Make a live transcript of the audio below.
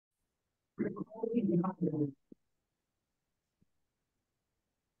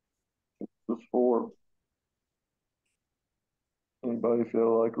This 4. Anybody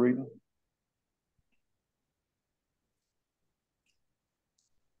feel like reading?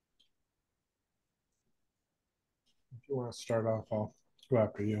 If you want to start off, I'll go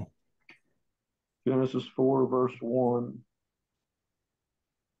after you. Genesis 4, verse 1.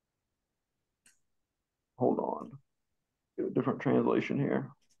 Hold on. Get a different translation here.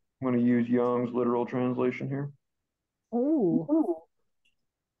 I'm going to use Young's literal translation here. Ooh.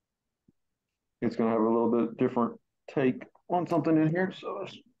 It's going to have a little bit different take on something in here, so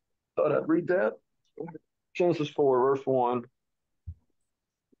I thought I'd read that. Genesis 4, verse 1.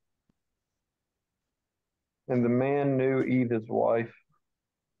 And the man knew Eve his wife,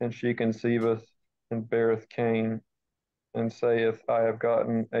 and she conceiveth and beareth Cain, and saith, I have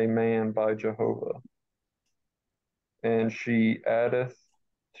gotten a man by Jehovah. And she addeth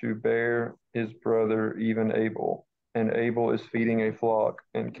to bear his brother even Abel. And Abel is feeding a flock,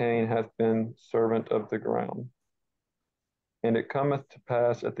 and Cain hath been servant of the ground. And it cometh to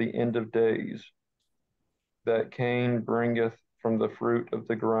pass at the end of days that Cain bringeth from the fruit of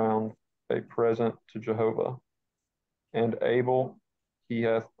the ground a present to Jehovah. And Abel he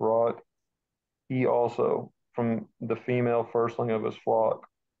hath brought he also from the female firstling of his flock,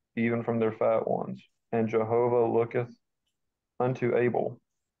 even from their fat ones. And Jehovah looketh unto Abel,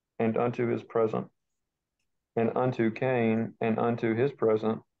 and unto his present, and unto Cain, and unto his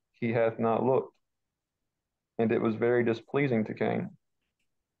present, he hath not looked. And it was very displeasing to Cain,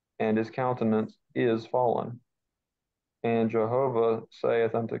 and his countenance is fallen. And Jehovah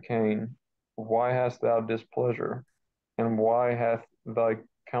saith unto Cain, Why hast thou displeasure, and why hath thy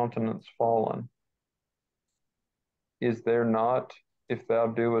countenance fallen? Is there not, if thou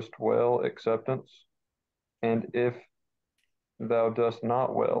doest well, acceptance? And if thou dost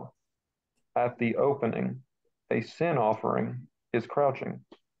not well, at the opening, a sin offering is crouching,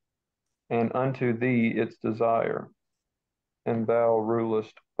 and unto thee its desire, and thou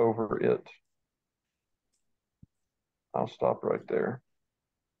rulest over it. I'll stop right there.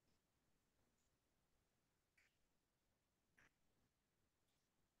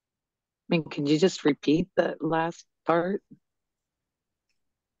 I mean, could you just repeat the last part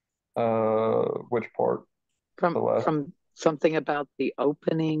Which part? from something about the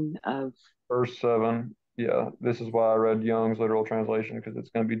opening of Verse 7. Yeah, this is why I read Young's literal translation, because it's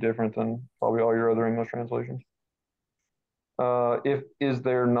going to be different than probably all your other English translations. If is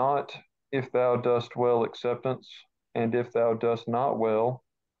there not, if thou dost well, acceptance, and if thou dost not well,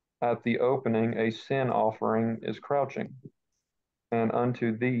 at the opening a sin offering is crouching, and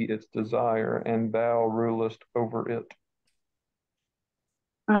unto thee its desire, and thou rulest over it.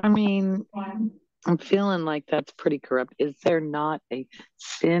 I mean, I'm feeling like that's pretty corrupt. Is there not a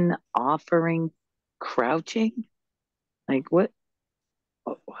sin offering crouching? Like what?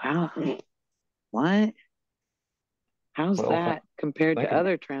 Oh, wow. What? How's Well, that compared to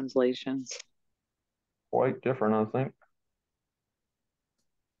other translations? quite different, I think.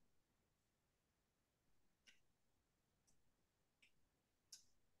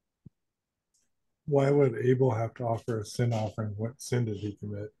 Why would Abel have to offer a sin offering? What sin did he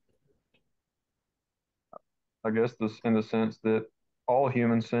commit? I guess this in the sense that all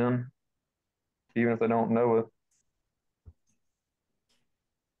humans sin, even if they don't know it.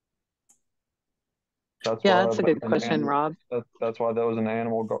 That's a good question, Rob. That's why there was an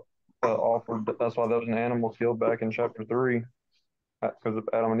animal offered. That's why there was an animal killed back in chapter 3 because of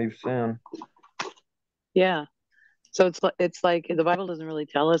Adam and Eve's sin. Yeah. So it's like the Bible doesn't really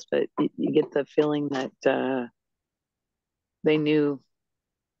tell us, but you get the feeling that they knew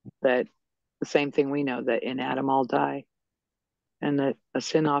that the same thing we know, that in Adam all die, and that a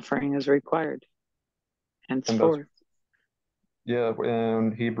sin offering is required. Henceforth. Yeah,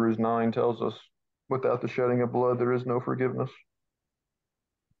 and Hebrews 9 tells us, without the shedding of blood, there is no forgiveness.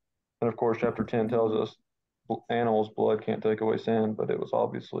 And of course, chapter 10 tells us animals' blood can't take away sin, but it was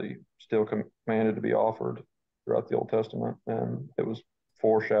obviously still commanded to be offered throughout the Old Testament, and it was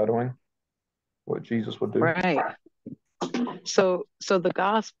foreshadowing what Jesus would do. Right. So the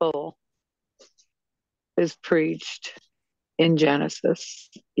gospel is preached in Genesis,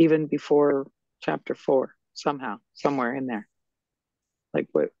 even before chapter 4, somehow, somewhere in there. Like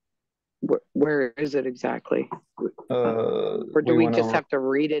where is it exactly? Or do we just have to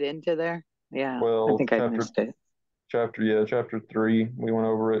read it into there? Yeah, well, I think I missed it. Chapter 3, we went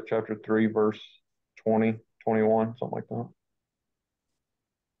over it, chapter 3, verse 20, 21, something like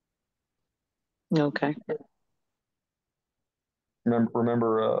that. Okay.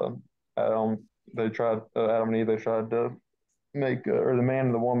 Remember Adam and Eve, they tried to make, or the man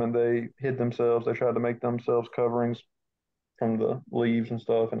and the woman, they hid themselves. They tried to make themselves coverings from the leaves and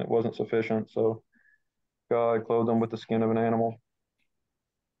stuff, and it wasn't sufficient. So God clothed them with the skin of an animal,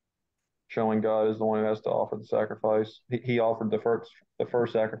 showing God is the one who has to offer the sacrifice. He offered the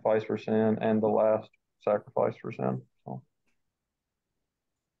first sacrifice for sin and the last sacrifice for sin. So,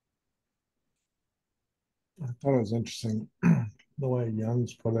 I thought it was interesting the way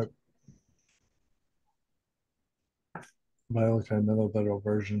Young's put it. But I looked at another little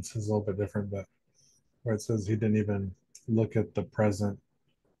version, it's a little bit different, but where it says he didn't even look at the present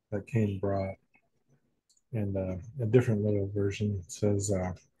that Cain brought. And a different little version says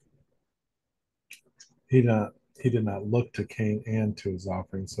he did not look to Cain and to his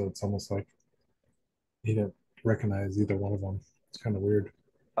offering. So it's almost like he didn't recognize either one of them. It's kind of weird.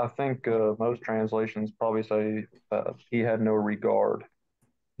 I think most translations probably say he had no regard,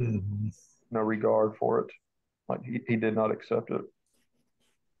 Mm-hmm. no regard for it. Like he did not accept it.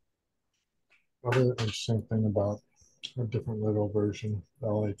 Other interesting thing about a different little version,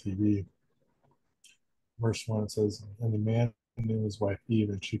 LATV, verse 1, it says, "And the man knew his wife Eve,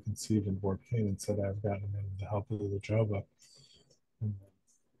 and she conceived and bore Cain, and said, I have gotten a man with the help of the Jehovah." And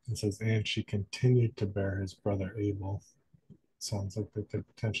it says, "And she continued to bear his brother Abel." Sounds like they could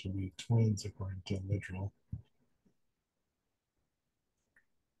potentially be twins according to literal.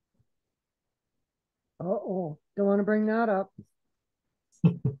 Uh-oh, don't want to bring that up.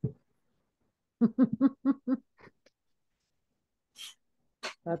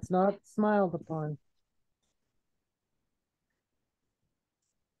 That's not smiled upon.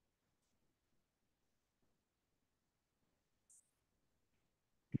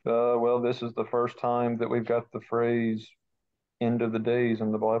 Well, this is the first time that we've got the phrase "end of the days"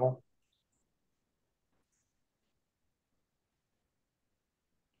 in the Bible.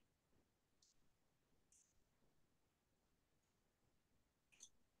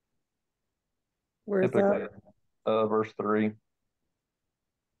 Where's Typically, that? verse 3. I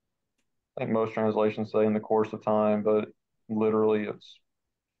think most translations say "in the course of time," but literally,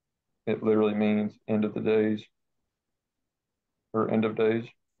 it literally means "end of the days" or "end of days."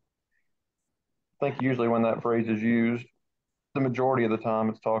 I think usually when that phrase is used, the majority of the time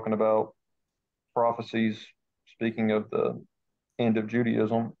it's talking about prophecies speaking of the end of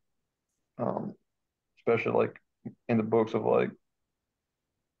Judaism, um, especially like in the books of like,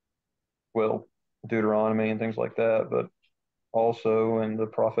 well, Deuteronomy and things like that, but also in the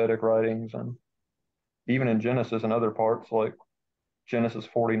prophetic writings and even in Genesis and other parts like Genesis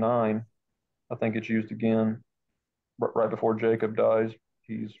 49. I think it's used again right before Jacob dies.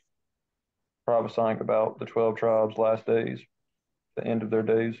 He's prophesying about the 12 tribes' last days, the end of their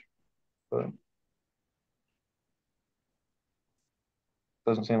days. But it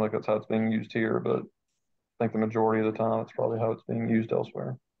doesn't seem like that's how it's being used here, but I think the majority of the time it's probably how it's being used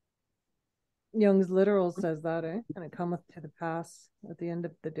elsewhere. Young's literal says that, eh? And it cometh to the pass at the end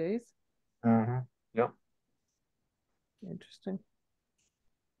of the days. Mm-hmm. Yep. Interesting.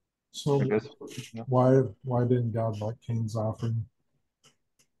 So I guess. Yeah. why didn't God like Cain's offering?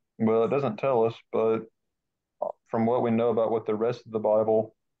 Well, it doesn't tell us, but from what we know about what the rest of the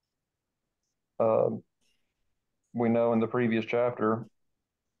Bible, uh, we know in the previous chapter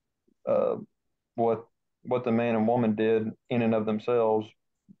uh, what the man and woman did in and of themselves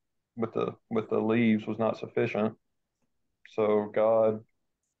with the leaves was not sufficient. So God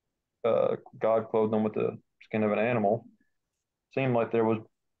clothed them with the skin of an animal. Seemed like there was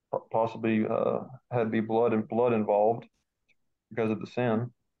possibly had to be blood involved because of the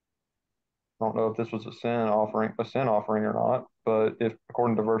sin. I don't know if this was a sin offering or not, but if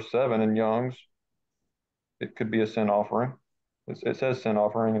according to verse 7 in Young's, it could be a sin offering. It says sin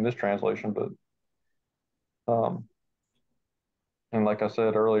offering in this translation, but um, and like I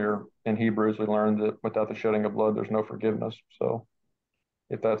said earlier, in Hebrews we learned that without the shedding of blood, there's no forgiveness. So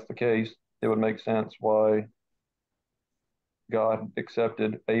if that's the case, it would make sense why God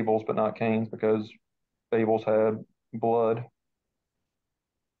accepted Abel's but not Cain's, because Abel's had blood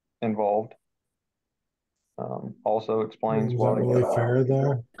involved. Also explains Is that why. really fair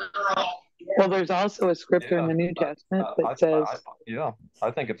though? Well, there's also a scripture in Yeah, the New Testament I, that says, yeah,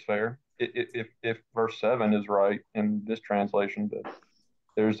 I think it's fair. If verse 7 is right in this translation, that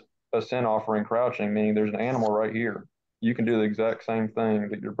there's a sin offering crouching, meaning there's an animal right here. You can do the exact same thing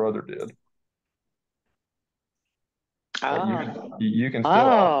that your brother did. Like oh, you can still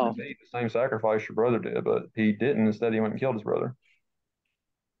offer oh, and make the same sacrifice your brother did, but he didn't. Instead, he went and killed his brother.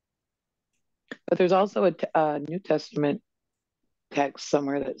 but there's also a New Testament text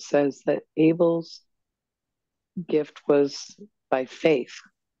somewhere that says that Abel's gift was by faith.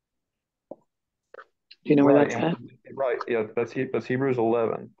 Do you know where Right, that's at? right, yeah, that's Hebrews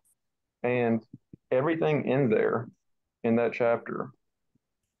 11, and everything in there in that chapter,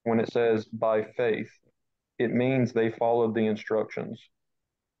 when it says by faith, it means they followed the instructions.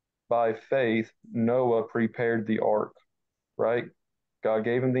 By faith, Noah prepared the ark, right? God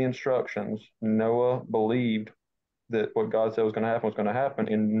gave him the instructions. Noah believed that what God said was going to happen,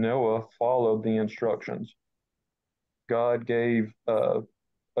 and Noah followed the instructions. God gave a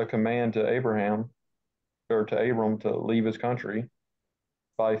command to Abraham or to Abram to leave his country.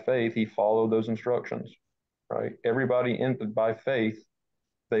 By faith, he followed those instructions, right? Everybody in by faith,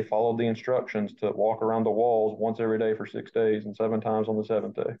 they followed the instructions to walk around the walls once every day for 6 days and 7 times on the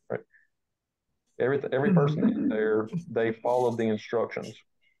seventh day, right? Every person in there, they followed the instructions.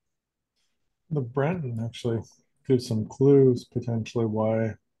 The Brenton actually gives some clues potentially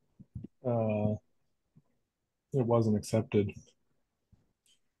why uh, it wasn't accepted.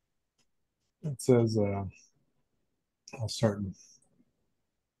 It says, I'll start in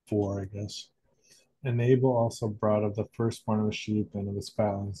 4, I guess. And Abel also brought of the firstborn of his sheep and of his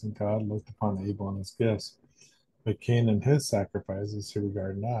fatlings, and God looked upon Abel and his gifts. But Cain and his sacrifices he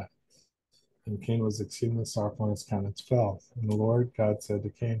regarded not. And Cain was exceedingly sorrowful, and his countenance fell. And the Lord God said to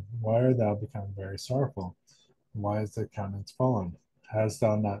Cain, why art thou become very sorrowful? Why is thy countenance fallen? Hast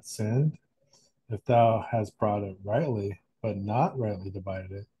thou not sinned? If thou hast brought it rightly, but not rightly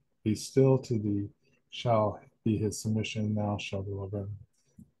divided it, be still to thee shall be his submission, and thou shalt deliver him.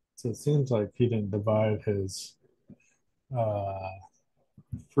 So it seems like he didn't divide his uh,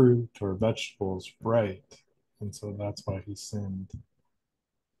 fruit or vegetables right, and so that's why he sinned.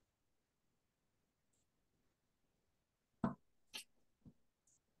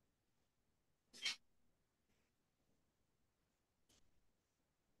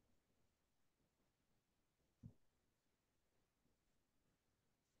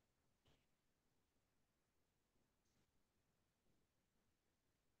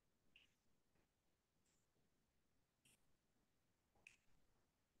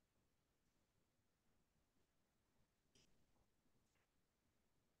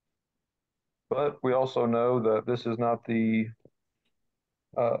 But we also know that this is not the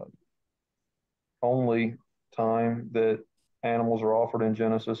uh, only time that animals are offered in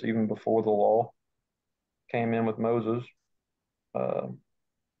Genesis, even before the law came in with Moses. Uh,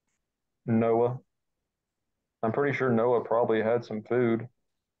 Noah, I'm pretty sure Noah probably had some food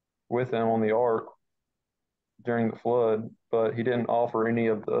with him on the ark during the flood, but he didn't offer any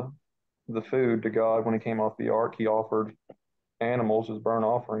of the food to God when he came off the ark. He offered animals as burnt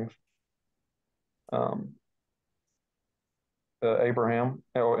offerings. Um, Abraham,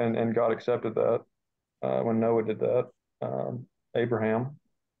 and God accepted that when Noah did that. Abraham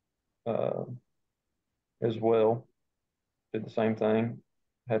uh, as well did the same thing,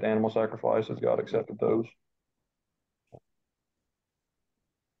 had animal sacrifices. God accepted those.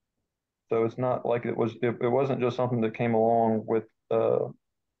 So it's not like it wasn't just something that came along with the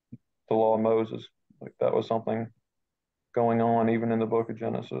law of Moses. Like that was something going on even in the book of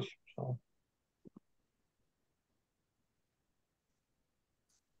Genesis. So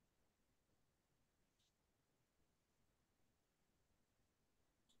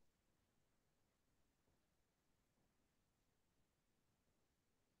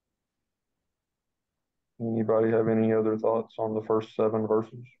anybody have any other thoughts on the first 7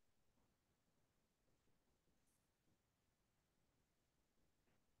 verses?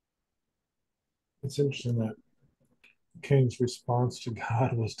 It's interesting that Cain's response to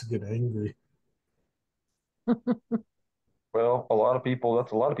God was to get angry. Well,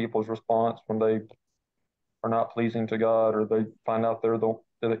 that's a lot of people's response when they are not pleasing to God or they find out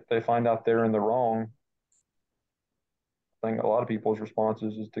they find out they're in the wrong. I think a lot of people's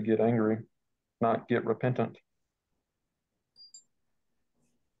responses is to get angry, not get repentant.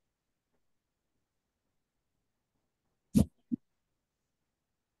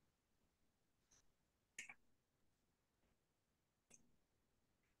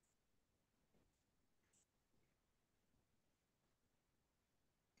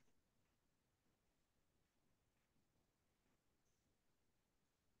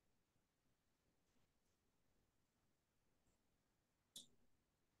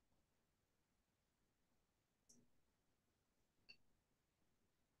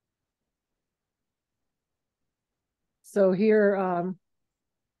 So here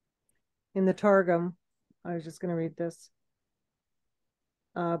in the Targum, I was just going to read this.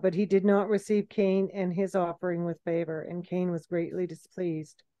 But he did not receive Cain and his offering with favor, and Cain was greatly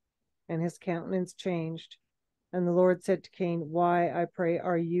displeased, and his countenance changed. And the Lord said to Cain, why, I pray,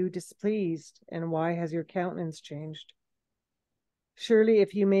 are you displeased, and why has your countenance changed? Surely,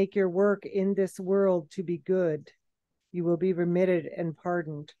 if you make your work in this world to be good, you will be remitted and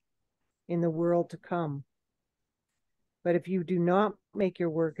pardoned in the world to come. But if you do not make your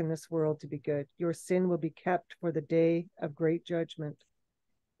work in this world to be good, your sin will be kept for the day of great judgment.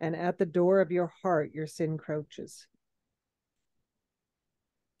 And at the door of your heart, your sin crouches.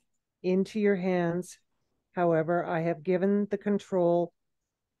 Into your hands, however, I have given the control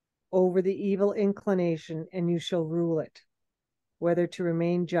over the evil inclination, and you shall rule it, whether to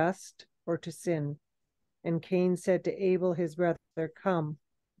remain just or to sin. And Cain said to Abel, his brother, come,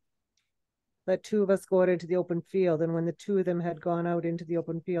 let two of us go out into the open field. And when the two of them had gone out into the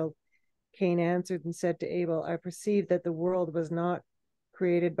open field, Cain answered and said to Abel, I perceive that the world was not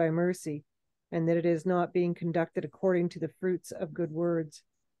created by mercy, and that it is not being conducted according to the fruits of good words,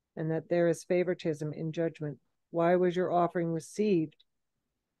 and that there is favoritism in judgment. Why was your offering received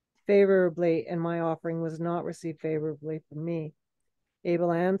favorably, and my offering was not received favorably from me?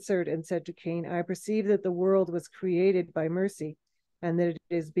 Abel answered and said to Cain, I perceive that the world was created by mercy, and that it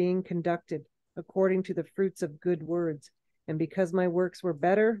is being conducted according to the fruits of good words. And because my works were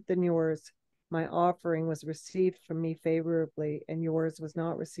better than yours, my offering was received from me favorably, and yours was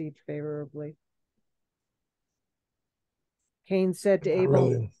not received favorably. Cain said to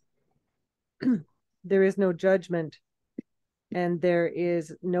Abel, there is no judgment, and there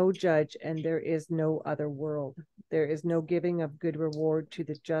is no judge, and there is no other world. There is no giving of good reward to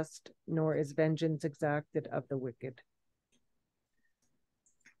the just, nor is vengeance exacted of the wicked.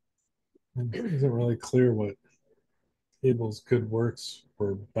 It isn't really clear what Abel's good works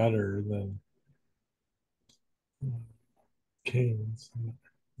were better than Cain's. I'm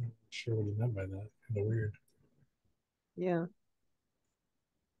not sure what he meant by that. Kind of weird. Yeah.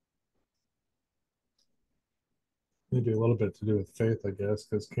 Maybe a little bit to do with faith, I guess,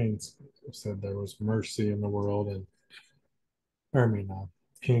 because Cain said there was mercy in the world, and or I mean,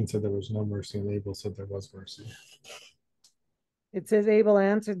 Cain said there was no mercy, and Abel said there was mercy. It says Abel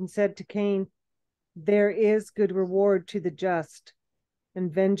answered and said to Cain, there is good reward to the just,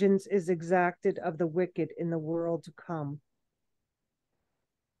 and vengeance is exacted of the wicked in the world to come.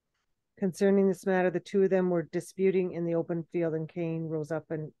 Concerning this matter, the two of them were disputing in the open field, and Cain rose up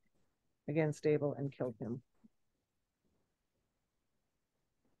and against Abel and killed him.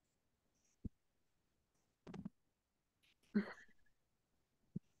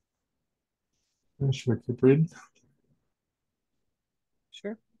 Should we keep reading?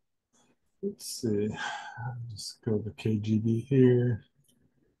 Sure. Let's see. I'll just go to the KGB here.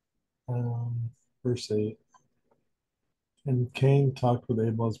 Verse 8. And Cain talked with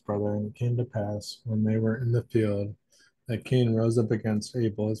Abel his brother, and it came to pass, when they were in the field, that Cain rose up against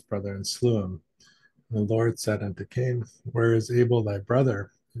Abel his brother and slew him. And the Lord said unto Cain, where is Abel thy brother?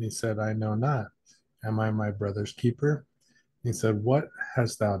 And he said, I know not. Am I my brother's keeper? And he said, what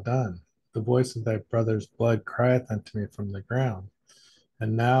hast thou done? The voice of thy brother's blood crieth unto me from the ground.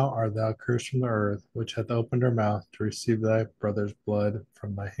 And now art thou cursed from the earth, which hath opened her mouth to receive thy brother's blood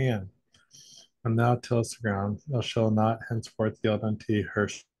from thy hand. When thou tillest the ground, thou shalt not henceforth yield unto her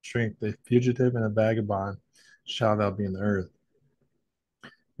strength. A fugitive and a vagabond shalt thou be in the earth.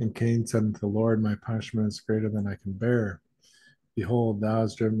 And Cain said unto the Lord, my punishment is greater than I can bear. Behold, thou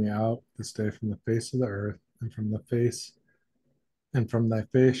hast driven me out this day from the face of the earth, and from thy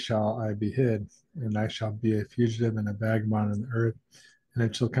face shall I be hid, and I shall be a fugitive and a vagabond in the earth. And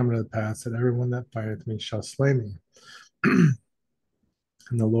it shall come to pass that everyone that fighteth me shall slay me.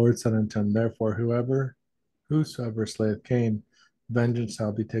 And the Lord said unto him, therefore, whosoever slayeth Cain, vengeance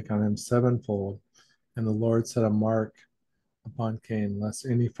shall be taken on him sevenfold. And the Lord set a mark upon Cain, lest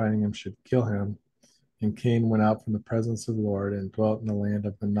any finding him should kill him. And Cain went out from the presence of the Lord and dwelt in the land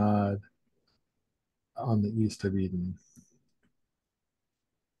of the Nod on the east of Eden.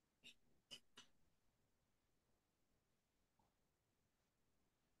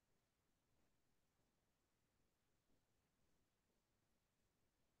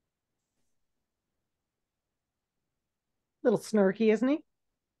 Little snarky, isn't he?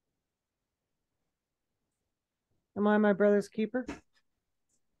 Am I my brother's keeper?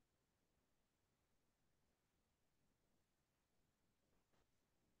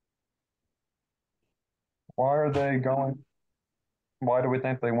 Why are they going? Why do we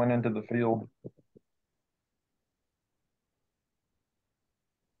think they went into the field?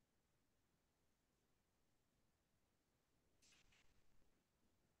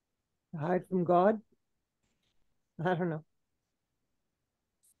 Hide from God? I don't know.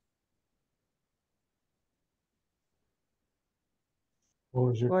 What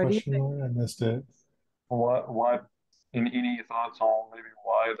was your Why do you question, think? Laura? I missed it. Why, any thoughts on maybe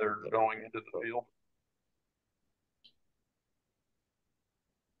why they're going into the field?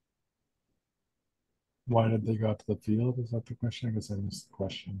 Why did they go out to the field? Is that the question? I guess I missed the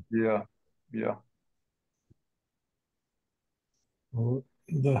question. Yeah, yeah. Well,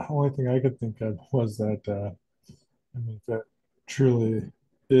 the only thing I could think of was that, I mean, if that truly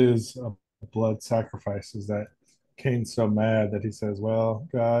is a blood sacrifice, is that Cain's so mad that he says, well,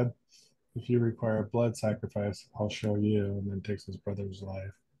 God, if you require a blood sacrifice, I'll show you, and then takes his brother's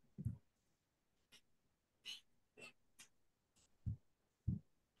life.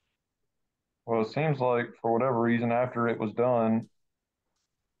 Well, it seems like for whatever reason, after it was done,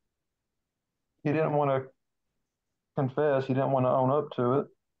 he didn't want to confess. He didn't want to own up to it.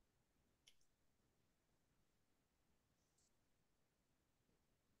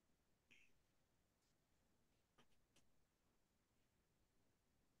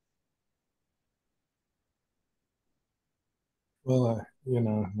 Well,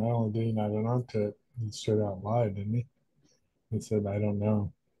 not only did he not own up to it, he straight out lied, didn't he? He said, I don't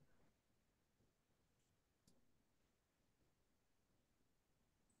know.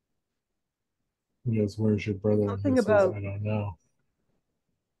 He goes, where's your brother? And he Something says, about, I don't know.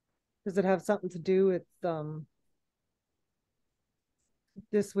 does it have something to do with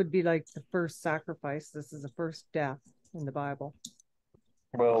this would be like the first sacrifice. This is the first death in the Bible.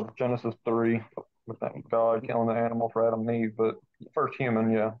 Well, Genesis 3, with that God killing the animal for Adam and Eve, but first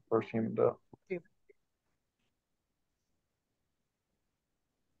human, yeah, first human death.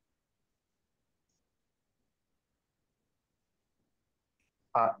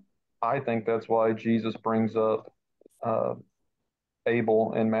 I I think that's why Jesus brings up uh,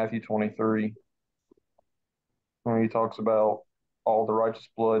 Abel in Matthew 23 when he talks about all the righteous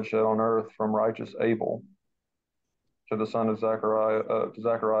blood shed on earth from righteous Abel to the son of Zechariah,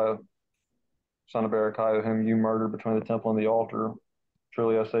 son of Berechiah, whom you murdered between the temple and the altar.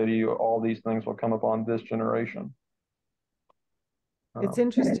 Truly I say to you, all these things will come upon this generation. It's Um,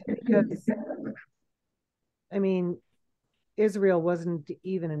 interesting because, I mean, Israel wasn't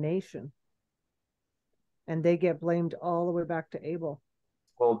even a nation, and they get blamed all the way back to Abel.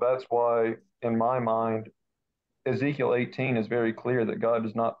 well, that's why, in my mind, Ezekiel 18 is very clear that God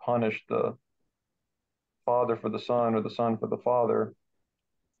does not punish the father for the son or the son for the father.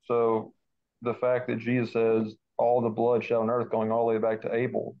 So the fact that Jesus says all the blood shed on earth going all the way back to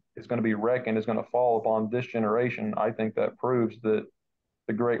Abel is going to be reckoned, is going to fall upon this generation, I think that proves that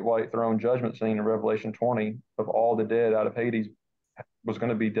the great white throne judgment scene in Revelation 20 of all the dead out of Hades was going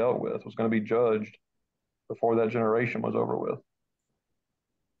to be dealt with, was going to be judged before that generation was over with.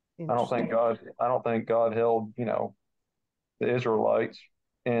 Interesting. I don't think God held, the Israelites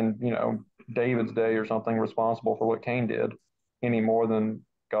in, David's day or something responsible for what Cain did any more than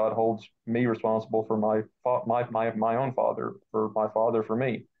God holds me responsible for my own father, for my father, for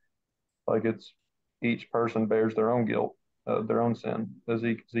me. Like it's each person bears their own guilt, their own sin, as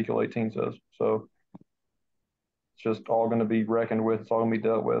Ezekiel 18 says. So it's just all going to be reckoned with. It's all going to be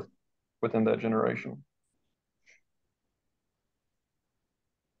dealt with within that generation.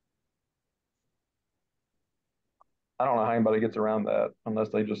 I don't know how anybody gets around that unless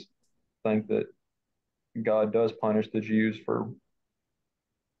they just think that God does punish the Jews for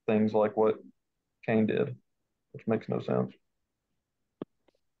things like what Cain did, which makes no sense.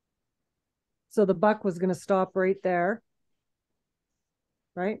 So the buck was going to stop right there,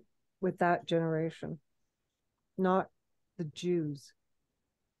 right? With that generation, not the Jews.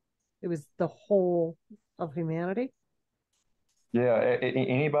 It was the whole of humanity. Yeah,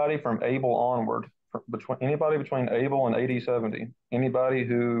 anybody from Abel onward, between anybody between Abel and AD 70, anybody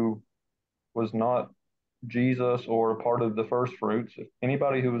who was not Jesus or a part of the first fruits,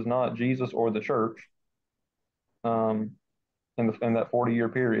 anybody who was not Jesus or the church, um, in that 40-year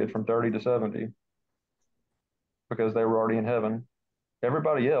period from 30 to 70, because they were already in heaven.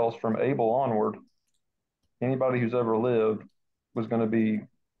 Everybody else from Abel onward, anybody who's ever lived, was going to be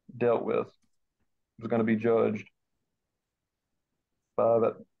dealt with, was going to be judged by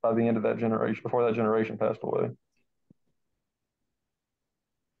that by the end of that generation, before that generation passed away.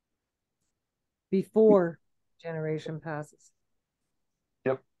 Before generation passes.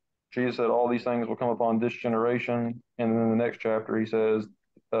 Yep. Jesus said all these things will come upon this generation. And then in the next chapter, he says,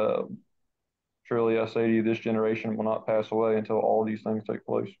 uh, truly I say to you, this generation will not pass away until all these things take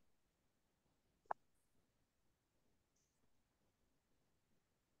place.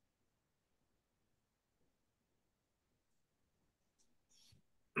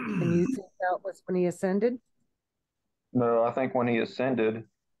 And you think that was when he ascended? No, I think when he ascended,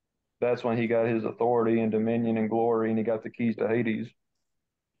 that's when he got his authority and dominion and glory, and he got the keys to Hades.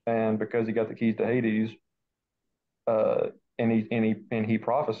 And because he got the keys to Hades, uh, and he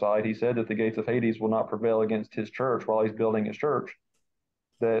prophesied, he said that the gates of Hades will not prevail against his church while he's building his church.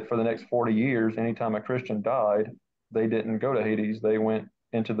 that for the next 40 years, anytime a Christian died, they didn't go to Hades. They went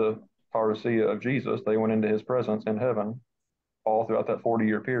into the parousia of Jesus. They went into his presence in heaven all throughout that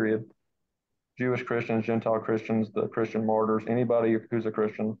 40-year period. Jewish Christians, Gentile Christians, the Christian martyrs, anybody who's a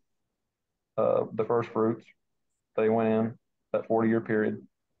Christian, the first fruits, they went in that 40-year period.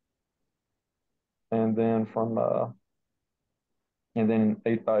 And then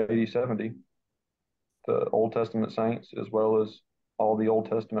by 80, 70, the Old Testament saints, as well as all the Old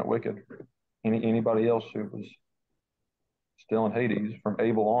Testament wicked, anybody else who was still in Hades from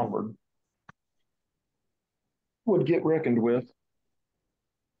Abel onward, would get reckoned with.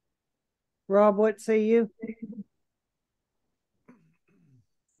 Rob, what say you?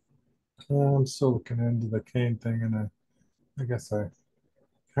 I'm still looking into the Cain thing, and I guess I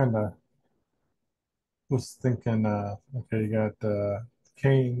kind of was thinking, okay, you got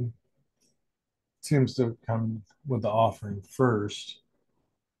Cain seems to come with the offering first,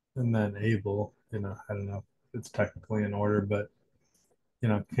 and then Abel. I don't know if it's technically in order, but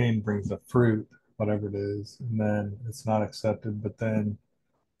Cain brings the fruit, whatever it is, and then it's not accepted. But then,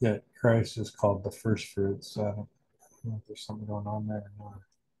 yet Christ is called the first fruit. So I don't know if there's something going on there or not.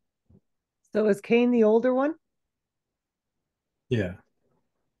 So is Cain the older one? Yeah.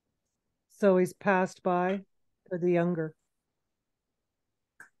 So he's passed by to the younger.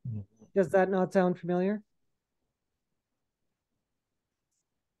 Does that not sound familiar?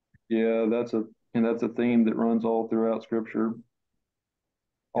 Yeah, that's a theme that runs all throughout Scripture.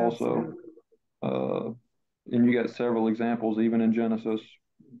 Also, and you got several examples even in Genesis.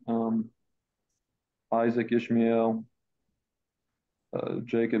 Isaac, Ishmael,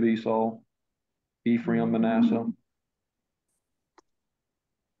 Jacob, Esau, Ephraim, Manasseh.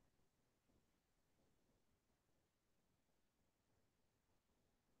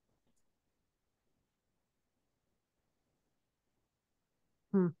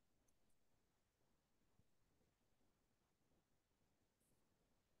 Hmm.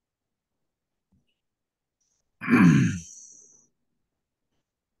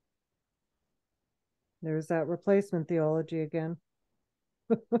 There's that replacement theology again.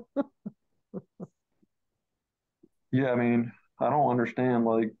 Yeah, I mean, I don't understand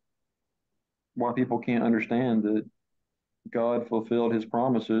like why people can't understand that God fulfilled his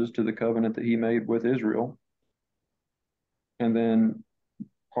promises to the covenant that he made with Israel. And then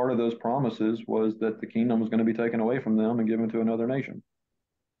part of those promises was that the kingdom was going to be taken away from them and given to another nation.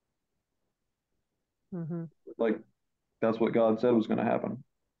 Mm-hmm. Like that's what God said was going to happen.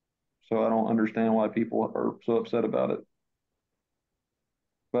 So I don't understand why people are so upset about it.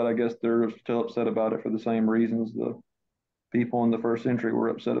 But I guess they're still upset about it for the same reasons the people in the first century were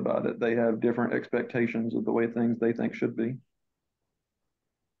upset about it. They have different expectations of the way things they think should be.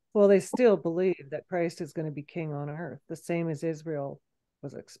 Well, they still believe that Christ is going to be king on earth, the same as Israel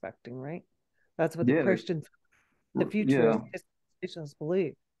was expecting, right? That's what the Yeah, Christians, the yeah, futurist Christians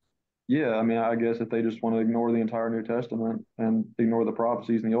believe. yeah. I mean, I guess if they just want to ignore the entire New Testament and ignore the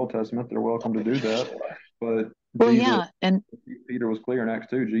prophecies in the Old Testament, they're welcome to do that. But Well, Jesus, yeah, and Peter was clear in Acts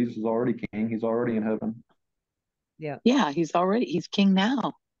 2, Jesus is already king. He's already in heaven. yeah, he's king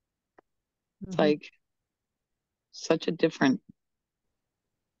now. It's Mm-hmm. like such a different.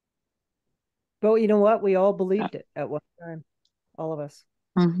 But you know what? We all believed it at one time. All of us.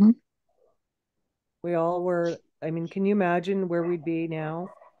 Mm-hmm. We all were. I mean, can you imagine where we'd be now?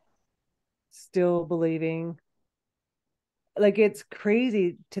 Still believing. Like, it's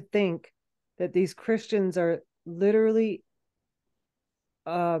crazy to think that these Christians are literally,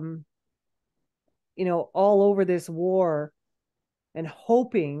 um, all over this war and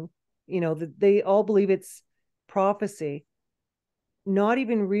hoping, that they all believe it's prophecy, not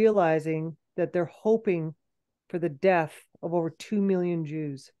even realizing that they're hoping for the death of over 2 million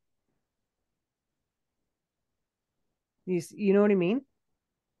Jews. You know what I mean?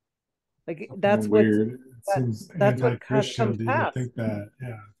 Like Kind of weird. It seems that's what has to come anti-Christian to to even pass. think that.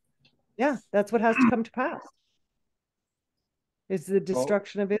 Yeah. Yeah, that's what has to come to pass. Is the Well,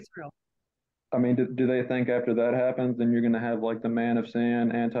 destruction of Israel. I mean, do they think after that happens, then you're going to have like the man of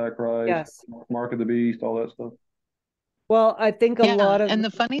sin, Antichrist, Yes. mark of the beast, all that stuff? Well, I think a Yeah, lot of and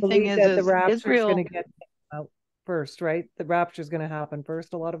them the funny thing believe that the is rapture is going Israel. to get out first, right? The rapture is going to happen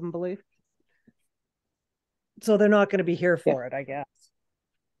first. A lot of them believe. So they're not going to be here Yeah. for it, I guess.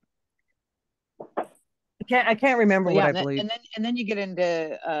 I can't remember Well, what yeah, I believe. and then you get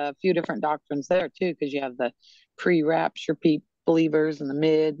into a few different doctrines there too, because you have the pre-rapture believers and the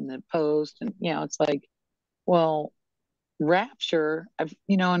mid and the post, and it's like, well, rapture,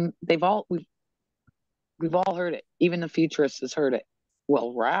 and we've all heard it. Even the futurists has heard it.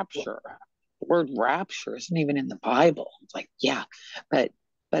 Well, rapture, the word rapture isn't even in the Bible. It's like, yeah, but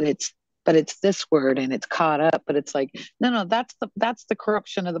but it's this word and it's caught up, but it's like, no, that's the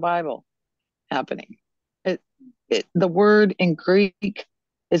corruption of the Bible happening. It, the word in Greek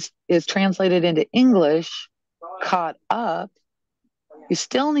is translated into English, caught up. You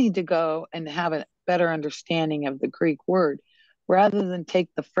still need to go and have a better understanding of the Greek word rather than take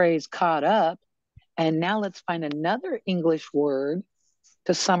the phrase caught up and now let's find another English word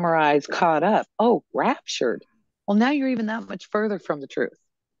to summarize caught up. Oh, raptured. Well, now you're even that much further from the truth.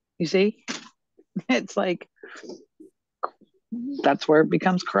 You see? It's like that's where it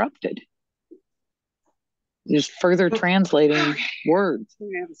becomes corrupted. Just further translating words.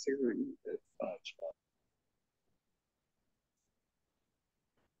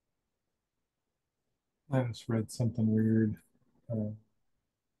 I just read something weird.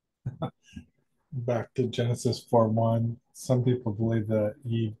 Back to Genesis 4:1. Some people believe that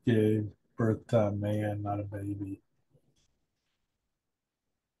Eve gave birth to a man, not a baby.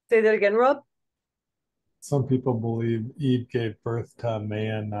 Say that again, Rob. Some people believe Eve gave birth to a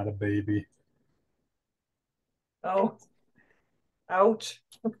man, not a baby. Oh, ouch.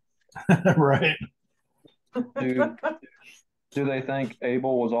 Right. Do do they think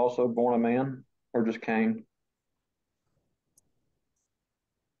Abel was also born a man or just Cain?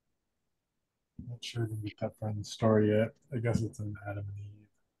 Not sure to get that from the story yet. I guess it's in Adam and Eve.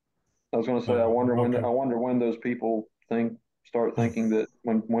 I was going to say, I wonder when those people start thinking that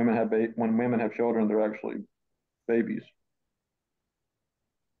when women have children, they're actually babies.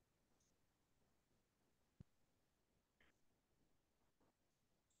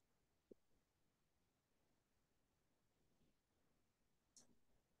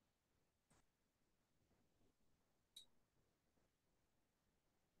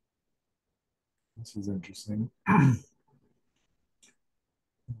 This is interesting. It's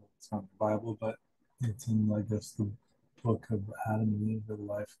not the Bible, but it's in, I guess, the book of Adam and Eve, the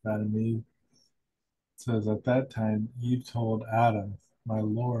life of Adam and Eve. It says, at that time, Eve told Adam, my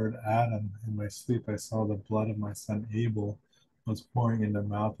Lord Adam, in my sleep I saw the blood of my son Abel was pouring in the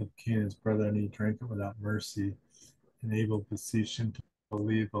mouth of Cain, his brother, and he drank it without mercy. And Abel beseeched him to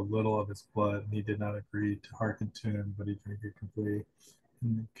leave a little of his blood, and he did not agree to hearken to him, but he drank it completely,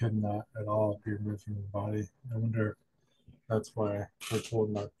 and it could not at all be removed from his body. I wonder if that's why we're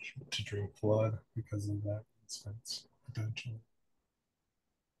told not to drink blood, because of that instance, potentially.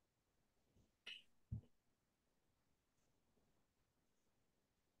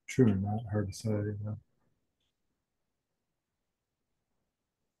 True or not, hard to say, you know.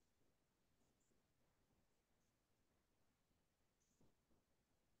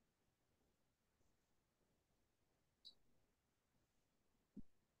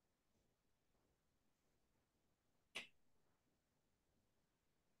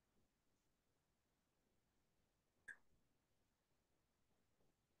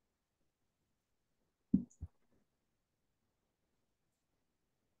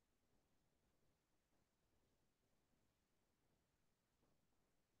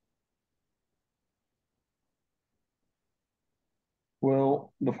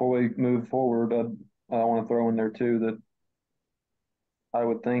 Well, before we move forward, I want to throw in there too that I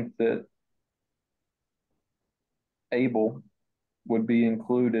would think that Abel would be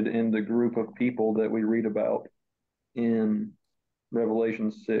included in the group of people that we read about in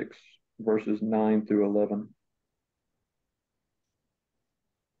Revelation 6, verses 9 through 11.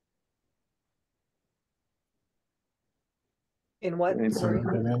 In what? Sorry,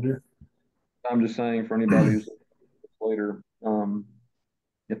 Commander. I'm just saying for anybody who's later,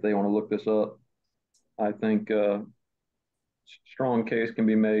 if they want to look this up, I think strong case can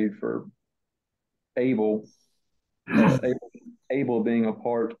be made for Abel, Abel, Abel being a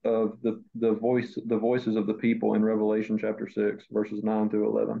part of the voices of the people in Revelation chapter 6, verses 9 through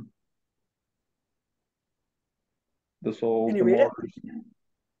 11. The souls, Can you the read it?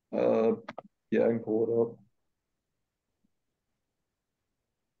 martyrs. Uh, yeah, I can pull it up.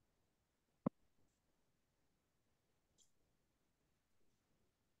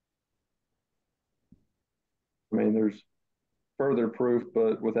 I mean, there's further proof,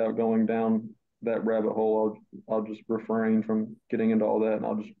 but without going down that rabbit hole, I'll just refrain from getting into all that, and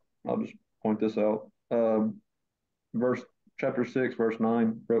I'll just point this out. Verse chapter 6, verse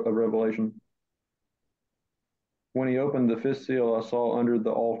 9 of Revelation. When he opened the fifth seal, I saw under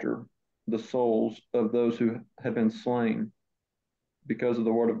the altar the souls of those who had been slain because of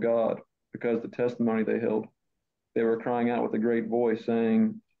the word of God, because of the testimony they held. They were crying out with a great voice,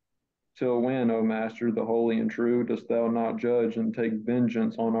 saying, till when, O Master, the holy and true, dost thou not judge and take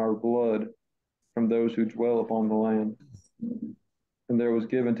vengeance on our blood from those who dwell upon the land? And there was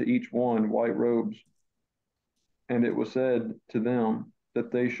given to each one white robes, and it was said to them,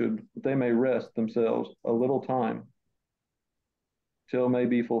 that they may rest themselves a little time, till may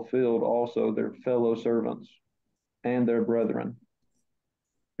be fulfilled also their fellow servants and their brethren,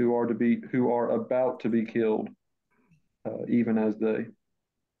 who are about to be killed, even as they.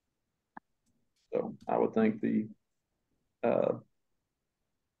 So I would think the uh,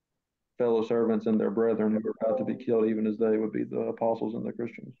 fellow servants and their brethren who are about to be killed, even as they, would be the apostles and the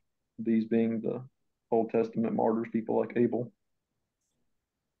Christians. These being the Old Testament martyrs, people like Abel.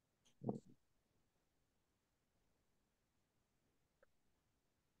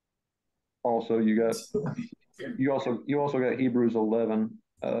 Also, you also got Hebrews 11,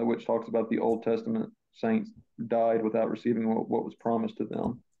 which talks about the Old Testament saints died without receiving what was promised to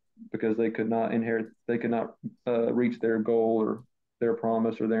them, because they could not reach their goal or their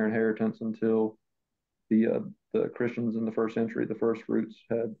promise or their inheritance until the Christians in the first century, the first fruits,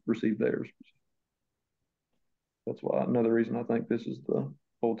 had received theirs. That's why another reason I think this is the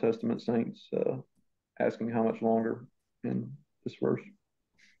Old Testament saints asking how much longer in this verse.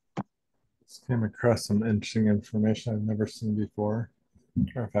 Just came across some interesting information I've never seen before,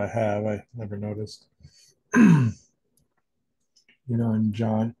 or if I have, I never noticed. In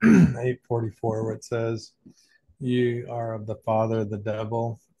John 8:44, where it says, "You are of the father, the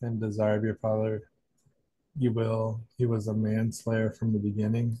devil, and desire of your father. You will. He was a manslayer from the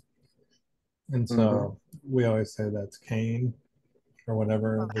beginning." And Mm-hmm. so we always say that's Cain or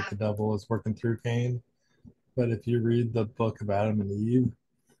whatever, that the devil is working through Cain. But if you read the book of Adam and Eve,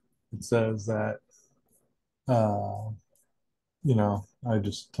 it says that, uh, I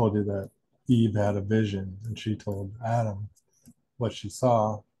just told you that Eve had a vision and she told Adam what she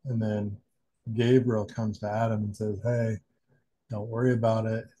saw. And then Gabriel comes to Adam and says, "Hey, don't worry about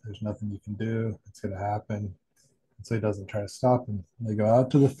it. There's nothing you can do. It's going to happen." And so he doesn't try to stop him. They go out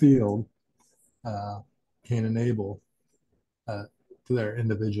to the field, Cain and Abel, to their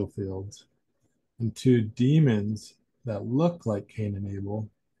individual fields. And two demons that look like Cain and Abel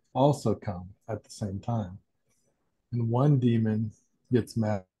also come at the same time. And one demon gets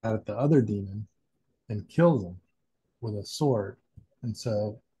mad at the other demon and kills him with a sword. And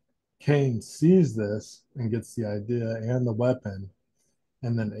so Cain sees this and gets the idea and the weapon.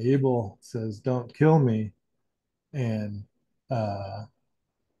 And then Abel says, "Don't kill me." And uh,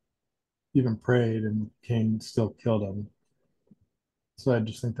 even prayed, and Cain still killed him. So I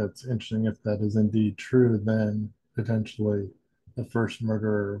just think that's interesting. If that is indeed true, then potentially the first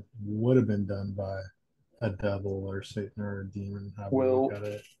murder would have been done by a devil or Satan or a demon, however you look Well, at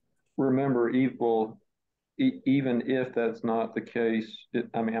it. remember, even if that's not the case,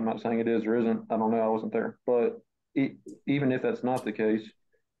 I mean, I'm not saying it is or isn't. I don't know. I wasn't there. But even if that's not the case,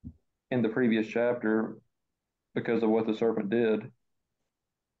 in the previous chapter, because of what the serpent did,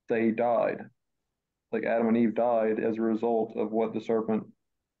 they died. Like Adam and Eve died as a result of what the serpent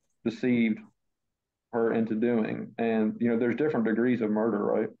deceived her into doing. And there's different degrees of murder,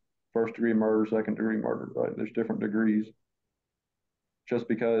 right? First degree murder, second degree murder, right? There's different degrees. Just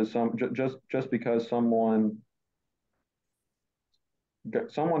because someone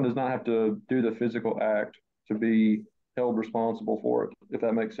does not have to do the physical act to be held responsible for it, if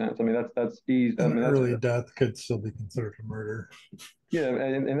that makes sense. I mean, that's easy. I An mean, early death could still be considered a murder. yeah,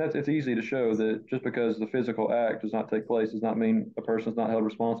 and it's easy to show that just because the physical act does not take place does not mean a person is not held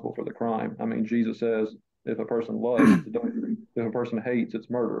responsible for the crime. I mean, Jesus says if a person lusts, it's adultery. If a person hates, it's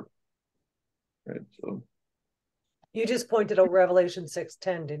murder. Right. So You just pointed out Revelation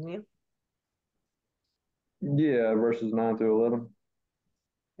 6:10, didn't you? yeah, verses 9 through 11.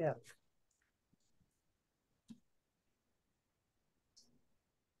 Yeah.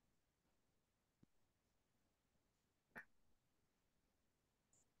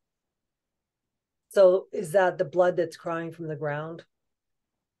 So is that the blood that's crying from the ground?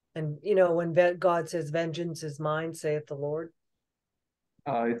 And when God says, "Vengeance is mine," saith the Lord.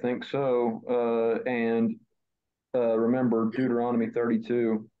 I think so. And remember Deuteronomy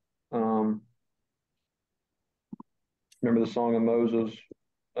 32. Um, remember the Song of Moses,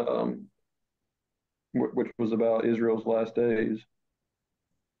 um, which was about Israel's last days.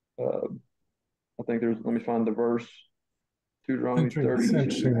 Uh, I think let me find the verse. Deuteronomy It's 32.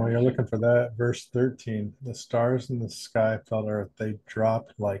 interesting while you're looking for that. Verse 13, "The stars in the sky fell to earth. They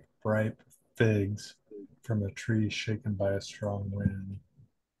dropped like ripe figs from a tree shaken by a strong wind."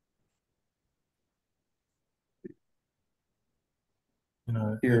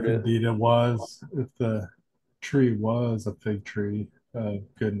 Here If it is. indeed it was, if the tree was a fig tree of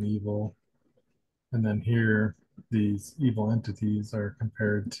good and evil, and then here these evil entities are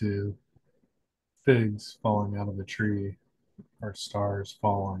compared to figs falling out of a tree or stars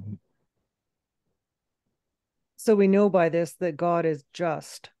falling. So we know by this that God is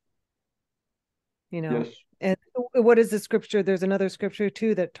just, Yes. And what is the scripture? There's another scripture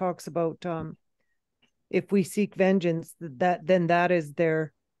too that talks about if we seek vengeance, then that is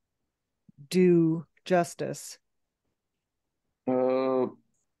their due justice. Uh,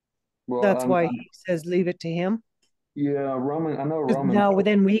 well, That's why he says, "Leave it to him." yeah, I know Romans. Now,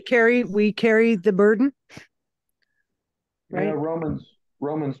 then we carry the burden, Yeah, right?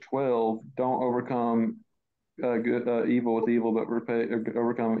 Romans 12. Don't overcome good evil with evil, but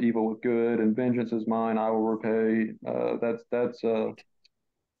overcome evil with good. And vengeance is mine; I will repay.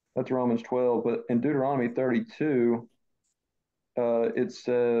 That's Romans 12. But in Deuteronomy 32, it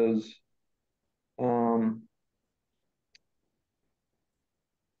says, um,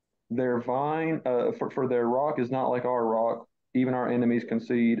 their vine, for their rock is not like our rock. Even our enemies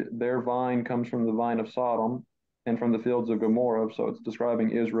concede. Their vine comes from the vine of Sodom and from the fields of Gomorrah. So it's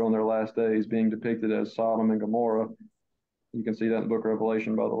describing Israel in their last days, being depicted as Sodom and Gomorrah. You can see that in the book of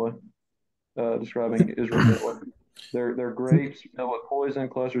Revelation, by the way, describing Israel. Their grapes filled with poison,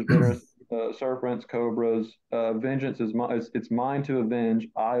 clusters bitterness, serpents, cobras. Vengeance is mine. It's mine to avenge.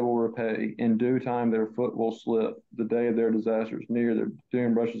 I will repay. In due time, their foot will slip. The day of their disaster is near. Their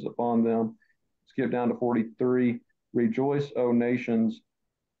doom rushes upon them. Skip down to 43. Rejoice, O nations.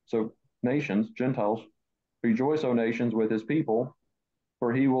 So nations, Gentiles. Rejoice, O nations, with his people,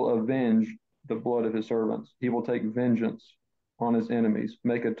 for he will avenge the blood of his servants. He will take vengeance on his enemies,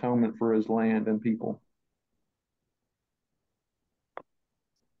 make atonement for his land and people.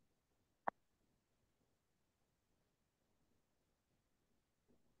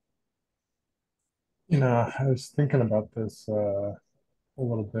 I was thinking about this a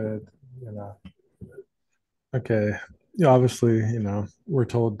little bit. You know, okay, obviously, we're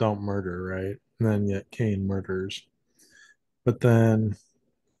told don't murder, right? And then yet Cain murders. But then,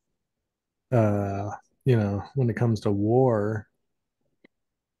 uh, when it comes to war,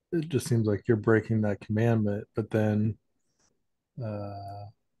 it just seems like you're breaking that commandment. But then, uh,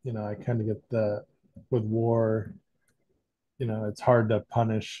 I kind of get that with war, it's hard to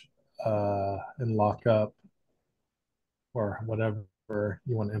punish and lock up or whatever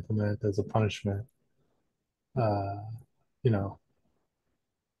you want to implement as a punishment. Uh, you know,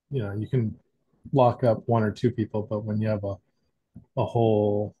 you can lock up one or two people, but when you have a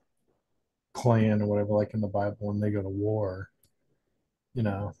whole clan or whatever, like in the Bible, when they go to war, you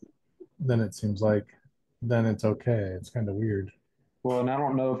know, then it seems like then it's okay. It's kind of weird. Well, and I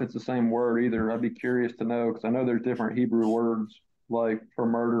don't know if it's the same word either. I'd be curious to know because I know there's different Hebrew words like for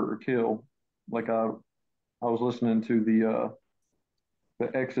murder or kill. Like I was listening to the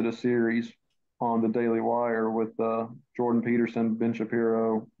Exodus series on the Daily Wire with Jordan Peterson, Ben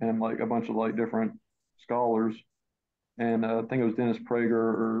Shapiro, and like a bunch of like different scholars. And I think it was Dennis Prager,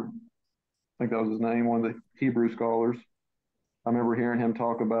 or I think that was his name, one of the Hebrew scholars. I remember hearing him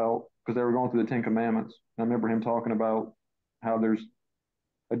talk about because they were going through the Ten Commandments. I remember him talking about how there's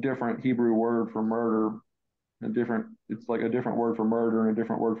a different Hebrew word for murder, it's like a different word for murder and a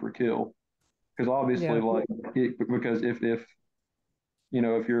different word for kill. Because obviously, Yeah. because if if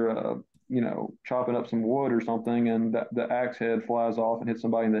you're chopping up some wood or something and the axe head flies off and hits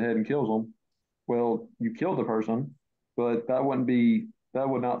somebody in the head and kills them, well, you killed the person, but that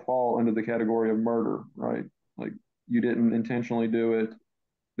would not fall under the category of murder, right? Like you didn't intentionally do it.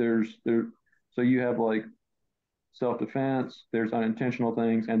 There, so you have like self defense. There's unintentional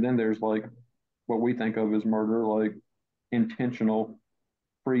things, and then there's like what we think of as murder, like intentional,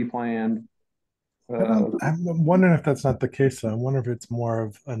 pre planned. I'm wondering if that's not the case, though. I wonder if it's more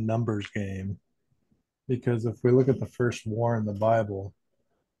of a numbers game. Because if we look at the first war in the Bible,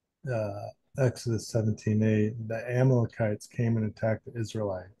 uh, Exodus 17:8, the Amalekites came and attacked the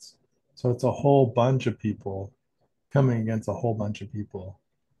Israelites. So it's a whole bunch of people coming against a whole bunch of people.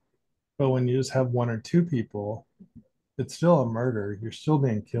 But when you just have one or two people, it's still a murder. You're still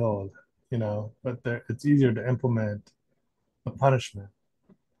being killed, but it's easier to implement a punishment.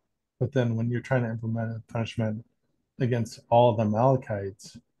 But then when you're trying to implement a punishment against all the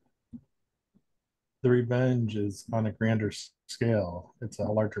Amalekites, the revenge is on a grander scale. It's a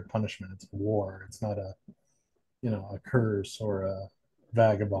larger punishment. It's a war. It's not a curse or a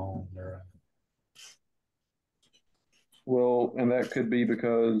vagabond or a, Well, and that could be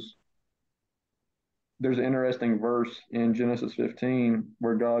because there's an interesting verse in Genesis 15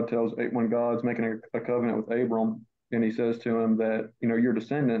 where when God's making a covenant with Abram, and he says to him that, your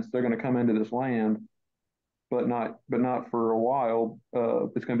descendants, they're going to come into this land, but not for a while.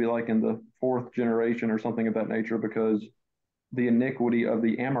 It's going to be like in the fourth generation or something of that nature because the iniquity of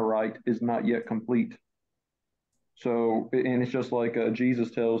the Amorite is not yet complete. So, and it's just like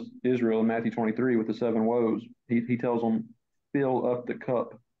Jesus tells Israel in Matthew 23 with the seven woes. He tells them, fill up the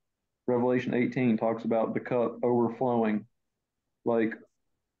cup. Revelation 18 talks about the cup overflowing. Like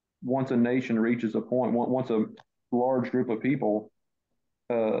once a nation reaches a point, once a large group of people,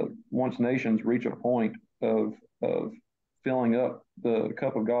 once nations reach a point of filling up the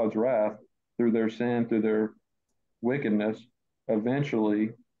cup of God's wrath through their sin, through their wickedness, eventually,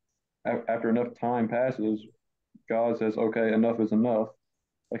 after enough time passes, God says, okay, enough is enough.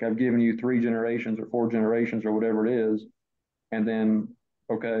 Like I've given you 3 generations or 4 generations or whatever it is. And then,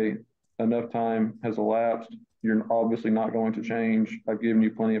 okay, enough time has elapsed. You're obviously not going to change. I've given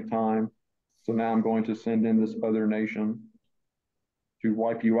you plenty of time. So now I'm going to send in this other nation to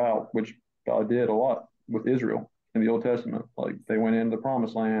wipe you out, which God did a lot with Israel in the Old Testament. Like they went into the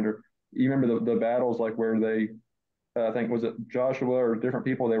promised land, or you remember the battles like where they, I think, was it Joshua or different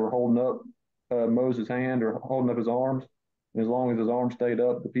people, they were holding up Moses' hand or holding up his arms. And as long as his arms stayed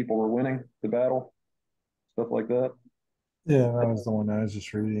up, the people were winning the battle, stuff like that. Yeah, that was the one I was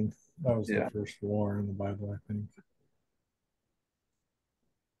just reading. That was the Yeah. first war in the Bible, I think.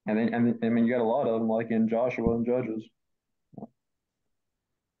 And then, and I mean, you got a lot of them like in Joshua and Judges.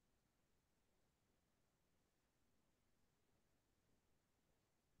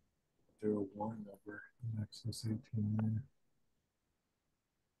 They were warned over in Exodus 18 there.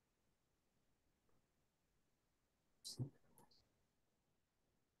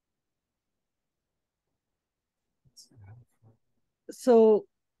 So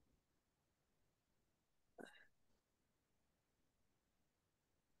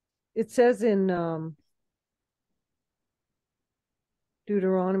it says in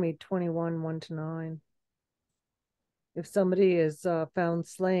Deuteronomy 21, 1-9, if somebody is found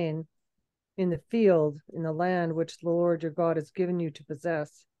slain in the field, in the land which the Lord your God has given you to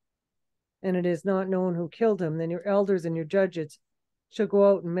possess, and it is not known who killed him, then your elders and your judges shall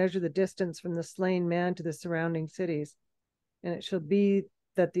go out and measure the distance from the slain man to the surrounding cities. And it shall be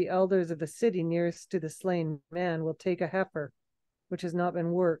that the elders of the city nearest to the slain man will take a heifer, which has not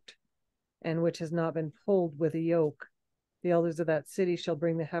been worked, and which has not been pulled with a yoke. The elders of that city shall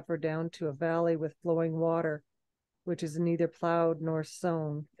bring the heifer down to a valley with flowing water, which is neither plowed nor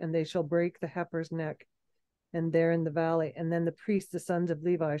sown, and they shall break the heifer's neck, and there in the valley. And then the priests, the sons of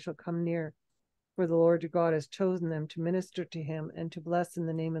Levi, shall come near, for the Lord your God has chosen them to minister to him and to bless in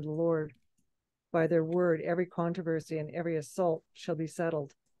the name of the Lord. By their word, every controversy and every assault shall be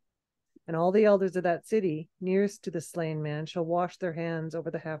settled. And all the elders of that city, nearest to the slain man, shall wash their hands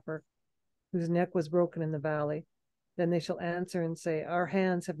over the heifer, whose neck was broken in the valley. Then they shall answer and say, our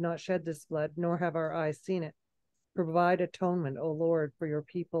hands have not shed this blood, nor have our eyes seen it. Provide atonement, O Lord, for your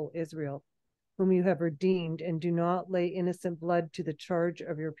people Israel, whom you have redeemed, and do not lay innocent blood to the charge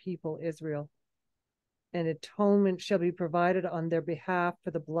of your people Israel. And atonement shall be provided on their behalf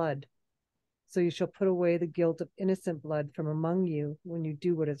for the blood. So you shall put away the guilt of innocent blood from among you when you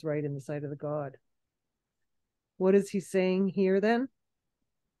do what is right in the sight of the God. What is he saying here then?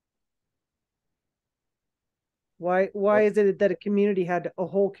 Why is it that a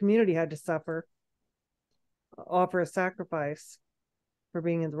whole community had to suffer, offer a sacrifice for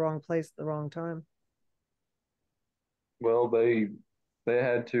being in the wrong place at the wrong time? Well, they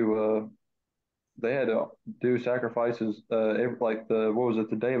had to they had to do sacrifices every, like the what was it,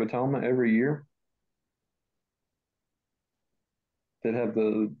 the Day of Atonement every year. They'd have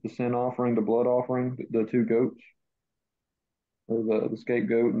the sin offering, the blood offering, the 2 goats, or the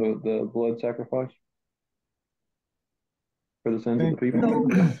scapegoat and the blood sacrifice for the I sins of the think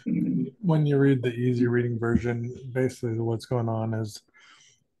people. when you read the easy reading version, basically what's going on is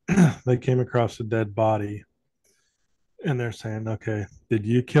they came across a dead body and they're saying, okay, did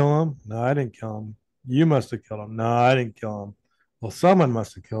you kill him? No, I didn't kill him. You must have killed him. No, I didn't kill him. Well, someone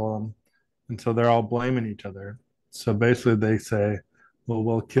must have killed him. And so they're all blaming each other. So basically they say, well,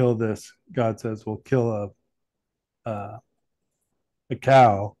 we'll kill this. God says, we'll kill a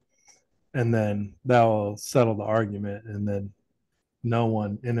cow, and then that will settle the argument. And then no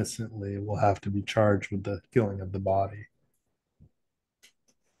one innocently will have to be charged with the killing of the body.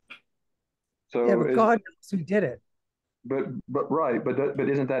 Yeah, So but is God knows who did it. but right, but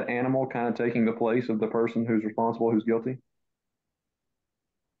isn't that animal kind of taking the place of the person who's responsible, who's guilty? I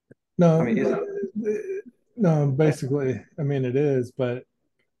No, mean, is no, basically, I mean, it is, but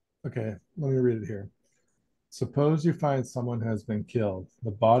okay, let me read it here. Suppose you find someone has been killed.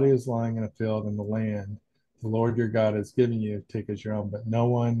 The body is lying in a field in the land the Lord your God has given you, take as your own, but no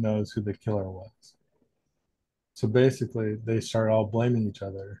one knows who the killer was. So basically, they start all blaming each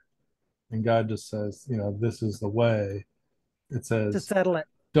other. And God just says, this is the way. It To says, settle it.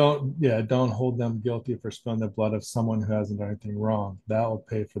 don't hold them guilty for spilling the blood of someone who hasn't done anything wrong. That will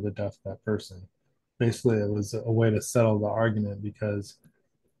pay for the death of that person. Basically, it was a way to settle the argument because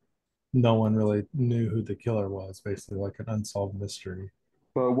no one really knew who the killer was, basically like an unsolved mystery.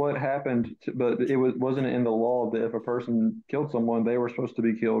 But what happened? But it wasn't it in the law that if a person killed someone, they were supposed to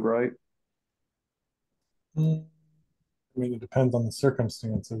be killed, right? I mean, it depends on the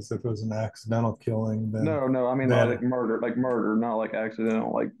circumstances. If it was an accidental killing, then No, no, I mean then like murder, not like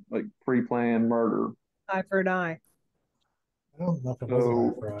accidental, like pre-planned murder. Eye for an eye. I don't know if it was an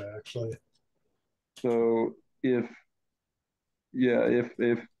eye So for eye, actually. so if yeah,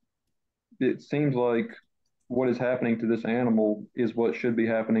 if it seems like what is happening to this animal is what should be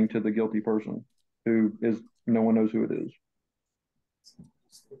happening to the guilty person, who is no one knows who it is.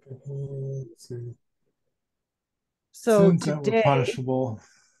 Let's see. So Sins that were today, punishable.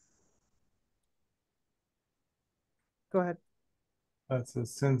 go ahead. That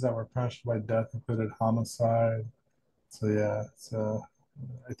says sins that were punishable by death included homicide. So yeah, so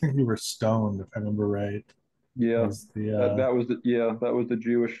I think you were stoned, if I remember right. Yeah, Was the that was the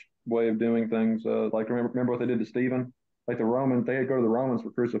Jewish way of doing things. Like remember what they did to Stephen? Like the Romans, they had to go to the Romans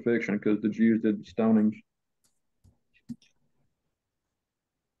for crucifixion because the Jews did stonings.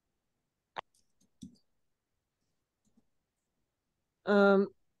 Um,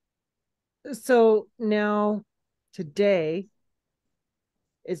 so now today,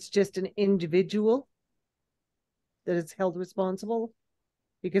 it's just an individual that is held responsible,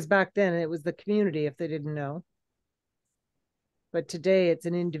 because back then it was the community if they didn't know. But today it's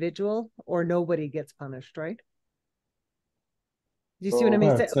an individual or nobody gets punished, right? Do you see what I So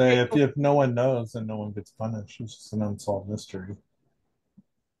mean? I'd say Okay, if no one knows, then no one gets punished. It's just an unsolved mystery.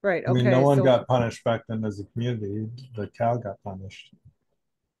 right. I mean, no Okay. one So, got punished back then as a community. The cow got punished.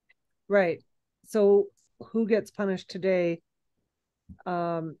 right. So who gets punished today?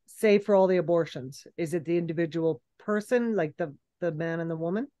 Say for all the abortions, is it the individual person, like the man and the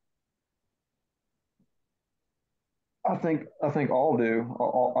woman? I think all do.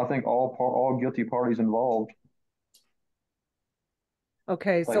 I think all guilty parties involved.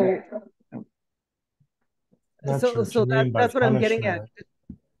 Okay. Like Not So sure what you so that mean by that's what I'm getting at. punishment.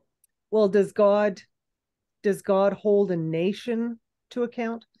 Well, does God hold a nation to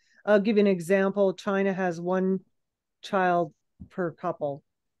account? I'll give you an example. China has one child per couple,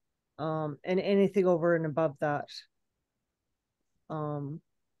 and anything over and above that, um,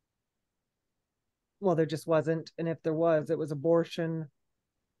 well, there just wasn't. And if there was, it was abortion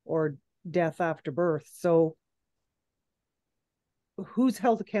or death after birth. So who's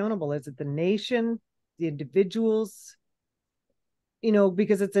held accountable? Is it the nation, the individuals?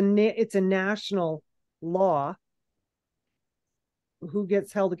 Because it's a national law. Who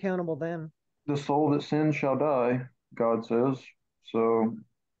gets held accountable then? the soul that sins shall die, God says. So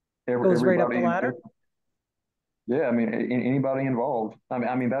Goes right up the everybody, ladder. yeah, I mean anybody involved.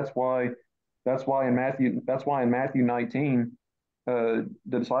 I mean that's why in Matthew 19, the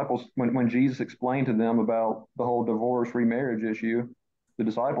disciples when Jesus explained to them about the whole divorce remarriage issue, the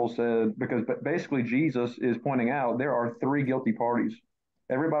disciples said because basically Jesus is pointing out there are three guilty parties.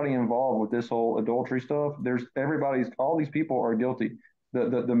 Everybody involved with this whole adultery stuff, there's everybody's all these people are guilty.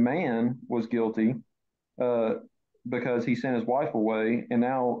 The man was guilty uh, because he sent his wife away, and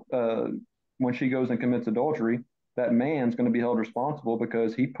now when she goes and commits adultery, that man's going to be held responsible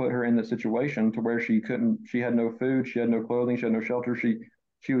because he put her in the situation to where she had no food, she had no clothing, she had no shelter,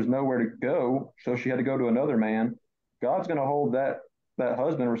 she was nowhere to go, so she had to go to another man. God's going to hold that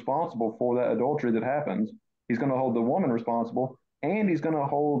husband responsible for that adultery that happens. He's going to hold the woman responsible, and he's going to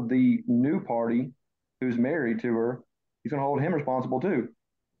hold the new party who's married to her. He's going to hold him responsible too.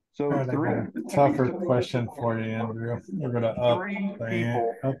 All So right, I got a tougher question for you, Andrew. We're gonna three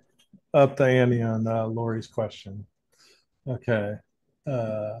people. up the ante on Lori's question. Okay.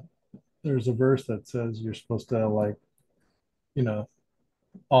 Uh, there's a verse that says you're supposed to you know,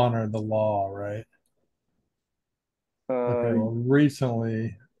 honor the law, right? Okay. Uh, Well,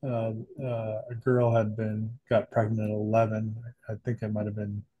 recently, a girl got pregnant at 11. I think it might have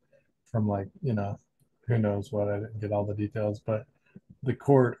been from who knows what. I didn't get all the details, but the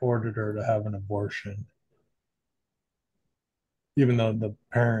court ordered her to have an abortion, even though the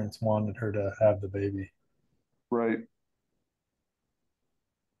parents wanted her to have the baby. right.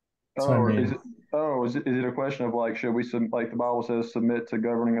 So I Oh, mean, is it a question of like should we like the Bible says submit to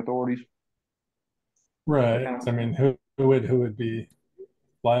governing authorities? That right? kind I of, mean, who would be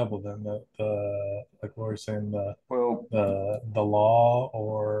liable then? The like we were saying well, the law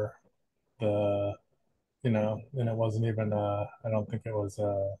or the and it wasn't even I don't think it was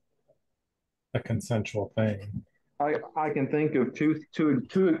a consensual thing. I can think of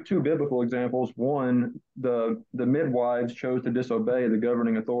two biblical examples. One, the midwives chose to disobey the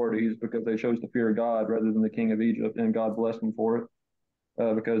governing authorities because they chose to fear God rather than the king of Egypt, and God blessed them for it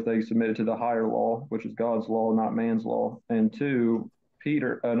because they submitted to the higher law, which is God's law, not man's law. And two,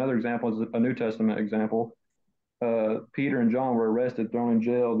 Peter. Another example is a New Testament example. Peter and John were arrested, thrown in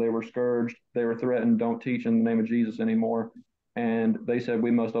jail. They were scourged. They were threatened, don't teach in the name of Jesus anymore. And they said,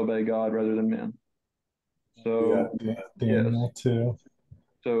 we must obey God rather than men. Yeah, So, yes. Daniel too.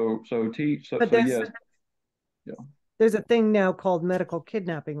 So teach. But So yes. Yeah. there's a thing now called medical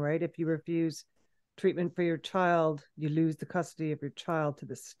kidnapping, right? If you refuse treatment for your child, you lose the custody of your child to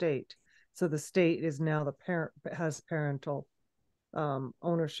the state. So the state is now the parent, has parental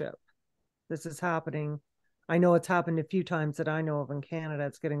ownership. This is happening. I know it's happened a few times that I know of in Canada.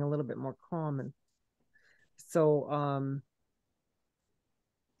 It's getting a little bit more common. So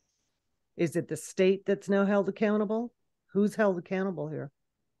is it the state that's now held accountable? Who's held accountable here?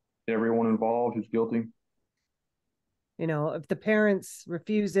 Everyone involved who's guilty. You know, if the parents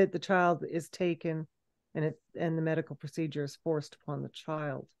refuse it, the child is taken and the medical procedure is forced upon the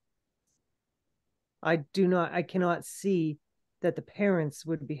child. I cannot see that the parents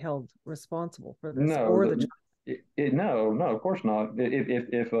would be held responsible for this, No, or the child. no, of course not.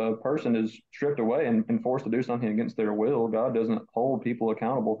 If a person is stripped away and forced to do something against their will, God doesn't hold people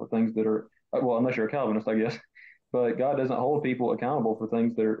accountable for things that are, well, unless you're a Calvinist, I guess. But God doesn't hold people accountable for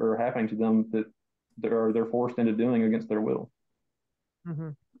things that are happening to them that they're forced into doing against their will. Mm-hmm.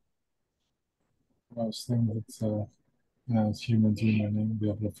 Most things it's as humans, we might be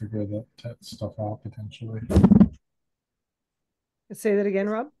able to figure that stuff out potentially. Say that again,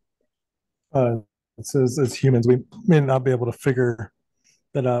 Rob. It says as humans, we may not be able to figure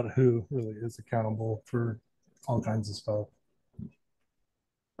that out who really is accountable for all kinds of stuff.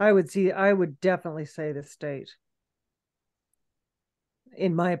 I would definitely say the state,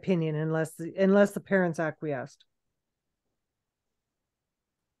 in my opinion, unless the parents acquiesced.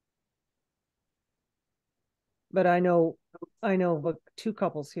 But I know of two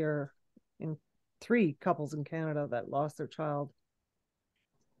couples here, in three couples in Canada that lost their child,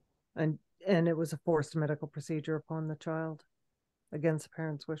 and it was a forced medical procedure upon the child against the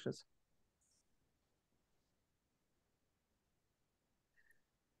parents' wishes.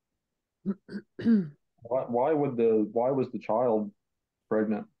 Why was the child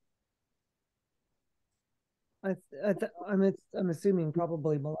pregnant? I'm assuming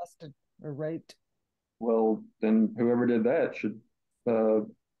probably molested or raped. Well, then whoever did that should uh,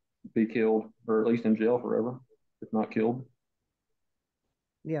 be killed or at least in jail forever, if not killed.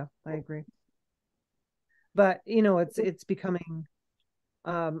 Yeah, I agree. But you know, it's becoming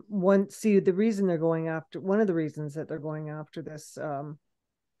one see the reason they're going after one of the reasons that they're going after this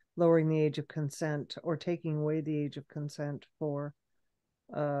lowering the age of consent or taking away the age of consent for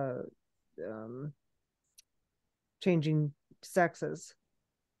uh um changing sexes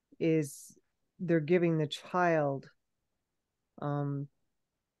is they're giving the child um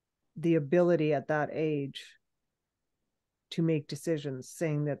the ability at that age to make decisions,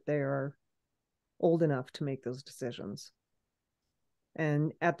 saying that they are old enough to make those decisions.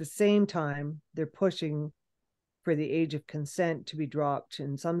 And at the same time, they're pushing for the age of consent to be dropped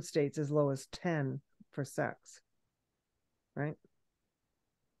in some states as low as 10 for sex. Right?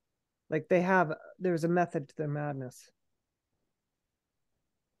 Like there's a method to their madness.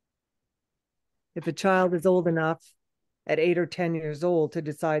 If a child is old enough at 8 or 10 years old to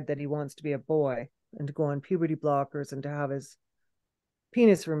decide that he wants to be a boy and to go on puberty blockers and to have his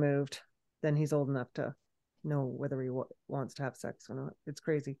penis removed, then he's old enough to know whether he wants to have sex or not. It's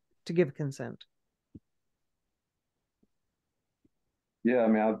crazy to give consent. Yeah, I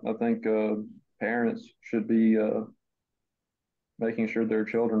mean, I think parents should be making sure their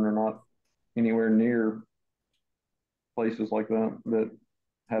children are not anywhere near places like that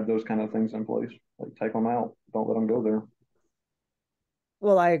have those kind of things in place. Like take them out. Don't let them go there.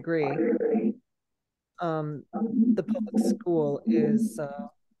 Well, I agree. The public school is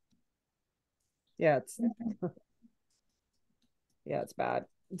yeah, it's bad.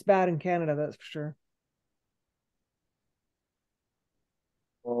 It's bad in Canada, that's for sure.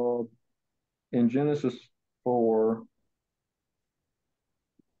 Uh, in Genesis 4,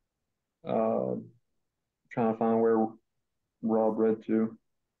 uh, trying to find where Rob read to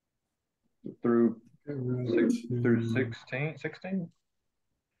through through 16.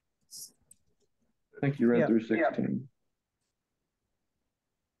 I think you read through 16.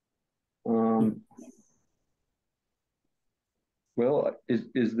 Well,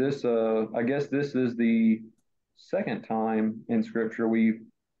 is this I guess this is the second time in scripture we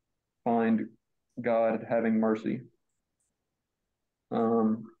find God having mercy.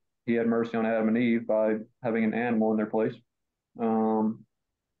 He had mercy on Adam and Eve by having an animal in their place. And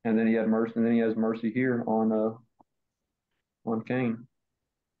then he had mercy, and then he has mercy here on Cain.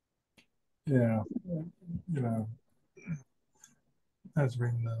 Yeah, you know, I was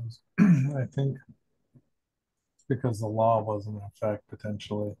reading those. I think it's because the law was in effect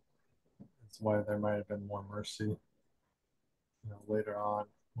potentially. That's why there might have been more mercy. Later on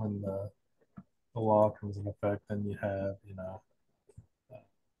when the law comes in effect, then you have uh,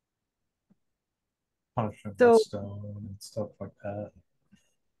 punishment with So stone and stuff like that.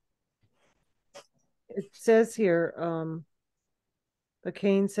 it says here, but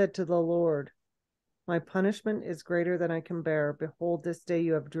Cain said to the Lord, my punishment is greater than I can bear. Behold, this day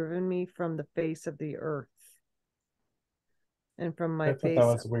you have driven me from the face of the earth. And from my I thought that face,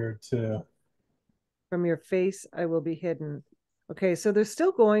 was weird too. from your face, I will be hidden. Okay, so they're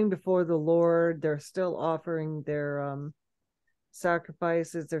still going before the Lord. They're still offering their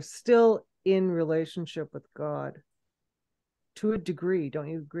sacrifices. They're still in relationship with God to a degree. Don't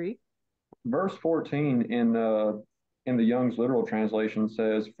you agree? Verse 14 in the Young's literal translation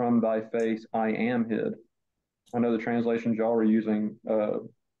says, "From thy face I am hid." I know the translations y'all were using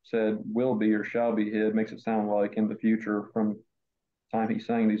said "will be" or "shall be hid." Makes it sound like in the future from the time he's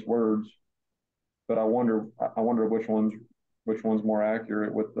saying these words. But I wonder which one's more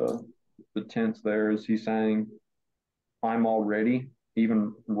accurate with the tense there. Is he saying I'm already,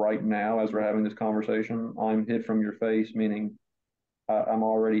 even right now as we're having this conversation, I'm hid from your face, meaning I'm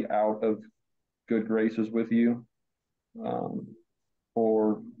already out of good graces with you, um,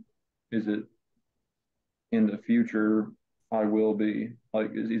 or is it in the future I will be?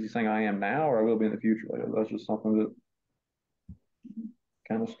 Like, is he saying I am now or I will be in the future? Like, that's just something that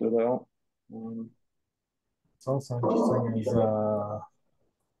kind of stood out. It's also interesting is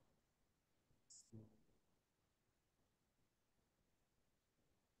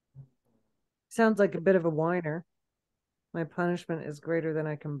Sounds like a bit of a whiner. My punishment is greater than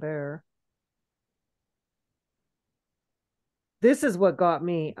I can bear. This is what got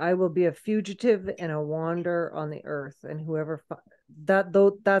me. I will be a fugitive and a wanderer on the earth, and whoever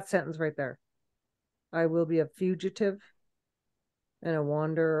that sentence right there. I will be a fugitive and a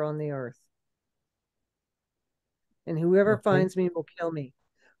wanderer on the earth, and whoever I think finds me will kill me.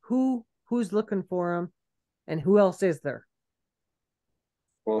 Who's looking for him, and who else is there?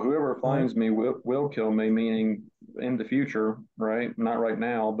 Well, whoever I, finds me will kill me, meaning in the future, right? Not right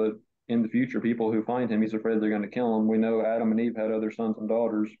now, but in the future, people who find him, he's afraid they're going to kill him. We know Adam and Eve had other sons and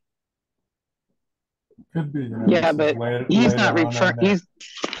daughters. could be, Yeah, this is but he's later not on referring. in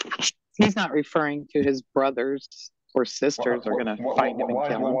there. He's not referring to his brothers or sisters are going to find him and Why,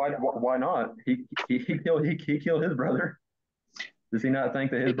 kill him. why not? He killed his brother. Does he not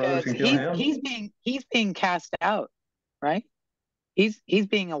think that his brothers Because can kill him? he's being cast out, right? He's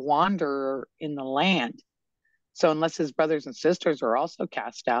being a wanderer in the land. So unless his brothers and sisters are also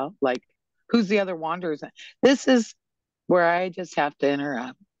cast out, like who's the other wanderers? This is where I just have to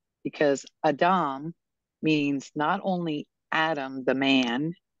interrupt because Adam means not only Adam, the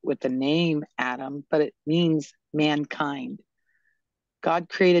man with the name Adam, but it means mankind. God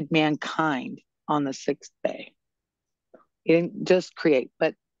created mankind on the sixth day. He didn't just create,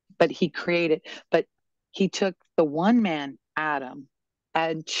 but he created, but he took the one man, Adam,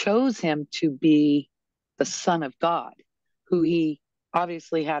 and chose him to be the son of God, who he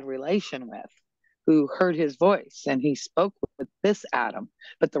obviously had relation with, who heard his voice, and he spoke with this Adam.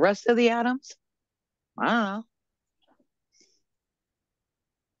 But the rest of the Adams, I don't know.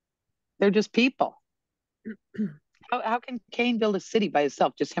 They're just people. How can Cain build a city by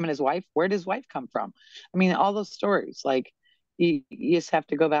himself, just him and his wife? Where did his wife come from? I mean, all those stories, like you just have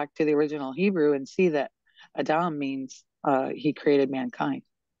to go back to the original Hebrew and see that Adam means he created mankind.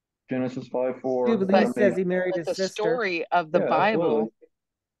 Genesis 5:4. Jubilee But says he married but his the sister. story of the Yeah, absolutely. Bible,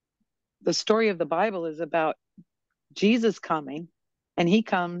 the story of the Bible is about Jesus coming, and he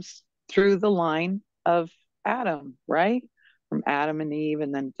comes through the line of Adam, right? From Adam and Eve,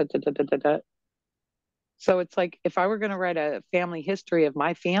 and then da, da, da, da, da, da. So it's like if I were going to write a family history of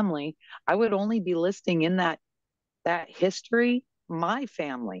my family, I would only be listing in that history my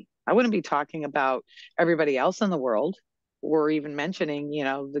family. I wouldn't be talking about everybody else in the world or even mentioning,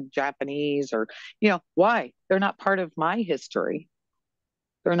 the Japanese or, why? They're not part of my history.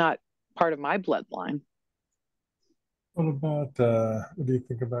 They're not part of my bloodline. What do you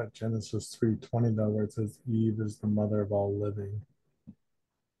think about Genesis 3:20 though, where it says Eve is the mother of all living?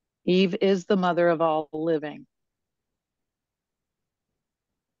 Eve is the mother of all living.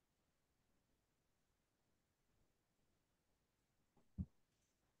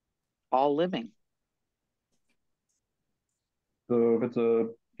 All living. So if it's a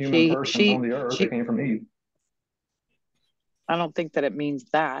human person on the earth, she, it came from Eve. I don't think that it means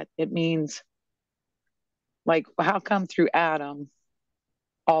that. It means, like, how come through Adam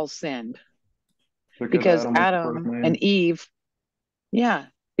all sinned? Because Because Adam was the first Adam and man. Eve, yeah,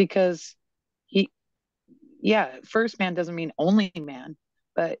 because he, yeah, first man doesn't mean only man,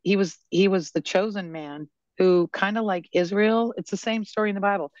 but he was the chosen man who, kind of like Israel, it's the same story in the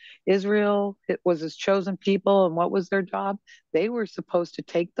Bible. Israel, it was his chosen people, and what was their job? They were supposed to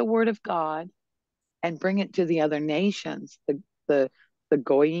take the word of God and bring it to the other nations, the the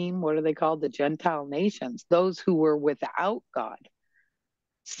goyim, what are they called? The Gentile nations, those who were without God.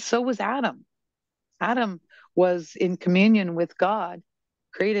 So was Adam. Adam was in communion with God,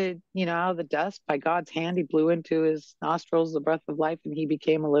 created, out of the dust by God's hand. He blew into his nostrils the breath of life, and he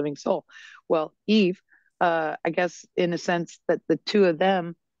became a living soul. Well, Eve, I guess, in a sense, that the two of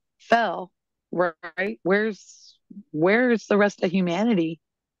them fell. Right? Where's the rest of humanity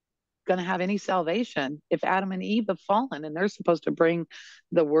going to have any salvation if Adam and Eve have fallen, and they're supposed to bring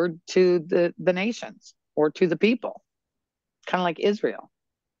the word to the nations or to the people, kind of like Israel.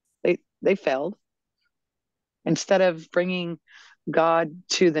 They failed. Instead of bringing God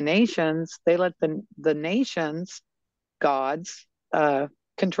to the nations, they let the nations gods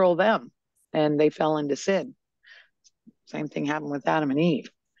control them, and they fell into sin. Same thing happened with Adam and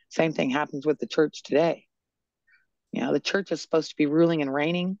Eve. Same thing happens with the church today. The church is supposed to be ruling and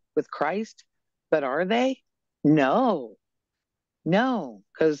reigning with Christ, but are they? No, no,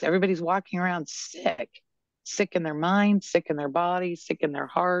 because everybody's walking around sick in their mind, sick in their body, sick in their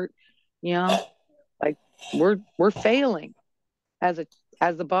heart. You know, like we're failing as a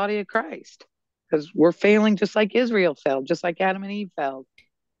as the body of Christ, because we're failing just like Israel failed, just like Adam and Eve failed.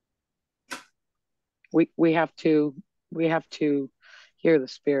 We have to hear the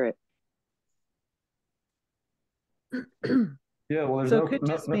Spirit. Yeah, well, there's So no, it could no,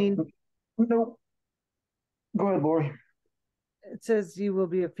 just no, mean, no. Go ahead, Lori. it says you will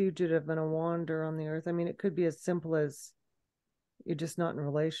be a fugitive and a wanderer on the earth. I mean, it could be as simple as you're just not in a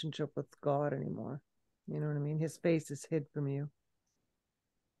relationship with God anymore. You know what I mean? His face is hid from you,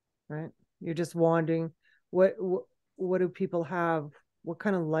 right? You're just wandering. What do people have? What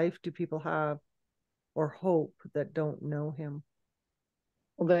kind of life do people have or hope that don't know him?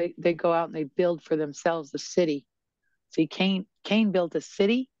 Well, they go out and they build for themselves a city. See, Cain built a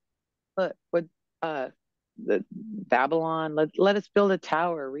city. What uh the Babylon, let us build a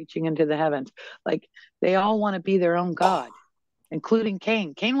tower reaching into the heavens. Like, they all want to be their own god, including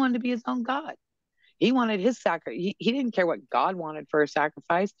Cain. Cain wanted to be his own god. He wanted his sacrifice. He didn't care what God wanted for a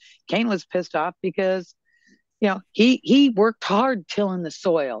sacrifice. Cain was pissed off because he worked hard tilling the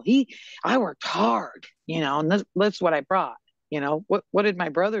soil. I worked hard, and that's what I brought. What did my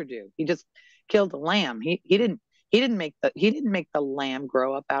brother do? He just killed a lamb. He didn't make the lamb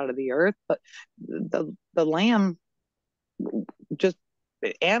grow up out of the earth, but the lamb just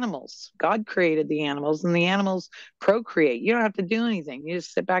animals. God created the animals, and the animals procreate. You don't have to do anything. You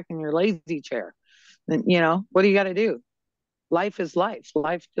just sit back in your lazy chair. And what do you got to do? Life is life.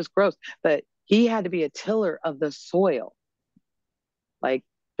 Life just grows. But he had to be a tiller of the soil. Like,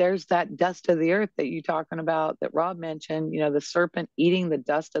 there's that dust of the earth that you talking about that Rob mentioned, the serpent eating the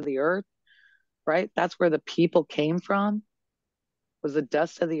dust of the earth, right? That's where the people came from, was the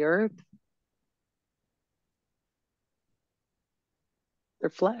dust of the earth,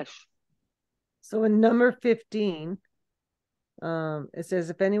 their flesh. So in number 15, it says,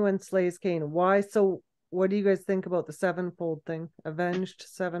 if anyone slays Cain, why? So what do you guys think about the sevenfold thing? Avenged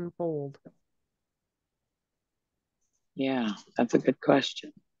sevenfold. Yeah, that's a good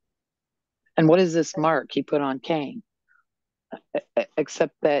question. And what is this mark he put on Cain?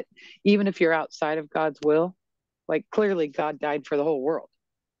 Except that even if you're outside of God's will, like, clearly God died for the whole world,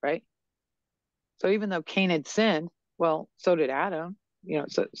 right? So even though Cain had sinned, well, so did Adam,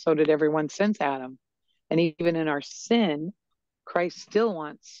 so did everyone since Adam. And even in our sin, Christ still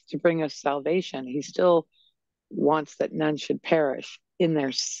wants to bring us salvation. He still wants that none should perish in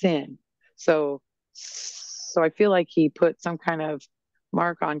their sin. So I feel like he put some kind of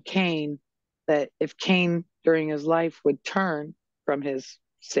mark on Cain, that if Cain during his life would turn from his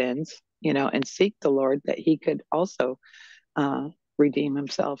sins, and seek the Lord, that he could also uh, redeem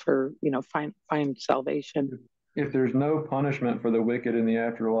himself, or find salvation. If there's no punishment for the wicked in the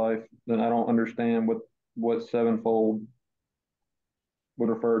afterlife, then I don't understand what sevenfold would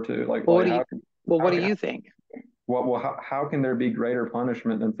refer to. Like, Well, what like do you how can well, what how do can you think? how can there be greater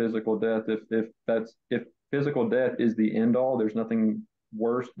punishment than physical death if physical death is the end all? There's nothing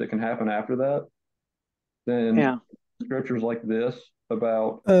worse that can happen after that. Then Yeah. scriptures like this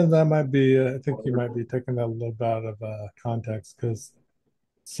about That might be, I think you might be taking that a little bit out of context because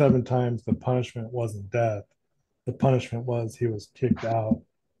 7 times the punishment wasn't death. The punishment was he was kicked out.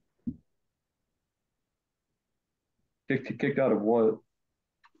 kicked out of what?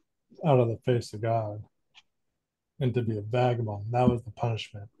 Out of the face of God and to be a vagabond. That was the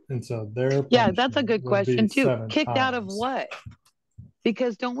punishment. And so their Yeah, that's a punishment good would be question too. seven Kicked out of times. what?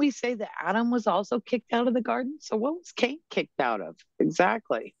 Because don't we say that Adam was also kicked out of the garden? So what was Cain kicked out of?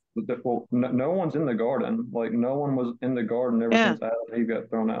 Exactly. Well, no one's in the garden. Like no one was in the garden ever Yeah. since Adam and Eve got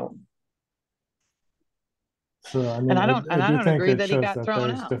thrown out. So I And mean, I don't I and I do don't think agree it that he shows got that thrown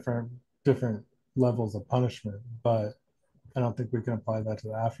there's out. different levels of punishment, but I don't think we can apply that to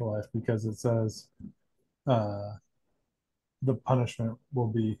the afterlife because it says uh, the punishment will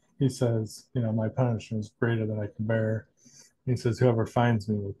be. He says, you know, my punishment is greater than I can bear. He says, whoever finds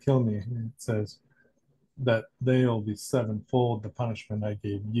me will kill me. And it says that they'll be sevenfold the punishment I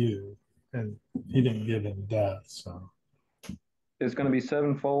gave you, and he didn't give him death. So It's going to be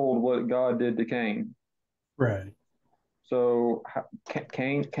sevenfold what God did to Cain. right. So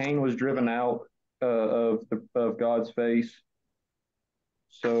Cain was driven out of God's face.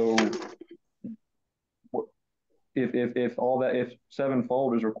 So if all that, if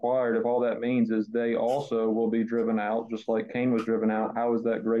sevenfold is required, if all that means is they also will be driven out, just like Cain was driven out, how is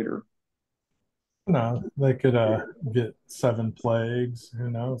that greater? No, they could get 7 plagues. Who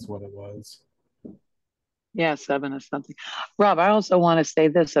knows what it was? Yeah, 7 is something. Rob, I also want to say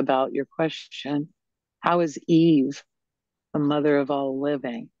this about your question. How is Eve the mother of all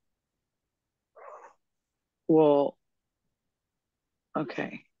living? Well,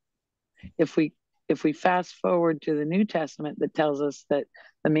 okay. If we fast forward to the New Testament that tells us that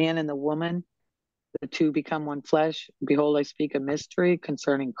the man and the woman, the two become one flesh, behold, I speak a mystery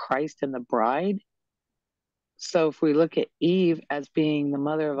concerning Christ and the bride. So if we look at Eve as being the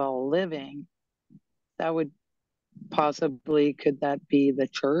mother of all living, that would possibly, could that be the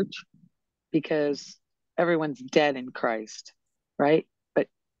church? Because everyone's dead in Christ, right? But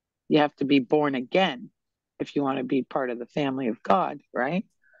you have to be born again if you want to be part of the family of God, right?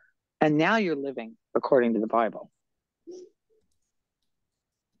 And now you're living according to the Bible.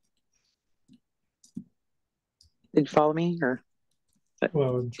 Did you follow me, or Well,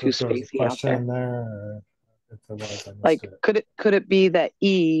 I wasn't sure too if there was a spacey out question there? in there, or if there was, I missed Like, it. could it be that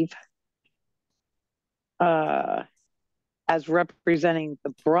Eve, uh, as representing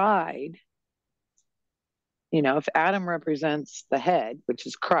the bride, if Adam represents the head, which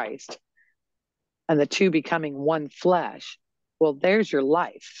is Christ, and the two becoming one flesh, well, there's your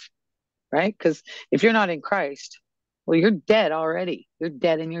life, right? Because if you're not in Christ, well, you're dead already. You're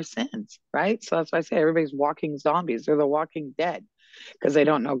dead in your sins, right? So that's why I say everybody's walking zombies. They're the walking dead because they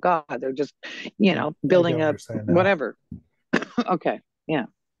don't know God. They're just, I get building what up you're saying now. whatever. Okay. Yeah.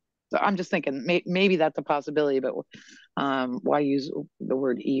 So I'm just thinking maybe that's a possibility, but why use the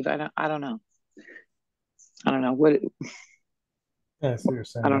word Eve? I don't know. I don't know what. Yeah, I see what you're I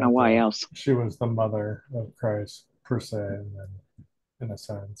saying don't know that why else. she was the mother of Christ per se, and then in a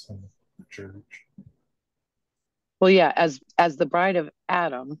sense, in the church. Well, yeah, as the bride of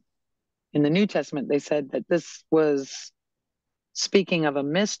Adam in the New Testament, they said that this was speaking of a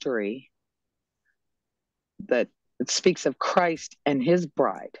mystery that it speaks of Christ and his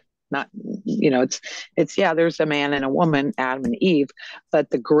bride. Not, it's yeah, there's a man and a woman, Adam and Eve, but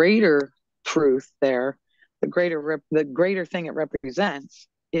the greater truth there, the greater thing it represents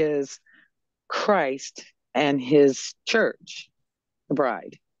is Christ and his church, the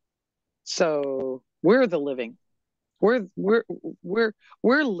bride. So we're the living. We're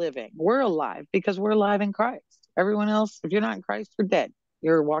we're living. We're alive because we're alive in Christ. Everyone else, if you're not in Christ, you're dead.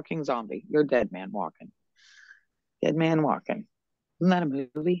 You're a walking zombie. You're a dead man walking. Dead man walking. Isn't that a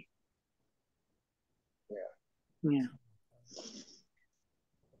movie? Yeah.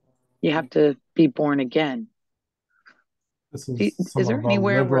 You have to be born again. This is Is some there of a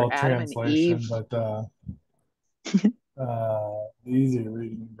anywhere where liberal Adam and Eve? translation, but the easy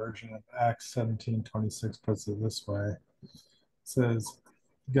reading version of Acts 17:26 puts it this way. It says,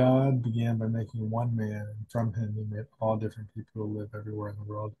 God began by making one man, and from him he made all different people who live everywhere in the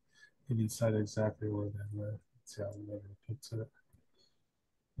world. He decided exactly where they live. Let's see how the Literary puts it.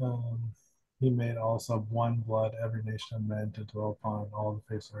 Um, he made also of one blood every nation of men to dwell upon all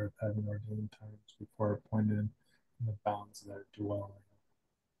the face of earth, having ordained times before appointed in the bounds of their dwelling.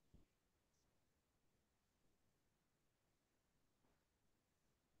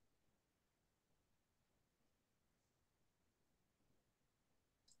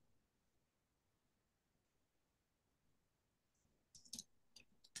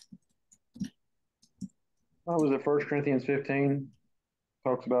 What was it? 1 Corinthians 15.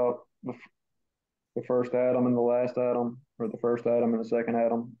 talks about the first Adam and the last Adam, or the first Adam and the second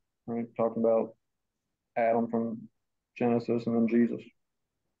Adam, right? Talking about Adam from Genesis and then Jesus.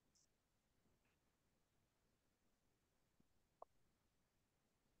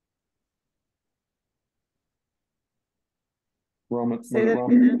 Roman, Say was it that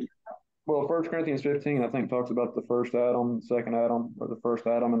Roman? again. Well, 1 Corinthians 15, I think, talks about the first Adam, the second Adam, or the first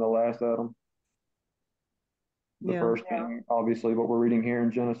Adam and the last Adam. The Yeah. first being obviously what we're reading here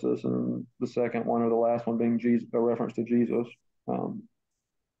in Genesis, and the second one or the last one being Jesus, a reference to Jesus. Um,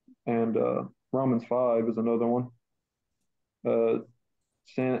 and Romans 5 is another one. Uh,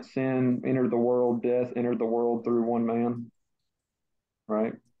 sin entered the world, death entered the world through one man,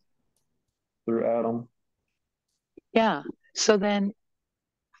 right? Through Adam. Yeah. So then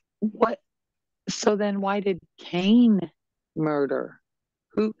what so then why did Cain murder?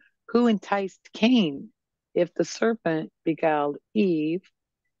 Who who enticed Cain? If the serpent beguiled Eve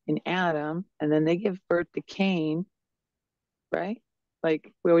and Adam, and then they give birth to Cain, right?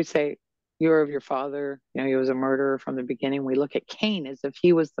 Like we always say, you're of your father, he was a murderer from the beginning. We look at Cain as if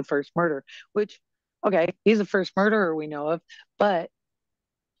he was the first murderer, which, okay, he's the first murderer we know of, but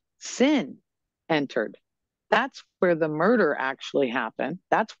sin entered. That's where the murder actually happened.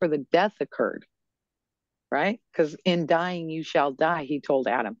 That's where the death occurred, right? Because in dying you shall die, he told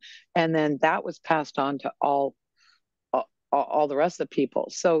Adam. And then that was passed on to all the rest of the people.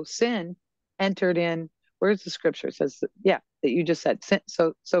 So sin entered in. Where's the scripture? It says, yeah, that you just said. Sin,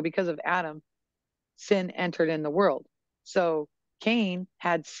 so because of Adam, sin entered in the world. So Cain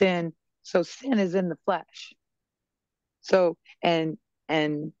had sin. So sin is in the flesh. So and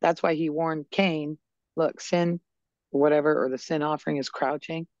that's why he warned Cain, look, sin, whatever, or the sin offering is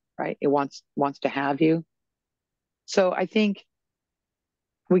crouching, right? It wants to have you. So I think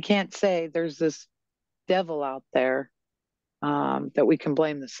we can't say there's this devil out there that we can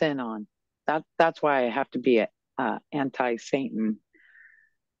blame the sin on. That's why I have to be a anti-Satan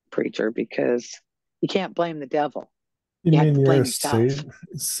preacher, because you can't blame the devil. You You have mean to you're blame a yourself.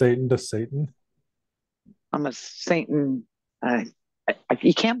 Satan to Satan? I'm a Satan.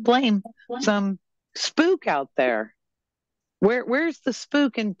 You can't blame some spook out there. Where's the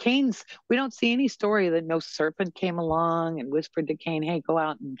spook in Cain's? We don't see any story that no serpent came along and whispered to Cain, "Hey, go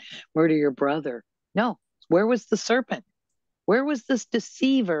out and murder your brother." No, where was the serpent? Where was this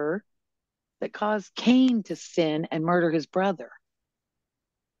deceiver that caused Cain to sin and murder his brother?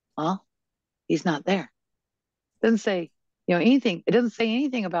 Huh? He's not there. It doesn't say, anything. It doesn't say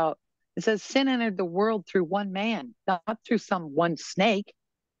anything about. It says sin entered the world through one man, not through some one snake.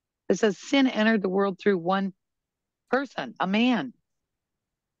 It says sin entered the world through one person, a man.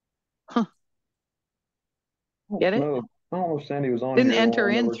 Huh. Get it? No, I don't know if Sandy was on Didn't here when enter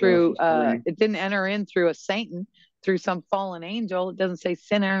we went in over through Genesis 3. it didn't enter in through a Satan, through some fallen angel. It doesn't say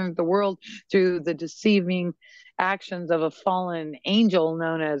sin entered the world through the deceiving actions of a fallen angel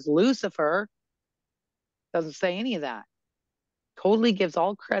known as Lucifer. Doesn't say any of that. Totally gives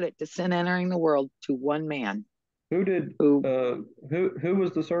all credit to sin entering the world to one man Who did who who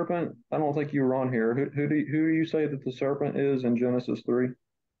was the serpent? I don't think you were on here. Who do you say that the serpent is in Genesis 3?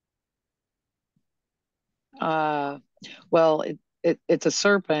 uh well it's a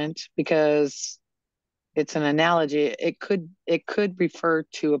serpent because it's an analogy. It could refer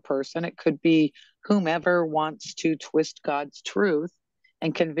to a person. It could be whomever wants to twist God's truth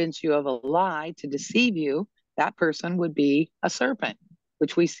and convince you of a lie to deceive you. That person would be a serpent,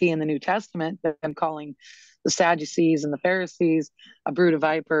 which we see in the New Testament, them calling the Sadducees and the Pharisees a brood of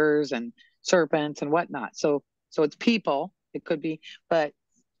vipers and serpents and whatnot. So it's people. It could be, but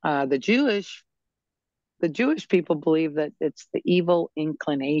the Jewish people believe that it's the evil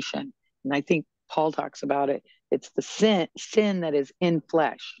inclination. And I think Paul talks about it. It's the sin that is in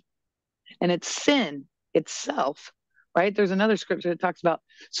flesh. And it's sin itself, right? There's another scripture that talks about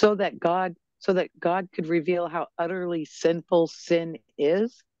so that God could reveal how utterly sinful sin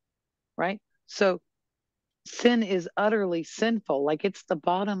is, right? So sin is utterly sinful, like it's the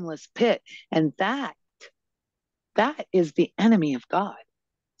bottomless pit. And that is the enemy of God,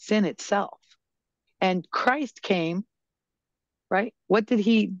 sin itself. And Christ came, right? What did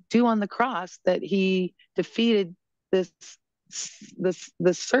he do on the cross that he defeated this this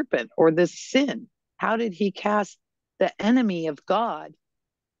serpent or this sin? How did he cast the enemy of God?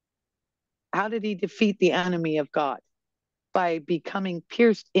 How did he defeat the enemy of God? By becoming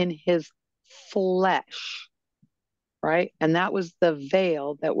pierced in his flesh, right? And that was the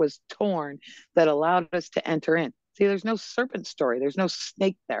veil that was torn that allowed us to enter in. See, there's no serpent story. There's no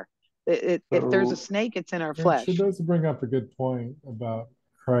snake there. If there's a So snake, it's in our And she flesh. does bring up a good point about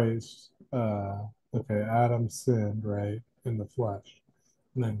Christ. Okay, Adam sinned, right, in the flesh.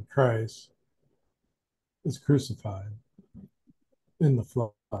 And then Christ is crucified in the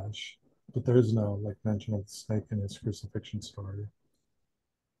flesh, but there is no like mention of the snake in his crucifixion story.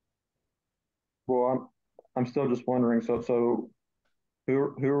 Well, I'm still just wondering. So who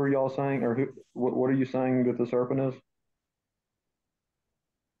are y'all saying, or what are you saying that the serpent is?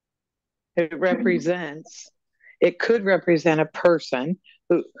 It represents, it could represent a person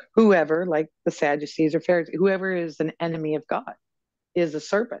whoever, like the Sadducees or Pharisees, whoever is an enemy of God, is a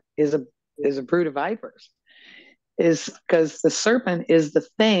serpent, is a brood of vipers, is because the serpent is the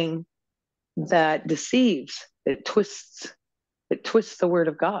thing that deceives, it twists the word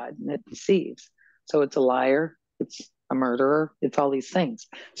of God and it deceives. So it's a liar, it's a murderer, it's all these things.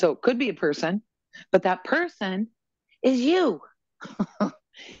 So it could be a person, but that person is you.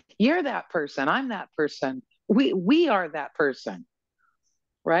 You're that person. I'm that person. We are that person,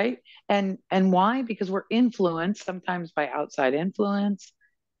 right? And why? Because we're influenced sometimes by outside influence,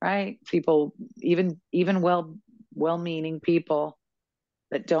 right? People, even well-meaning people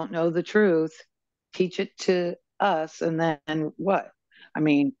that don't know the truth, teach it to us, and then what? I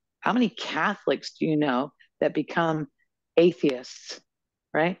mean, how many Catholics do you know that become atheists,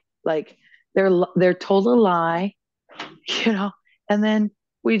 right? Like they're told a lie, you know, and then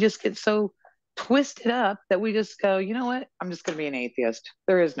we just get so twisted up that we just go, you know what? I'm just going to be an atheist.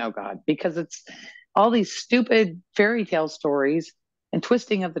 There is no God because it's all these stupid fairy tale stories and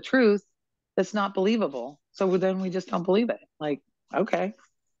twisting of the truth that's not believable. So then we just don't believe it. Like, okay,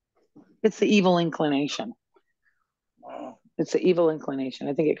 it's the evil inclination. It's the evil inclination.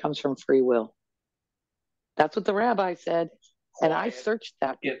 I think it comes from free will. That's what the rabbi said. And I searched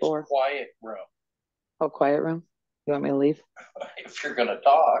that before. It's quiet room. Oh, quiet room? You want me to leave? If you're gonna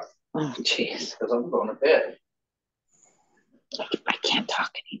talk, Oh, jeez. because I'm going to bed. I can't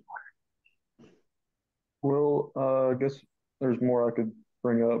talk anymore. Well, I guess there's more I could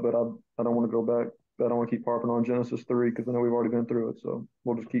bring up, but I don't want to go back. I don't want to keep harping on Genesis 3 because I know we've already been through it. So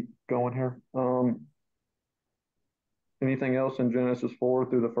we'll just keep going here. Anything else in Genesis 4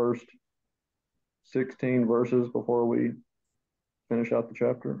 through the first 16 verses before we finish out the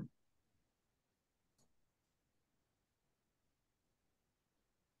chapter?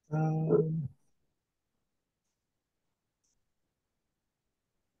 I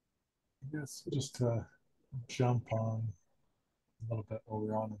guess just to jump on a little bit while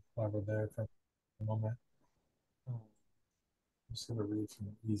we're on while we're there for a moment. I'm just gonna read some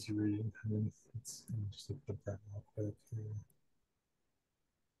easy reading. I mean, it's just look the print real quick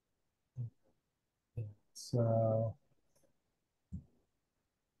here. So,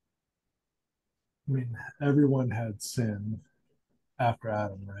 I mean, everyone had sinned after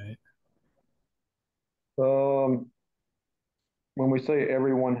Adam, right? Um, when we say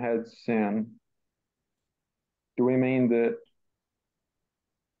everyone had sin, do we mean that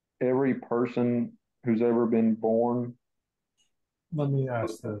every person who's ever been born? Let me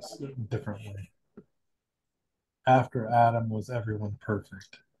ask this differently. After Adam, was everyone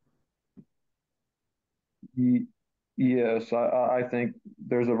perfect? Yes, I think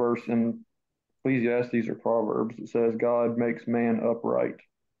there's a verse in Ecclesiastes or Proverbs that says God makes man upright.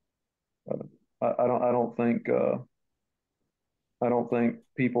 Uh, I don't think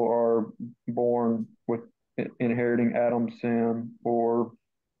people are born with inheriting Adam's sin, or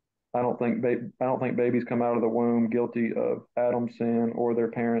I don't think babies come out of the womb guilty of Adam's sin or their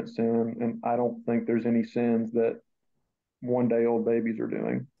parents' sin, and I don't think there's any sins that 1 day old babies are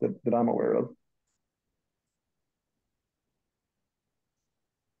doing that I'm aware of.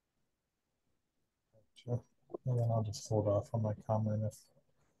 Sure. And then I'll just hold off on my comment if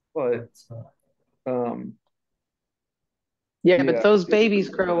But it's um, Yeah, but yeah, those babies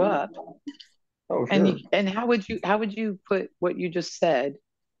grow up. oh sure, And how would you put what you just said?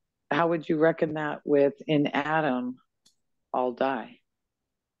 How would you reckon that with in Adam all die?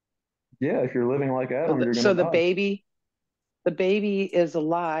 yeah. If you're living like So Adam, the, you're gonna so die. the baby is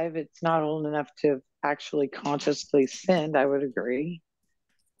alive. It's not old enough to actually consciously sinned, I would agree.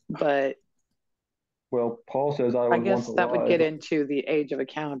 But Well, Paul says I I was once guess that would get alive. into the age of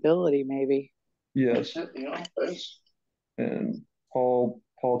accountability, maybe. Yes, and Paul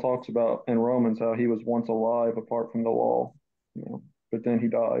talks about in Romans how he was once alive apart from the law, you know, but then he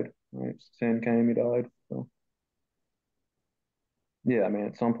died. Right, sin came, he died. So yeah, I mean,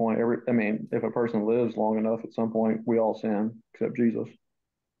 at some point, I mean, if a person lives long enough, at some point, we all sin except Jesus.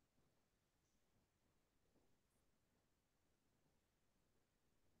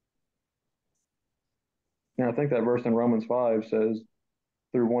 And I think that verse in Romans 5 says,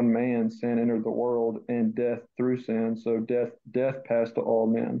 "Through one man, sin entered the world, and death through sin. So death passed to all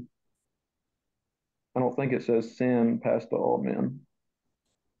men." I don't think it says sin passed to all men.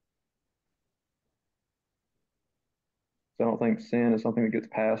 So I don't think sin is something that gets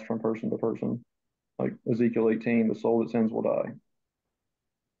passed from person to person. Like Ezekiel 18, the soul that sins will die.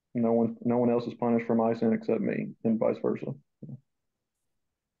 No one else is punished for my sin except me, and vice versa.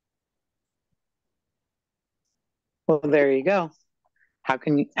 Well, there you go. How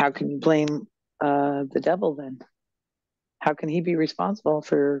can you blame the devil then? How can he be responsible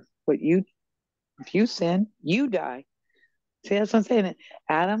for what you if you sin, you die? See, that's what I'm saying.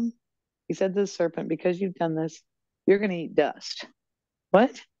 Adam, he said to the serpent, because you've done this, you're gonna eat dust.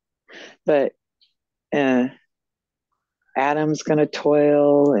 What? But uh Adam's gonna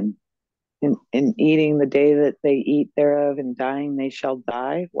toil and eating the day that they eat thereof and dying they shall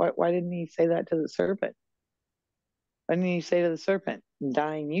die. Why didn't he say that to the serpent? Why didn't he say to the serpent,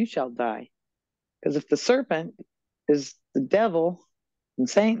 dying you shall die? Because if the serpent is the devil and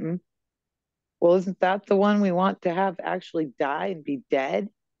Satan, well, isn't that the one we want to have actually die and be dead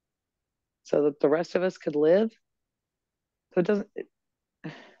so that the rest of us could live? So it doesn't,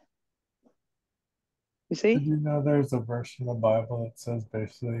 you Did see? you know there's a verse in the Bible that says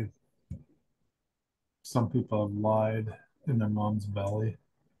basically some people have lied in their mom's belly?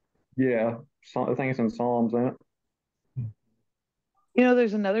 Yeah, I think it's in Psalms, isn't it? You know,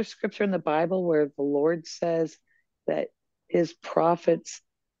 there's another scripture in the Bible where the Lord says that his prophets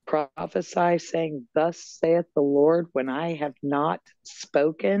prophesy, saying, thus saith the Lord, when I have not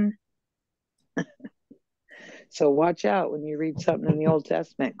spoken. So watch out when you read something in the Old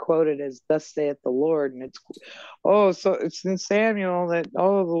Testament quoted as thus saith the Lord, and so it's in Samuel that the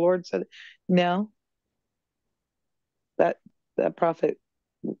Lord said. No, that that prophet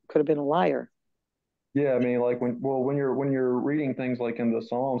could have been a liar. Yeah, I mean, like when you're reading things like in the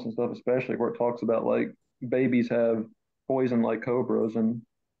Psalms and stuff, especially where it talks about like babies have poison like cobras and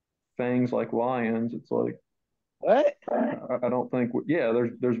fangs like lions, it's like What? I don't think yeah,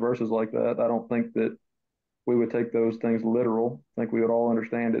 there's verses like that. I don't think that we would take those things literal. I think we would all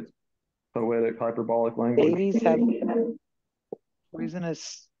understand it's poetic, hyperbolic language. Babies have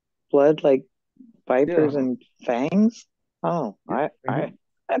poisonous blood like Yeah, vipers and fangs? Oh, yeah, I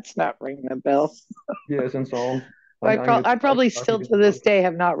that's not ringing a bell. yeah, it's in Psalms. I probably I can still get to the this verse. day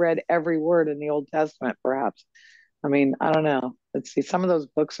have not read every word in the Old Testament, perhaps. I mean, I don't know. Let's see. Some of those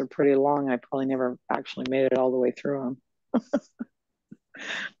books are pretty long. I probably never actually made it all the way through them.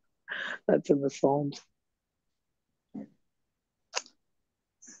 That's in the Psalms.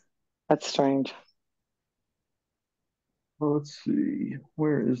 That's strange. Let's see,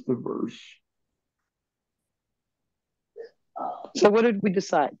 where is the verse? So, what did we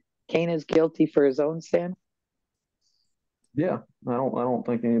decide? Cain is guilty for his own sin. Yeah, I don't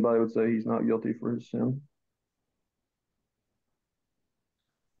think anybody would say he's not guilty for his sin.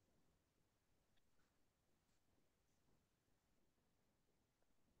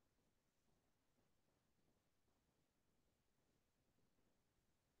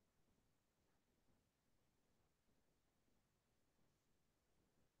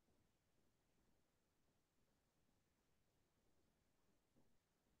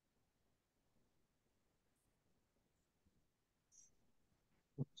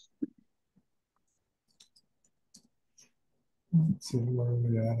 Let's see where are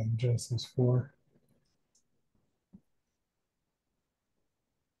we at in Genesis 4.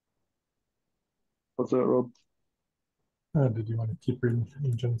 What's that, Rob? Did you want to keep reading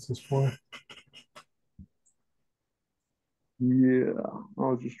in Genesis 4? Yeah, I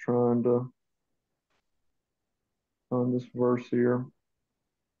was just trying to find this verse here.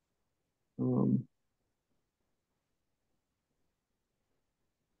 Um,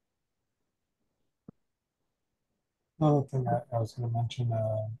 Another thing I was going to mention,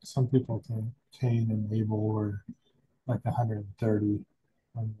 some people think Cain and Abel were like 130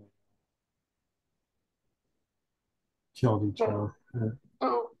 when they killed each other.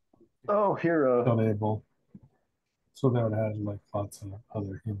 oh, oh, here, Killed Abel. So they would have had like lots of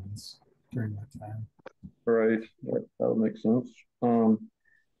other humans during that time. right, that would make sense.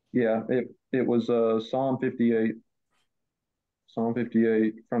 Yeah, it was Psalm 58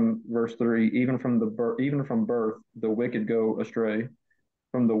 from verse 3. Even from birth, the wicked go astray.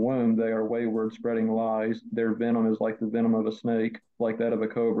 From the womb, they are wayward, spreading lies. Their venom is like the venom of a snake, like that of a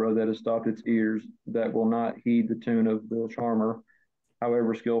cobra that has stopped its ears, that will not heed the tune of the charmer,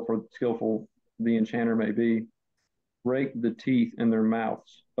 however skillful the enchanter may be. Break the teeth in their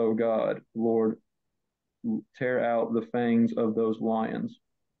mouths, O God, Lord. Tear out the fangs of those lions.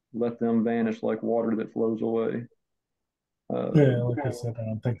 Let them vanish like water that flows away. Yeah, like I said, I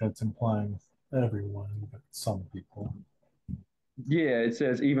don't think that's implying everyone, but some people. Yeah, it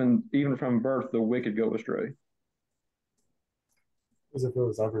says even from birth the wicked go astray. Because if it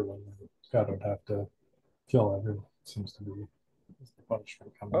was everyone, then God would have to kill everyone. seems to be the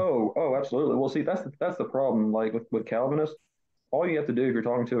punishment coming. Oh, absolutely. Well, see, that's the problem. Like with Calvinists, all you have to do if you're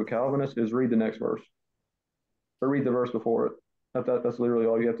talking to a Calvinist is read the next verse or read the verse before it. That's literally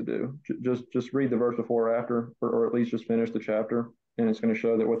all you have to do. Just read the verse before or after, or at least just finish the chapter, and it's going to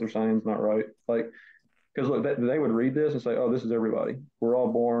show that what they're saying is not right. Like, because look, they would read this and say, "Oh, this is everybody. We're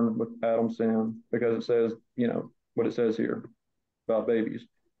all born with Adam's sin," because it says, what it says here about babies.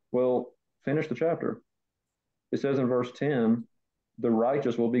 Well, finish the chapter. It says in verse 10, the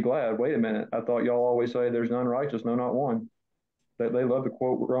righteous will be glad. Wait a minute. I thought y'all always say there's none righteous, no, not one. They love to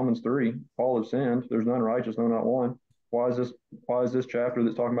quote Romans 3, all have sinned. There's none righteous, no, not one. Why is this chapter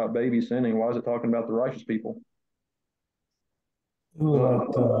that's talking about babies sinning? Why is it talking about the righteous people? What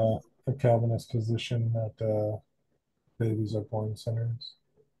about the Calvinist position that babies are born sinners?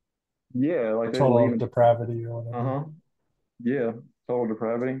 Yeah, like they Total believe in depravity or whatever. uh-huh. Yeah, total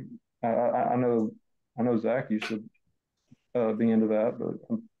depravity. I know Zach used to be into that,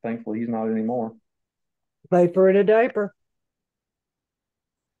 but thankfully he's not anymore. Diaper in a diaper.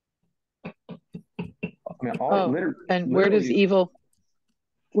 I mean, Oh, and literally,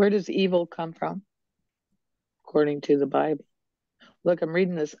 where does evil come from, according to the Bible? Look, I'm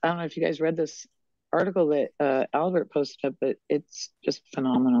reading this. I don't know if you guys read this article that Albert posted up, but it's just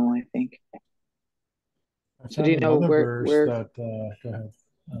phenomenal, I think. I So do found you know another where verse where that, go ahead.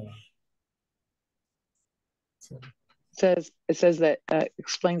 So, it says that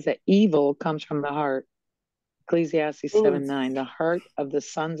explains that evil comes from the heart. Ecclesiastes oh, 7:9. The heart of the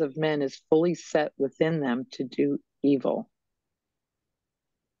sons of men is fully set within them to do evil.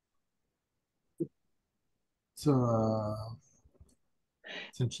 so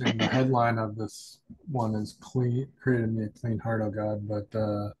it's interesting. The headline of this one is "Clean, created me a clean heart, O God." But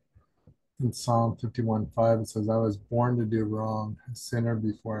in Psalm 51:5, it says, "I was born to do wrong, a sinner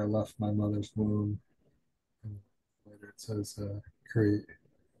before I left my mother's womb." And later it says, "Create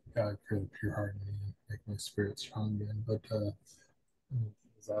God, create a pure heart in me, make my spirit strong again." But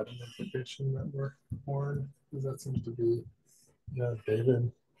is that an implication that we're born? Because that seems to be, yeah,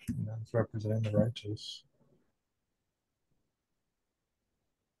 David, is representing the righteous.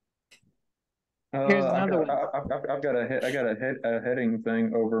 Here's I've another got one. a heading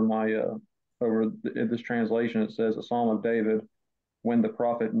thing over my this translation. It says a Psalm of David when the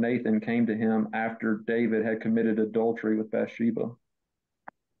prophet Nathan came to him after David had committed adultery with Bathsheba.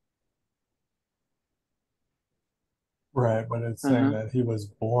 Right, but it's saying Uh-huh. that he was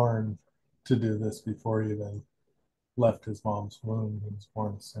born to do this before he even left his mom's womb. He was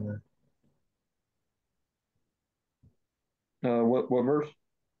born a sinner. What verse?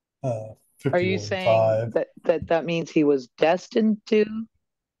 Are you 51 saying 5. that means he was destined to,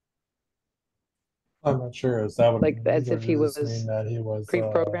 I'm not sure. Is that what it like means, as or if he does this mean was that he was,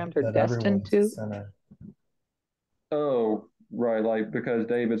 pre-programmed or that destined everyone's a to, sinner? Oh, right, like because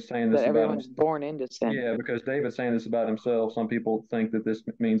David's saying this that about everyone's him. born into sin? Yeah, because David's saying this about himself. Some people think that this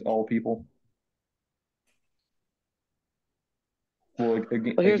means all people. Well,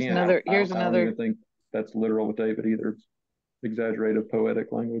 Well, here's again, another. Here's I don't another. even think that's literal with David either. It's exaggerated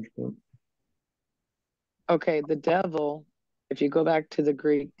poetic language, but Okay, the devil. If you go back to the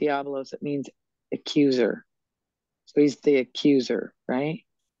Greek diabolos, it means accuser. So he's the accuser, right?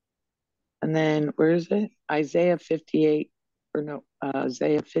 And then where is it? Isaiah 58, or no,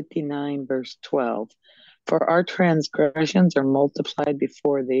 Isaiah 59, verse 12. For our transgressions are multiplied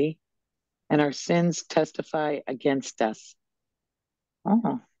before thee, and our sins testify against us.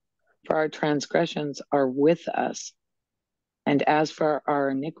 Oh, for our transgressions are with us, and as for our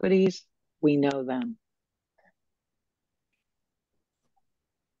iniquities, we know them.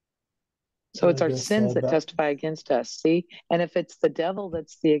 So I it's our guess sins that that testify against us. See? And if it's the devil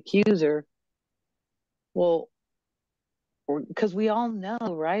that's the accuser, well, because we all know,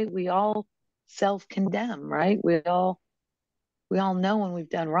 right? We all self-condemn, right? We all know when we've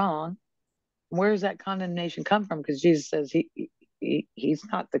done wrong. Where does that condemnation come from? Because Jesus says he's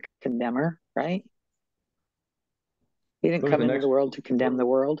not the condemner, right? He didn't look at come the into the next world to condemn the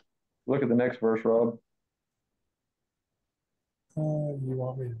world. look at the next verse, Rob. you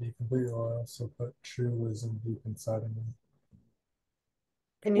want me to be completely loyal, so put true wisdom deep inside of me.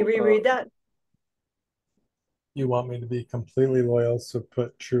 Can you Uh, reread that? You want me to be completely loyal, so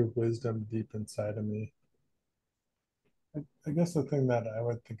put true wisdom deep inside of me. I guess the thing that I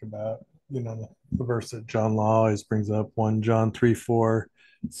would think about, the verse that John Law always brings up, 1 John 3:4,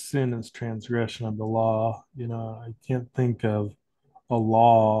 sin is transgression of the law. I can't think of a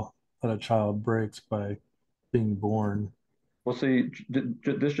law that a child breaks by being born. well, see,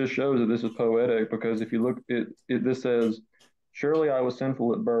 this just shows that this is poetic because if you look, this says, "Surely I was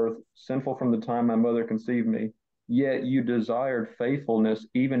sinful at birth, sinful from the time my mother conceived me. Yet you desired faithfulness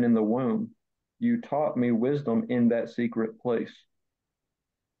even in the womb. You taught me wisdom in that secret place.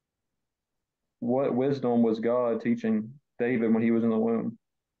 What wisdom was God teaching David when he was in the womb?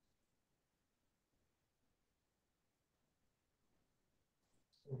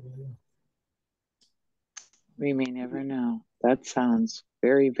 We may never know. That sounds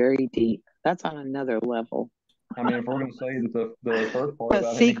very, very deep. That's on another level. I mean, if we're going to say that the first part A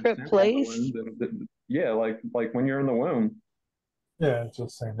about him being secret sent in the place? womb, then yeah, like when you're in the womb. Yeah, it's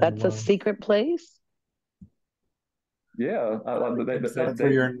just saying That's a secret place? Yeah, except for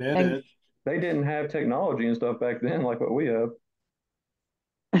you're knitted. they didn't have technology and stuff back then like what we have.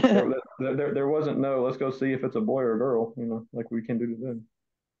 There wasn't no, let's go see if it's a boy or a girl, like we can do today.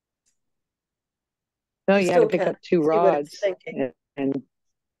 No, You you had still to pick can't up two see what it's rods. thinking. And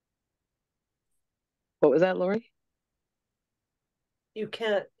what was that, Lori? You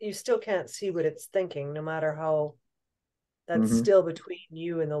still can't see what it's thinking, no matter how that's Mhm. still between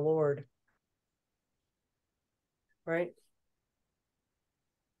you and the Lord. Right?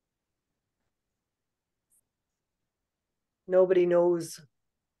 Nobody knows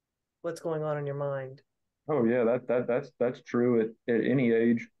what's going on in your mind. Oh yeah, that's true at any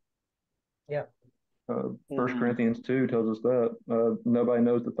age. Yeah. First Corinthians 2 tells us that nobody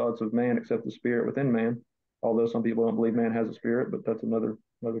knows the thoughts of man except the spirit within man. Although some people don't believe man has a spirit, but that's another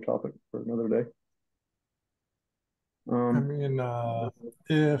topic for another day. I mean,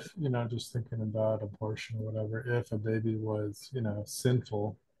 if, just thinking about abortion or whatever, if a baby was,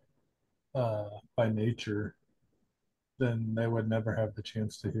 sinful by nature, then they would never have the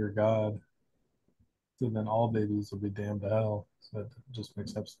chance to hear God. So then all babies will be damned to hell. So that just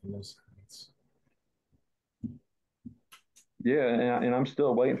makes absolutely no sense. Yeah, and I'm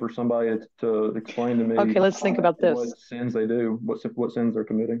still waiting for somebody to explain to me. Okay, let's think about this. What sins they do, what sins they're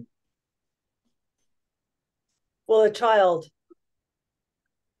committing. Well, a child,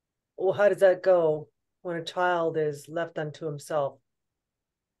 well, how does that go when a child is left unto himself?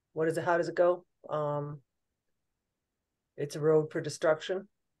 How does it go? It's a road for destruction.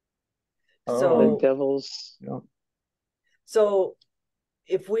 The devil's. Yeah. So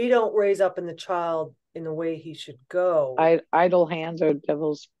if we don't raise up in the child in the way he should go, idle hands are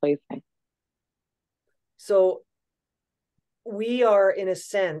devil's plaything. So we are, in a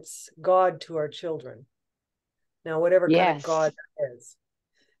sense, God to our children. Now, whatever kind of God that is.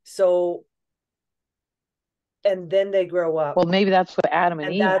 So, and then they grow up. Well, maybe that's what Adam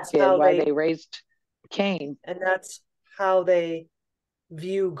and Eve did, why they raised Cain. And that's how they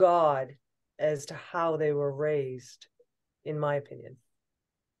view God, as to how they were raised, in my opinion.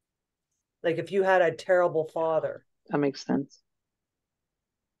 Like if you had a terrible father. That makes sense.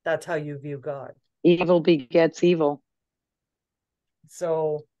 That's how you view God. Evil begets evil.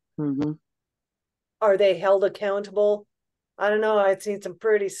 So are they held accountable? I don't know. I've seen some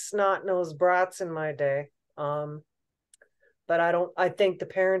pretty snot-nosed brats in my day. But I think the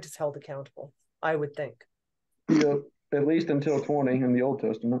parent is held accountable. I would think. Yeah, at least until 20 in the Old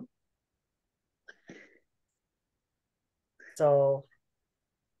Testament. So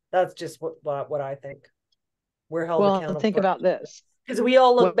that's just what I think. We're held accountable. Think about this. Because we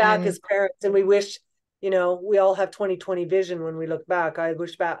all look back as parents and we wish, we all have 20/20 vision when we look back. I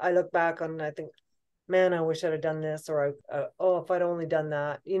look back on, I think, man, I wish I'd have done this, or if I'd only done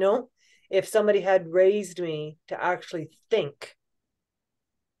that. If somebody had raised me to actually think,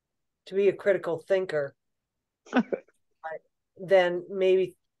 to be a critical thinker, then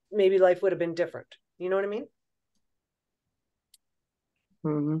maybe life would have been different. You know what I mean?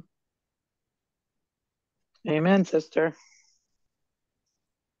 Amen, sister.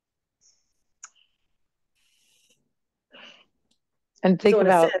 And think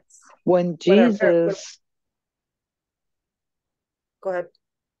about when Jesus. Go ahead.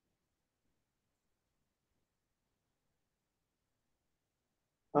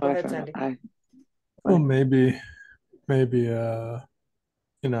 Go ahead, Sandy. Well, maybe,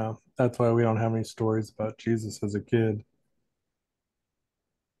 that's why we don't have any stories about Jesus as a kid.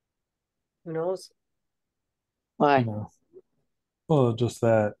 Who knows? Why? Well, just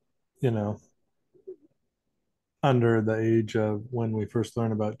that, under the age of when we first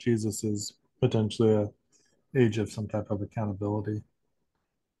learn about Jesus is potentially a age of some type of accountability.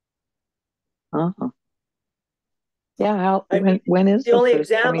 Yeah, when is the only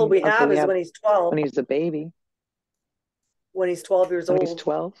example we have is when he's 12. When he's a baby. When he's 12 years old. He's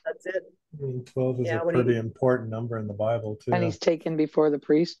 12. That's it. 12 is a pretty important number in the Bible too. And he's taken before the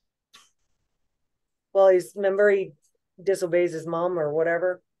priest. Well, remember he disobeys his mom or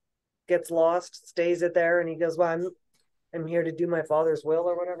whatever, gets lost, stays it there, and he goes, "Well, I'm here to do my father's will,"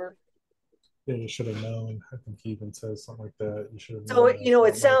 or whatever. Yeah, you should have known. I think he even says something like that. You should have So known you know, it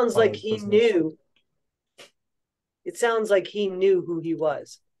about my sounds like father's he business. knew. It sounds like he knew who he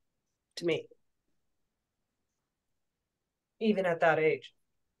was, to me, even at that age.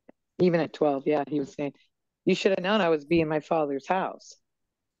 Even at 12, yeah, he was saying, you should have known I was be in my father's house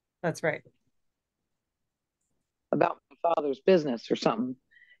That's right. about my father's business or something.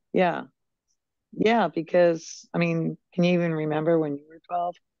 Yeah. Yeah, because I mean, can you even remember when you were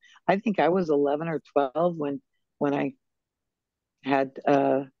 12? I think I was 11 or 12 when I had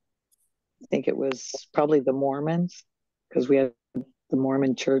I think it was probably the Mormons, because we had the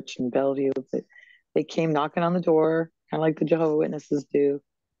Mormon church in Bellevue. They came knocking on the door, kind of like the Jehovah Witnesses do.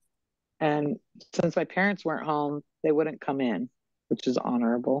 And since my parents weren't home, they wouldn't come in, which is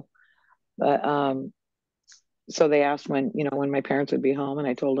honorable. But so they asked when my parents would be home, and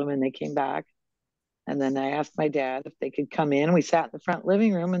I told them, and they came back. And then I asked my dad if they could come in. We sat in the front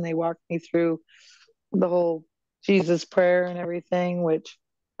living room, and they walked me through the whole Jesus prayer and everything, which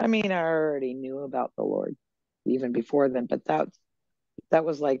I mean, I already knew about the Lord even before then, but that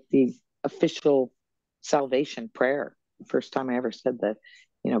was like the official salvation prayer. The first time I ever said the,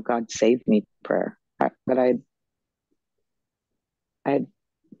 God save me prayer. But I had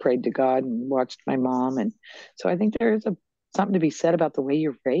prayed to God and watched my mom, and so I think there is something to be said about the way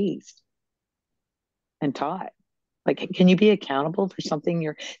you're raised and taught. Like, can you be accountable for something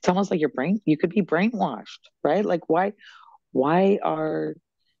it's almost like you could be brainwashed, right? Like, why are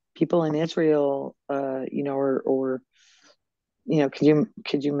people in Israel, or could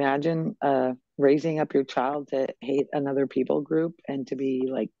you imagine raising up your child to hate another people group and to be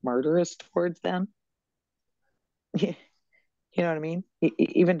like murderous towards them? You know what I mean?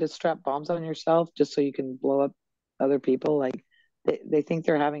 Even to strap bombs on yourself just so you can blow up other people. Like, they think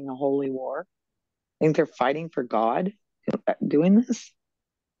they're having a holy war. I think they're fighting for God doing this.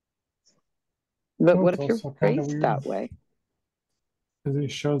 But Well, what it's if you're also kind of raised weird that way? because he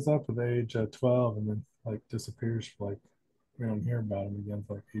shows up at the age of 12 and then like disappears for like we don't hear about him again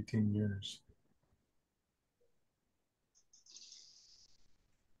for like 18 years.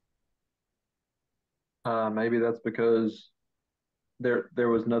 Maybe that's because there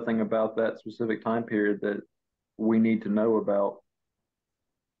was nothing about that specific time period that we need to know about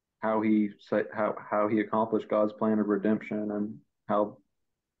how he accomplished God's plan of redemption and how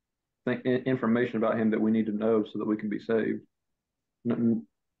information about him that we need to know so that we can be saved.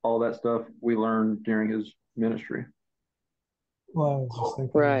 All that stuff we learned during his ministry. Well, I was just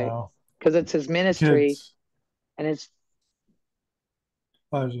thinking, Right. Because it's his ministry kids. and it's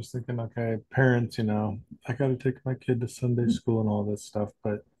I was just thinking, okay, parents, I got to take my kid to Sunday school and all this stuff,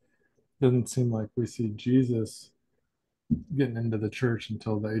 but it doesn't seem like we see Jesus getting into the church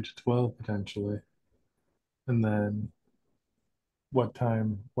until the age of 12 potentially. And then what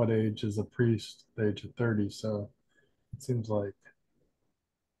age is a priest? The age of 30. So it seems like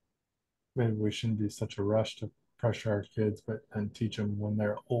maybe we shouldn't be such a rush to pressure our kids, but and teach them when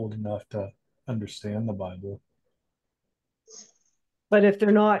they're old enough to understand the Bible. But if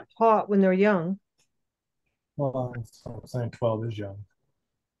they're not taught when they're young, Well, I'm saying 12 is young.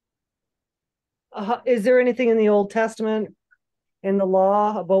 is there anything in the Old Testament in the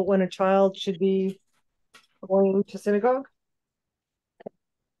law about when a child should be going to synagogue?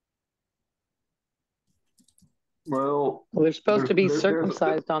 Well, they're supposed to be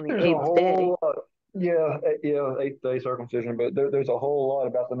circumcised on the there's a eighth day. whole lot. Yeah, 8th day circumcision, but there's a whole lot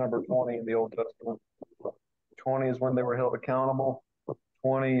about the number 20 in the Old Testament. 20 is when they were held accountable.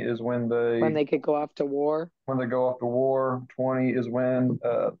 20 is When they could go off to war. when they go off to war. 20 is when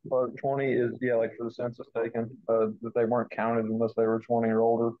 20 is like for the census taken, that they weren't counted unless they were 20 or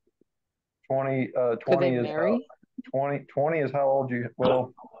older. 20 Could they 20 is marry? 20 is how old you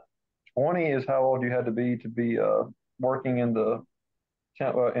well 20 is how old you had to be working in the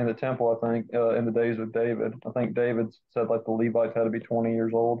temple. I think in the days of David. I think David said like the Levites had to be 20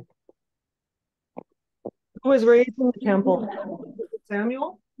 years old. Who was raised in the temple?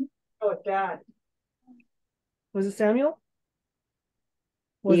 Samuel? Oh, dad. Was it Samuel?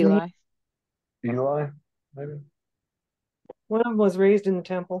 Wasn't Eli. Eli, maybe. One of them was raised in the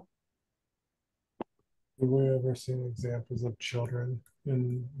temple. Have we ever seen examples of children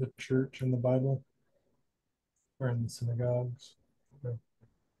in the church in the Bible or in the synagogues?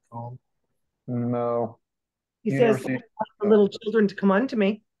 No, He you says, never see the little children to come unto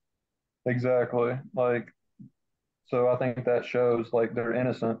me. exactly like. So I think that shows like they're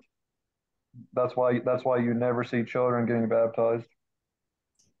innocent. That's why you never see children getting baptized.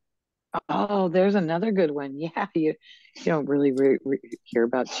 Oh, there's another good one. Yeah, you don't really hear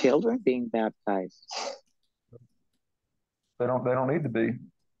about children being baptized. They don't need to be.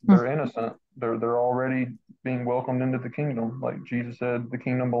 they're innocent. They're already being welcomed into the kingdom. Like Jesus said, the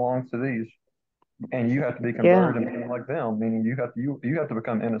kingdom belongs to these. And you have to be Yeah. converted and be like them, meaning you have to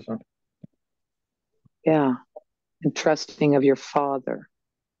become innocent. Yeah. And trusting of your Father.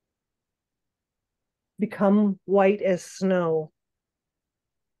 Become white as snow.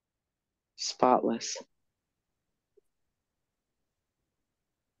 Spotless.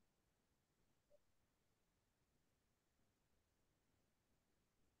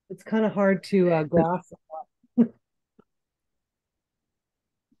 It's kind of hard to grasp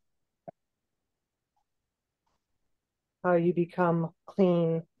how you become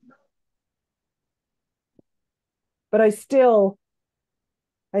clean. But I still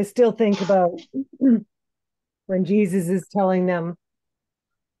think about when Jesus is telling them,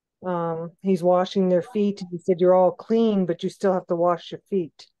 he's washing their feet. He said, "You're all clean, but you still have to wash your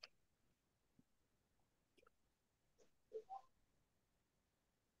feet."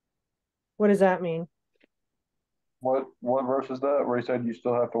 What does that mean? What verse is that where he said you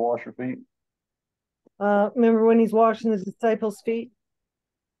still have to wash your feet? Remember when he's washing the disciples' feet?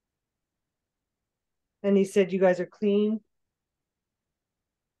 And he said, "You guys are clean,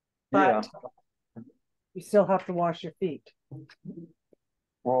 Yeah. but you still have to wash your feet."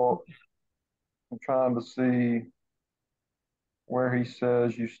 Well, I'm trying to see where he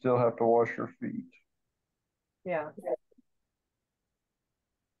says you still have to wash your feet. Yeah.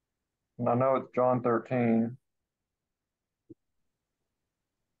 And I know it's John 13.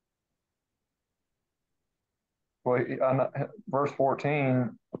 Well, verse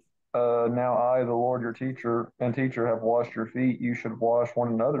 14, now I, the Lord, your teacher, have washed your feet. You should wash one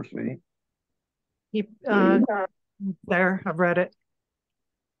another's feet. He, there, I've read it.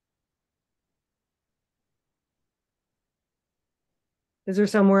 Is there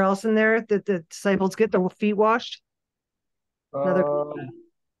somewhere else in there that the disciples get their feet washed? Another.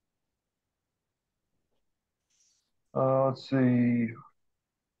 Let's see.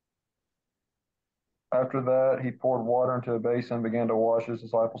 After that, he poured water into a basin and began to wash his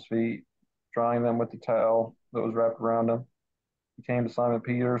disciples' feet, drying them with the towel that was wrapped around him. He came to Simon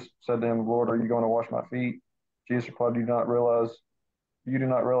Peter, said to him, Lord, are you going to wash my feet? Jesus replied, you do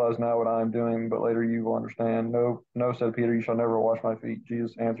not realize now what I am doing, but later you will understand. No, no, said Peter, you shall never wash my feet.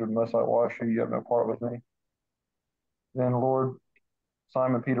 Jesus answered, unless I wash you, you have no part with me. Then Lord,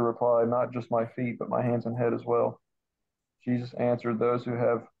 Simon Peter replied, not just my feet, but my hands and head as well. Jesus answered, those who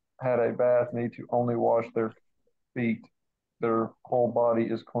have had a bath need to only wash their feet. Their whole body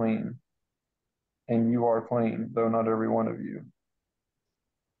is clean, and you are clean, though not every one of you.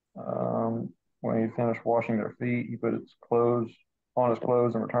 When he finished washing their feet, he put his clothes on his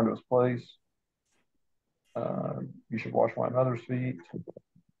clothes and returned to his place. You should wash one another's feet.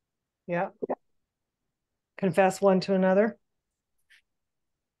 Yeah. Confess one to another.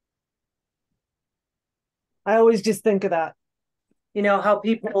 I always just think of that. You know, how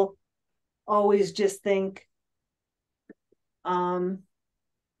people always just think, once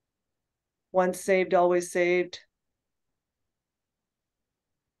saved, always saved.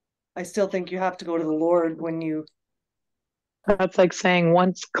 I still think you have to go to the Lord when you. That's like saying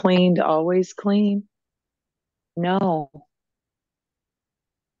once cleaned, always clean. No.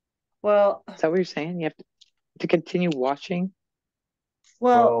 Well, Is that what you're saying? You have to continue washing?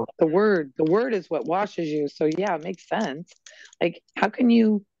 well, The word is what washes you. So yeah, it makes sense. Like, how can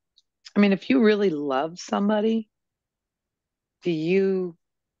you, I mean, if you really love somebody, do you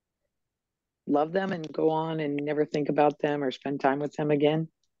love them and go on and never think about them or spend time with them again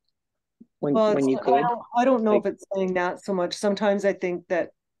when you could? I don't know Like, if it's saying that so much. Sometimes I think that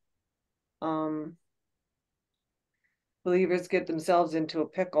um believers get themselves into a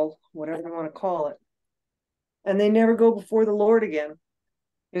pickle, whatever you want to call it, and they never go before the Lord again.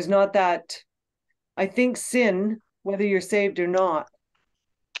 There's not that. I think sin, whether you're saved or not.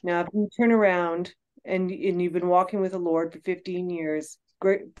 Now, if you turn around and you've been walking with the Lord for 15 years,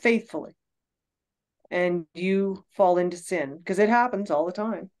 great faithfully, and you fall into sin, because it happens all the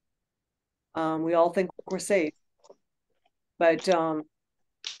time. We all think we're safe, but you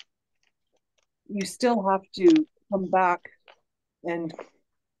still have to come back and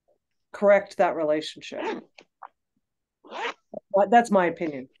correct that relationship. That's my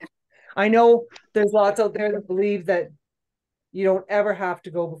opinion. I know there's lots out there that believe that you don't ever have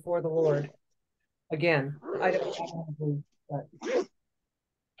to go before the Lord again. I don't believe that.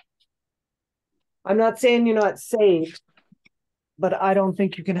 I'm not saying you're not saved, but I don't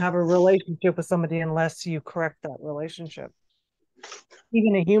think you can have a relationship with somebody unless you correct that relationship,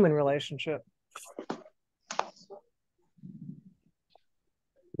 even a human relationship.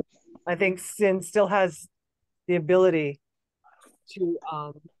 I think sin still has the ability to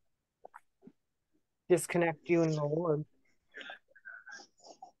disconnect you and the Lord.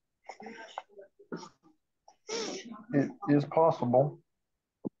 It is possible.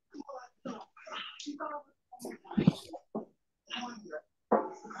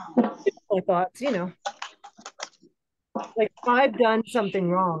 My thoughts, like if I've done something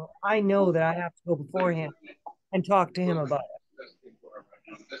wrong, I know that I have to go before him and talk to him about it.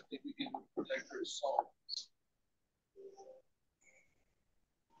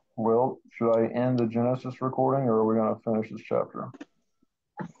 Well, should I end the Genesis recording or are we going to finish this chapter?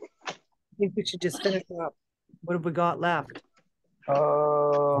 I think we should just finish up. What have we got left?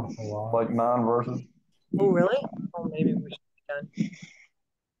 Like 9 verses. Oh, really? Oh, maybe we should be done.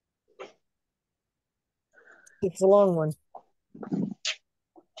 It's a long one.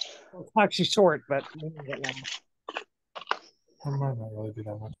 Well, it's actually short, but we can get long. There might not really be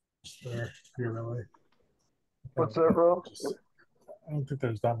that much there here, really. What's that, Rob? I don't think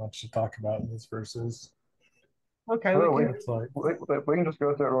there's that much to talk about in these verses. Okay, Well, we It's like, we can just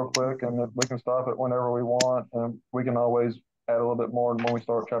go through it real quick and we can stop it whenever we want. And we can always add a little bit more when we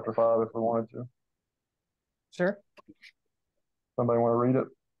start chapter 5 if we wanted to. sure. Somebody want to read it?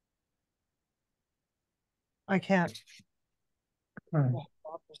 I can't. Hmm.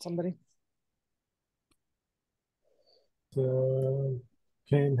 For somebody.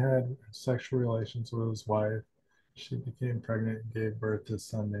 Cain had sexual relations with his wife. She became pregnant and gave birth to a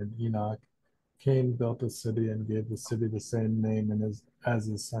son named Enoch. Cain built a city and gave the city the same name as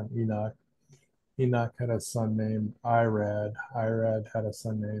his son Enoch. Enoch had a son named Irad. Irad had a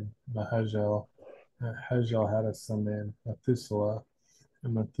son named Mahajel. Mahajel had a son named Methuselah.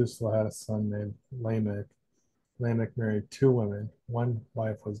 And Methuselah had a son named Lamech. Lamech married 2 women. One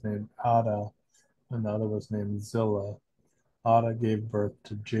wife was named Ada, and the other was named Zillah. Ada gave birth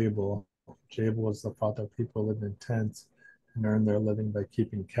to Jabal. Jabal was the father of people who lived in tents and earned their living by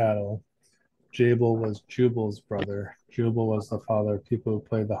keeping cattle. Jabal was Jubal's brother. Jubal was the father of people who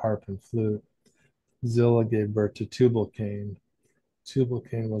played the harp and flute. Zillah gave birth to Tubal-Cain.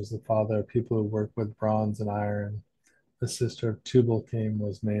 Tubal-Cain was the father of people who worked with bronze and iron. The sister of Tubal-Cain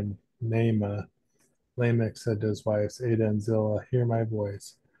was named Naamah. Lamech said to his wives, Ada and Zillah, hear my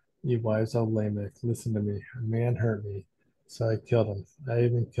voice. You wives of Lamech, listen to me. A man hurt me, so I killed him. I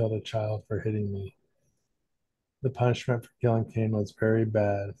even killed a child for hitting me. The punishment for killing Cain was very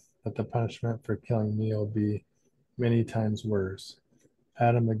bad, but the punishment for killing me will be many times worse.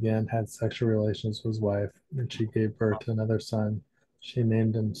 Adam again had sexual relations with his wife, and she gave birth to another son. She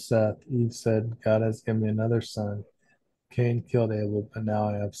named him Seth. Eve said, God has given me another son. Cain killed Abel, but now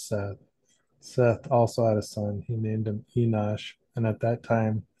I have Seth. Seth also had a son. He named him Enosh, and at that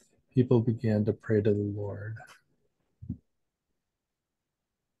time, people began to pray to the Lord.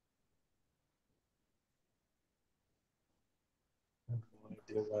 I have no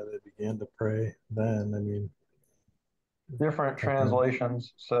idea why they began to pray then. I mean, Different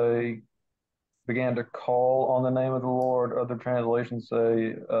translations say began to call on the name of the Lord. Other translations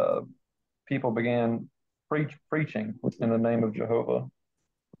say people began preaching in the name of Jehovah.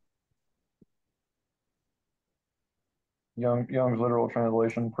 Young's literal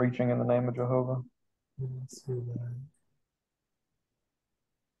translation, preaching in the name of Jehovah. let's see that.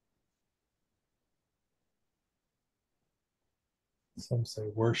 Some say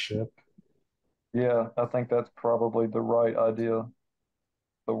worship. Yeah, I think that's probably the right idea,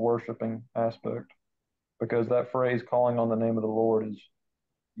 the worshiping aspect, because that phrase calling on the name of the Lord is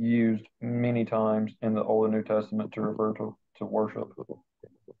used many times in the Old and New Testament to refer to worship.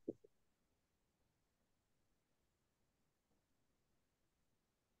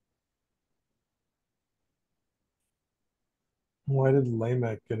 Why did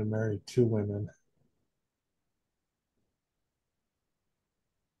Lamech get to marry 2 women?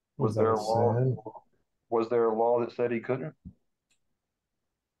 Was Was that there a a law? sin? Was there a law that said he couldn't?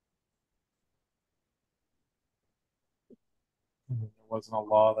 There wasn't a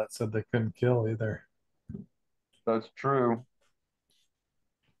law that said they couldn't kill either. That's true.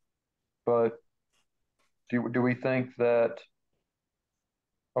 But do we think that?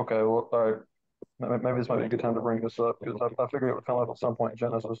 Okay, well, all right. Maybe this might be a good time to bring this up because I figured it would come up at some point in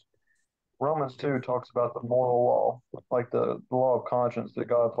Genesis. Romans 2 talks about the moral law, like the law of conscience that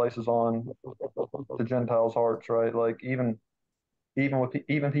God places on the Gentiles' hearts, right? Like even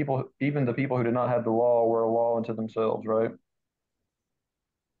the people who did not have the law were a law unto themselves, right?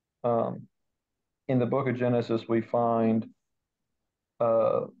 Um, in the book of Genesis, we find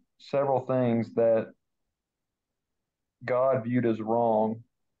uh, several things that God viewed as wrong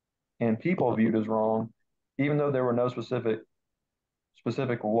and people viewed as wrong, even though there were no specific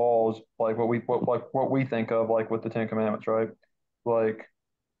laws like what we think of like with the Ten Commandments, right? like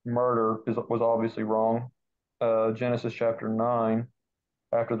murder was obviously wrong. Genesis chapter 9,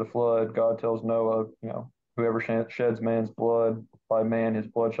 after the flood, God tells Noah, whoever sheds man's blood, by man his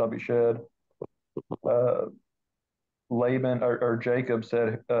blood shall be shed. Uh, Laban or Jacob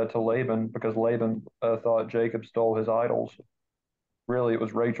said to Laban, because Laban thought Jacob stole his idols. Really, it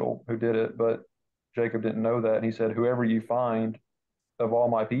was Rachel who did it, but Jacob didn't know that. And he said, whoever you find of all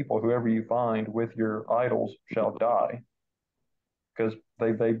my people, whoever you find with your idols shall die, because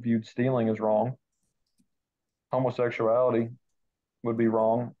they viewed stealing as wrong. Homosexuality would be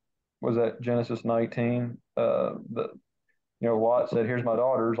wrong. Was that Genesis 19? Lot said, "Here's my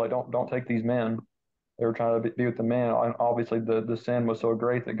daughters. Like, don't take these men." They were trying to be with the men. And obviously, the sin was so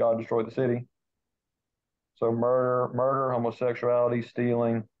great that God destroyed the city. So murder, homosexuality,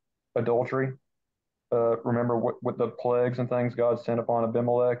 stealing, adultery. Remember what the plagues and things God sent upon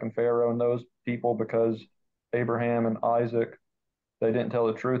Abimelech and Pharaoh and those people, because Abraham and Isaac, they didn't tell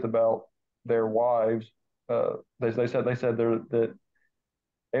the truth about their wives. They said that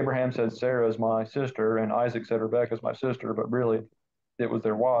Abraham said Sarah is my sister and Isaac said Rebecca is my sister, but really it was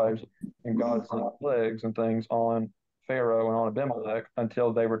their wives. And God sent plagues and things on Pharaoh and on Abimelech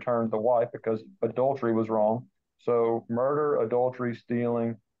until they returned the wife, because adultery was wrong. So murder, adultery,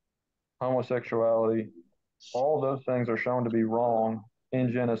 stealing, homosexuality, all those things are shown to be wrong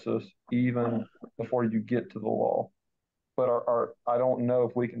in Genesis even before you get to the law. But I don't know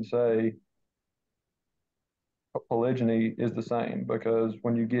if we can say polygyny is the same, because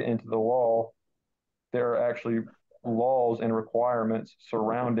when you get into the law, there are actually laws and requirements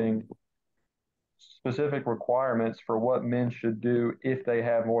surrounding specific requirements for what men should do if they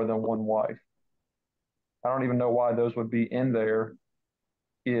have more than one wife. I don't even know why those would be in there.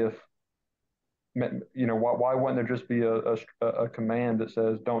 If why wouldn't there just be a command that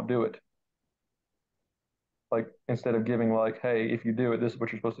says don't do it? Like, instead of giving, like, hey, if you do it, this is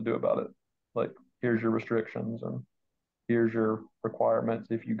what you're supposed to do about it. Like, here's your restrictions and here's your requirements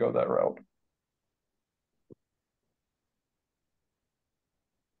if you go that route.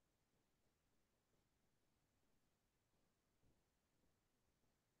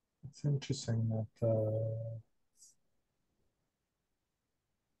 It's interesting that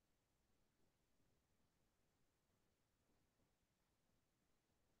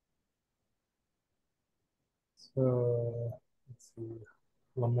so let's see,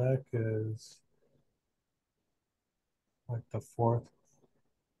 Lamech is like the fourth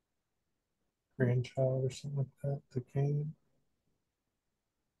grandchild or something like that to Cain.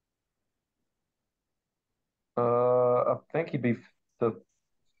 I think he'd be the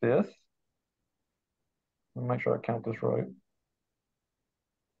fifth. Let me make sure I count this right.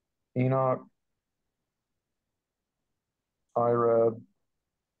 Enoch, Irad.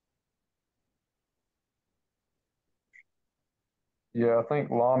 Yeah, I think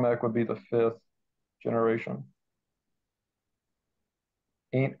Lamech would be the fifth generation.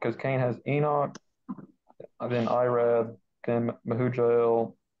 Because Cain has Enoch, then Irad, then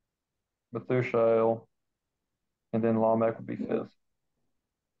Mehujael, Methushael, and then Lamech would be fifth.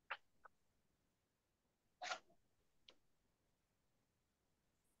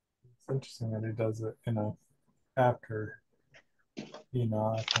 It's interesting that he does it, after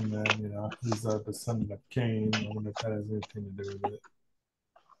Enoch, and then he's a descendant of Cain. I wonder if that has anything to do with it.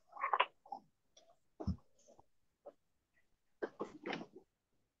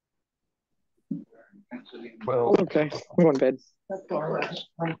 Well, Okay, I'm going to bed. That's all right.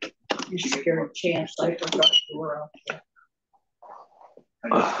 You scared Chance. I forgot you were out there.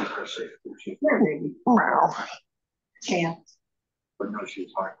 There, baby. Wow. Chance. But no, she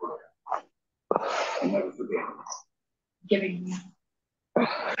was hard work. I'll never forget. Giving me.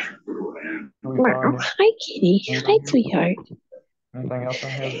 Hi, Kitty. Hi, sweetheart. Anything else in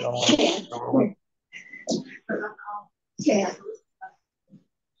here that y'all want to go over? Chance.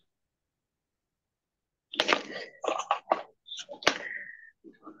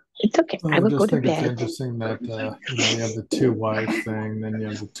 It's okay. I will go just to think it's bed. interesting that you have the two wives thing, then you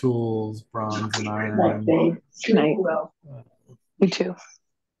have the tools, bronze and iron. Good night. You too.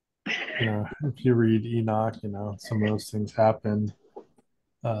 If you read Enoch, some of those things happen.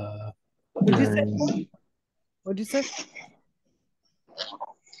 What'd you say? What'd you say?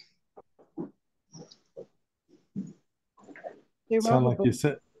 Sound like you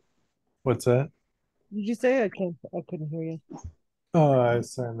said. What's that? Did you say? I couldn't hear you. Oh, I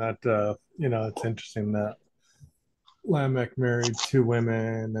was saying that it's interesting that Lamech married two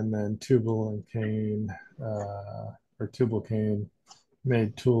women, and then Tubal and Cain, or Tubal Cain,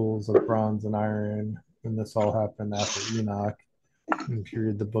 made tools of bronze and iron, and this all happened after Enoch. And if you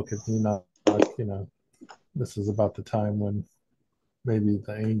read the book of Enoch, this is about the time when maybe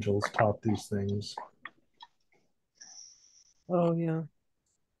the angels taught these things. Oh, yeah.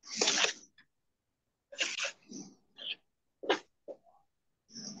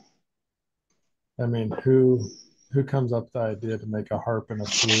 I mean, who comes up with the idea to make a harp and a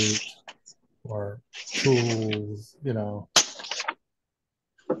flute or tools, you know?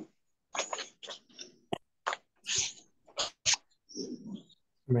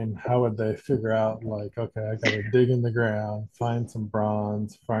 I mean, how would they figure out, like, okay, I got to dig in the ground, find some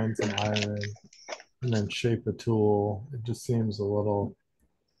bronze, find some iron, and then shape a tool? It just seems a little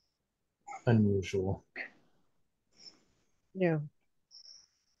unusual. Yeah.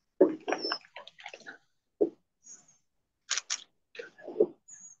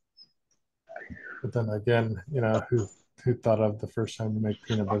 But then again, you know, who thought of the first time to make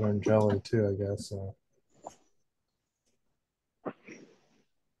peanut butter and jelly too, I guess. So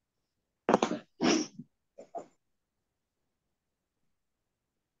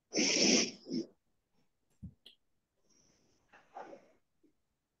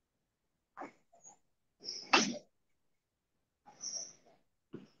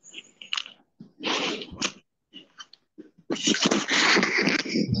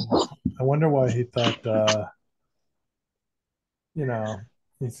I wonder why he thought, you know,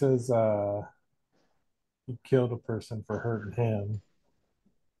 he says he killed a person for hurting him.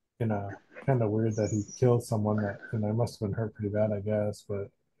 You know, kind of weird that he killed someone that, you know, must have been hurt pretty bad, I guess. But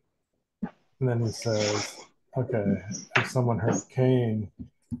and then he says, okay, if someone hurt Cain,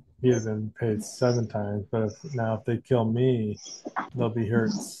 he'd have been paid 7 times. But if they kill me, they'll be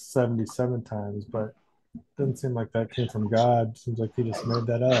hurt 77 times. But it doesn't seem like that came from God. Seems like he just made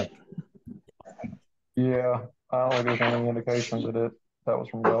that up. Yeah, I don't think there's any indication that was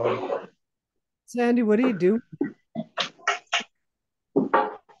from God. Sandy, what do you do?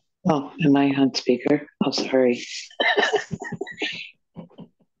 Oh, am I on speaker? Oh, sorry.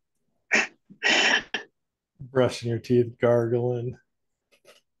 Brushing your teeth, gargling.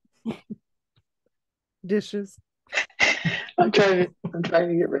 Dishes. I'm trying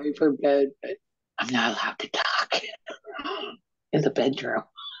to get ready for bed, but I'm not allowed to talk in the bedroom.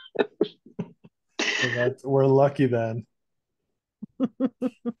 So we're lucky then.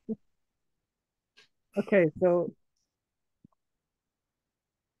 Okay, so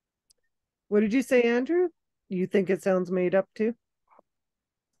what did you say, Andrew? You think it sounds made up too?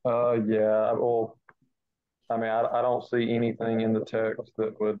 Yeah. Well, I mean, I don't see anything in the text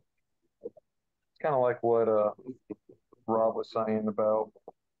that would. It's kind of like what Rob was saying about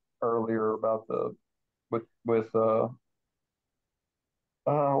earlier about the with what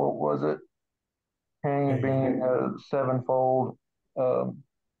was it? Cain Okay. being sevenfold. Um,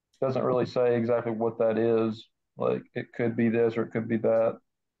 doesn't really say exactly what that is. Like it could be this or it could be that.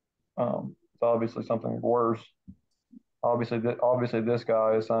 It's obviously something worse. Obviously this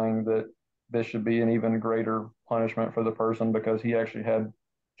guy is saying that this should be an even greater punishment for the person because he actually had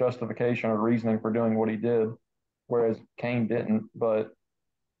justification or reasoning for doing what he did, whereas Cain didn't. But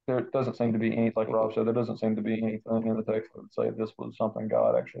there doesn't seem to be any, like Rob said, there doesn't seem to be anything in the text that would say this was something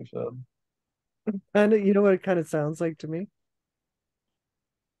God actually said. And you know what it kind of sounds like to me?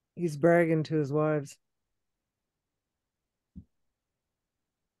 He's bragging to his wives.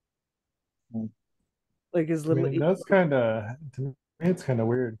 Like his I little mean, that's kind of, to me, it's kind of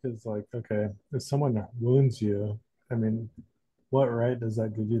weird because, like, okay, if someone wounds you, I mean, what right does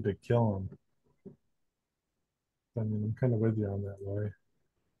that give you to kill them? I mean, I'm kind of with you on that, Lori.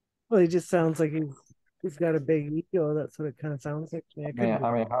 well, he just sounds like he's got a big ego. That's what it kind of sounds like to me. I could be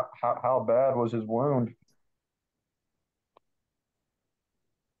I mean, how bad was his wound?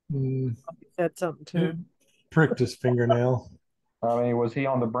 Mm, said something to it him. pricked his fingernail. I mean, was he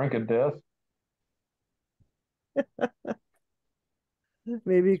on the brink of death?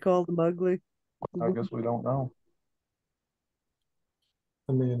 Maybe he called him ugly. I guess we don't know.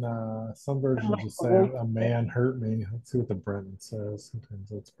 I mean, some versions just say a man hurt me. Let's see what the Brenton says. Sometimes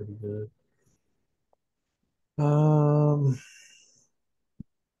that's pretty good. Um,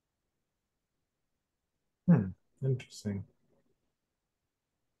 hmm, interesting.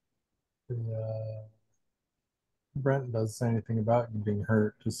 The Brenton doesn't say anything about you being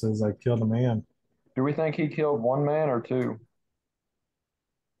hurt. Just says I killed a man. Do we think he killed one man or two?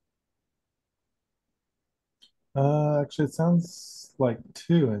 Actually, it sounds like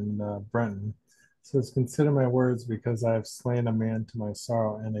two in Brenton. It says, "Consider my words, because I have slain a man to my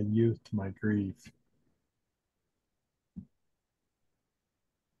sorrow and a youth to my grief."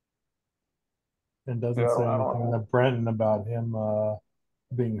 And Yeah, doesn't say I anything in don't. the Brenton about him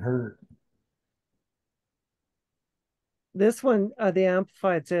being hurt. This one, the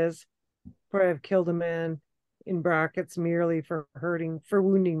Amplified says, "For I have killed a man in brackets, merely for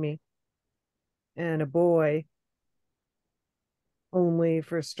wounding me, and a boy only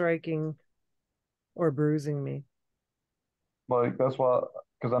for striking or bruising me. Like that's why,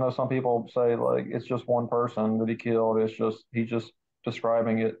 because I know some people say like it's just one person that he killed. He's just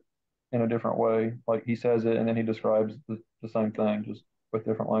describing it in a different way. Like he says it and then he describes the same thing, just with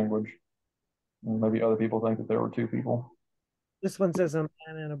different language. And maybe other people think that there were two people. This one says a man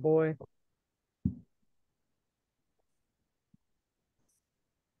and a boy.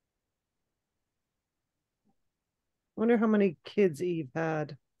 Wonder how many kids Eve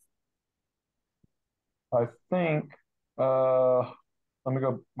had. I think. Let me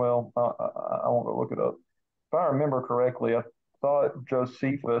go. Well, I won't go look it up. If I remember correctly, I thought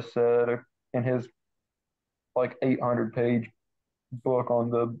Josephus said in his like 800-page book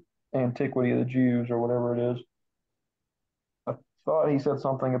on the antiquity of the Jews or whatever it is. I thought he said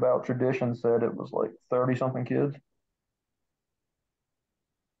something about tradition said it was like 30 something kids,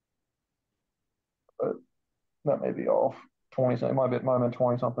 but that may be off. 20, it might have been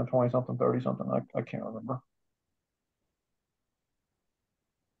 20 something, 30 something. I can't remember.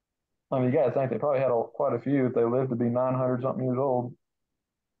 I mean, you got to think they probably had quite a few if they lived to be 900 something years old.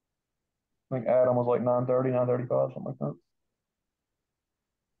 I think Adam was like 930, 935, something like that.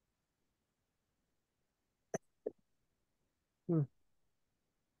 Hmm.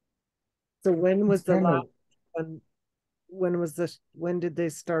 So when was It's the kind last of one? When did they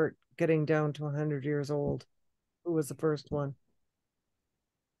start getting down to 100 years old? Who was the first one?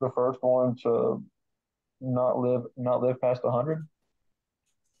 The first one to not live past 100.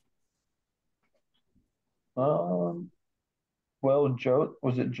 Um, well,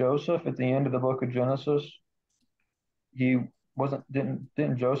 was it Joseph at the end of the book of Genesis? He wasn't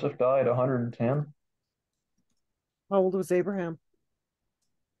didn't Joseph die at 110? How old was Abraham?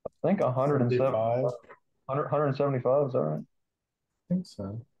 I think 107, 75. 175, is that right? I think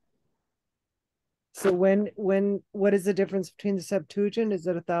so. So what is the difference between the Septuagint? Is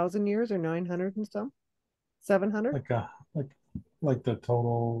it 1,000 years or 900 and some? 700? Like the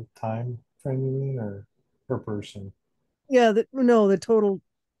total time frame you mean, or per person? Yeah, no, the total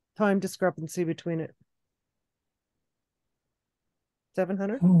time discrepancy between it.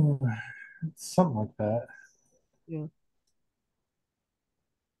 700? Oh, something like that. Yeah.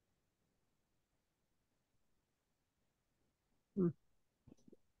 Hmm.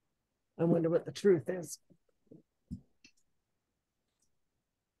 I wonder what the truth is.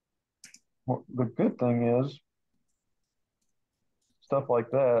 Well, the good thing is stuff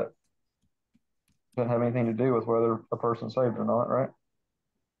like that doesn't have anything to do with whether a person's saved or not, right?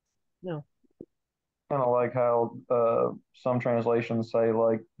 No. Kind of like how some translations say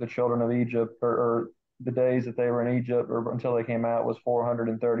like the children of Egypt or the days that they were in Egypt or until they came out was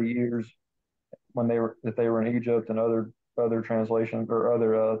 430 years when they were in Egypt, and other translations or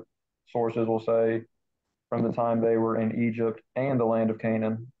other sources will say from the time they were in Egypt and the land of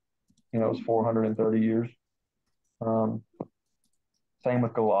Canaan, it was 430 years. Um, Same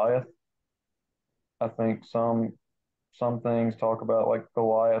with Goliath. I think some things talk about like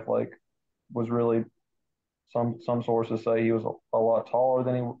Goliath like was really some sources say he was a lot taller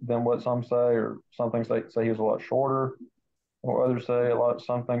than what some say, or some things say he was a lot shorter, or others say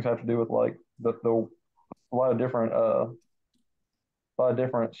some things have to do with like the a lot of different a lot of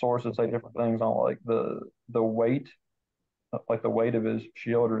different sources say different things on like the weight, like the weight of his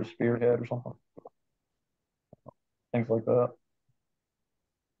shield or his spearhead or something, things like that.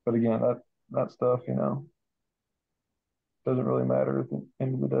 But again, that stuff, doesn't really matter at the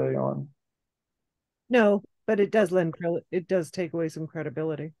end of the day on. No, but it does take away some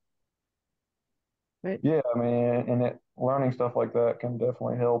credibility. Right? Yeah, I mean, and learning stuff like that can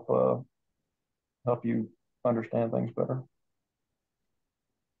definitely help you understand things better.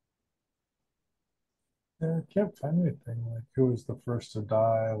 Yeah, I can't find anything like who was the first to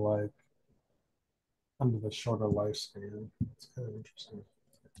die, like under the shorter lifespan. It's kind of interesting.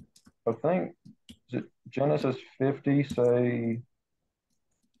 I think Genesis 50 say,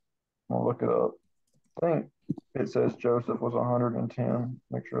 I'll look it up. I think it says Joseph was 110.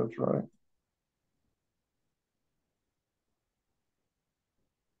 Make sure that's right.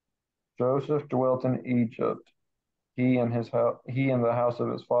 Joseph dwelt in Egypt. He and the house of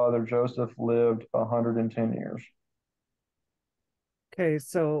his father Joseph lived 110 years. Okay,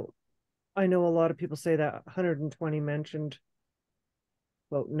 so I know a lot of people say that 120 mentioned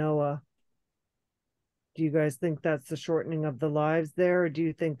about Noah. Do you guys think that's the shortening of the lives there, or do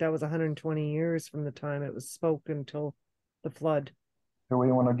you think that was 120 years from the time it was spoken until the flood? Do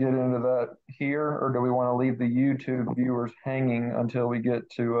we want to get into that here, or do we want to leave the YouTube viewers hanging until we get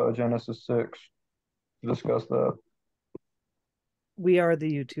to Genesis 6? to discuss that? We are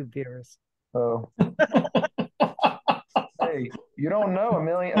the YouTube viewers. Oh, hey, you don't know a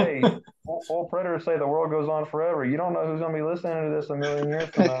million. Hey, old predators say the world goes on forever. You don't know who's going to be listening to this a million years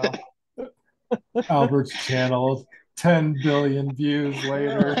from now. Albert's channel, 10 billion views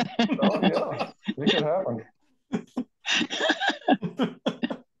later. Oh yeah, it could happen.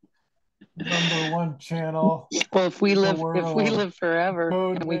 #1 channel. Well, if we in the live forever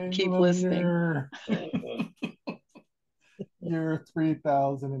Code and we name keep listening. Year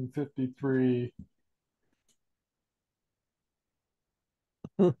 3053.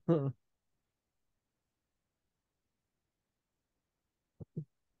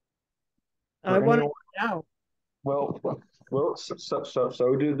 I want to know. Well,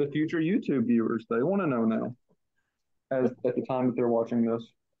 so do the future YouTube viewers. They want to know now, as at the time that they're watching this.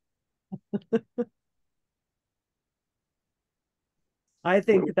 I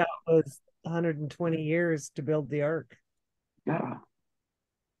think that was 120 years to build the ark. Yeah,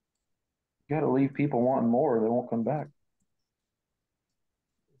 you got to leave people wanting more. They won't come back.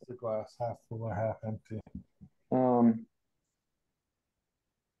 Is the glass half full or half empty? Um,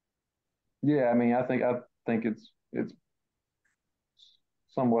 yeah, I mean, I think it's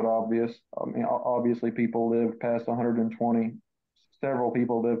somewhat obvious. I mean, obviously, people lived past 120. Several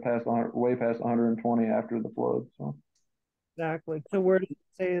people lived past 100, way past 120 after the flood. So, Exactly. So where does it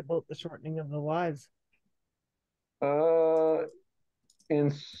say about the shortening of the lives? uh,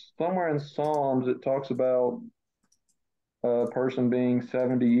 in somewhere in Psalms, it talks about a person being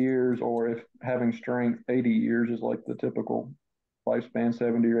 70 years, or if having strength, 80 years is like the typical lifespan,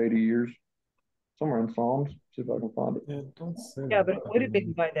 70 or 80 years. Somewhere in Psalms. See if I can find it. Yeah, don't say Yeah, that. but it would have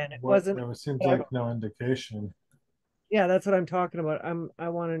been by then. It What, wasn't. it seems like no indication. Yeah, that's what I'm talking about. I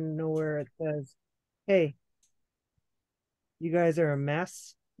want to know where it says, "Hey, you guys are a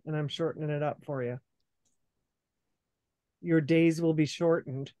mess, and I'm shortening it up for you. Your days will be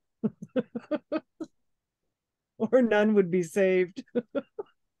shortened, or none would be saved."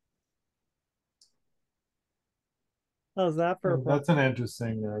 How's that for a That's an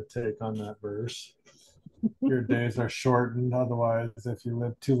interesting take on that verse. Your days are shortened. Otherwise, if you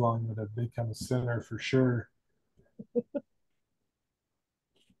live too long, you would have become a sinner for sure.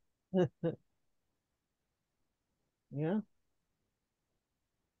 Yeah.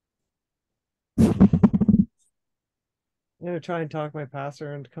 I'm gonna try and talk my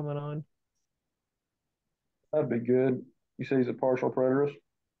pastor into coming on. That'd be good. You say he's a partial preterist?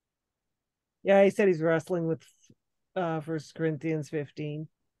 Yeah, he said he's wrestling with 1 Corinthians 15.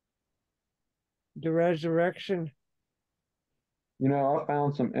 The resurrection. You know, I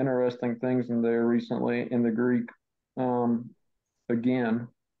found some interesting things in there recently in the Greek. Um, again,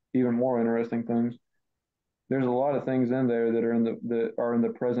 even more interesting things. There's a lot of things in there that are in the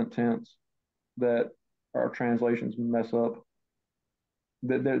present tense that our translations mess up.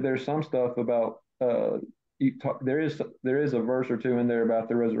 There's some stuff about there is a verse or two in there about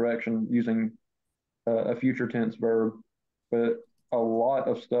the resurrection using a future tense verb, but a lot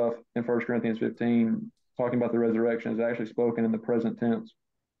of stuff in 1 Corinthians 15 talking about the resurrection is actually spoken in the present tense,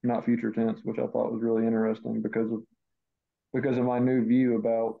 not future tense, which I thought was really interesting because of my new view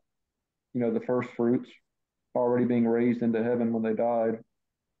about the first fruits already being raised into heaven when they died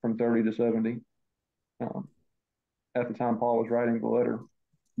from 30 to 70. Um, at the time Paul was writing the letter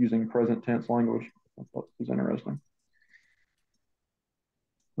using present tense language. I thought it was interesting.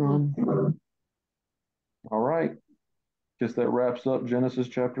 All right. Guess that wraps up Genesis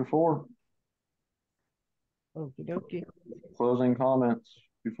chapter 4. Okie dokie. Closing comments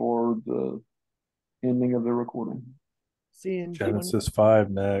before the ending of the recording. See you in Genesis 5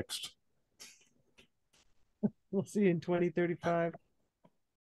 next. We'll see you in 2035.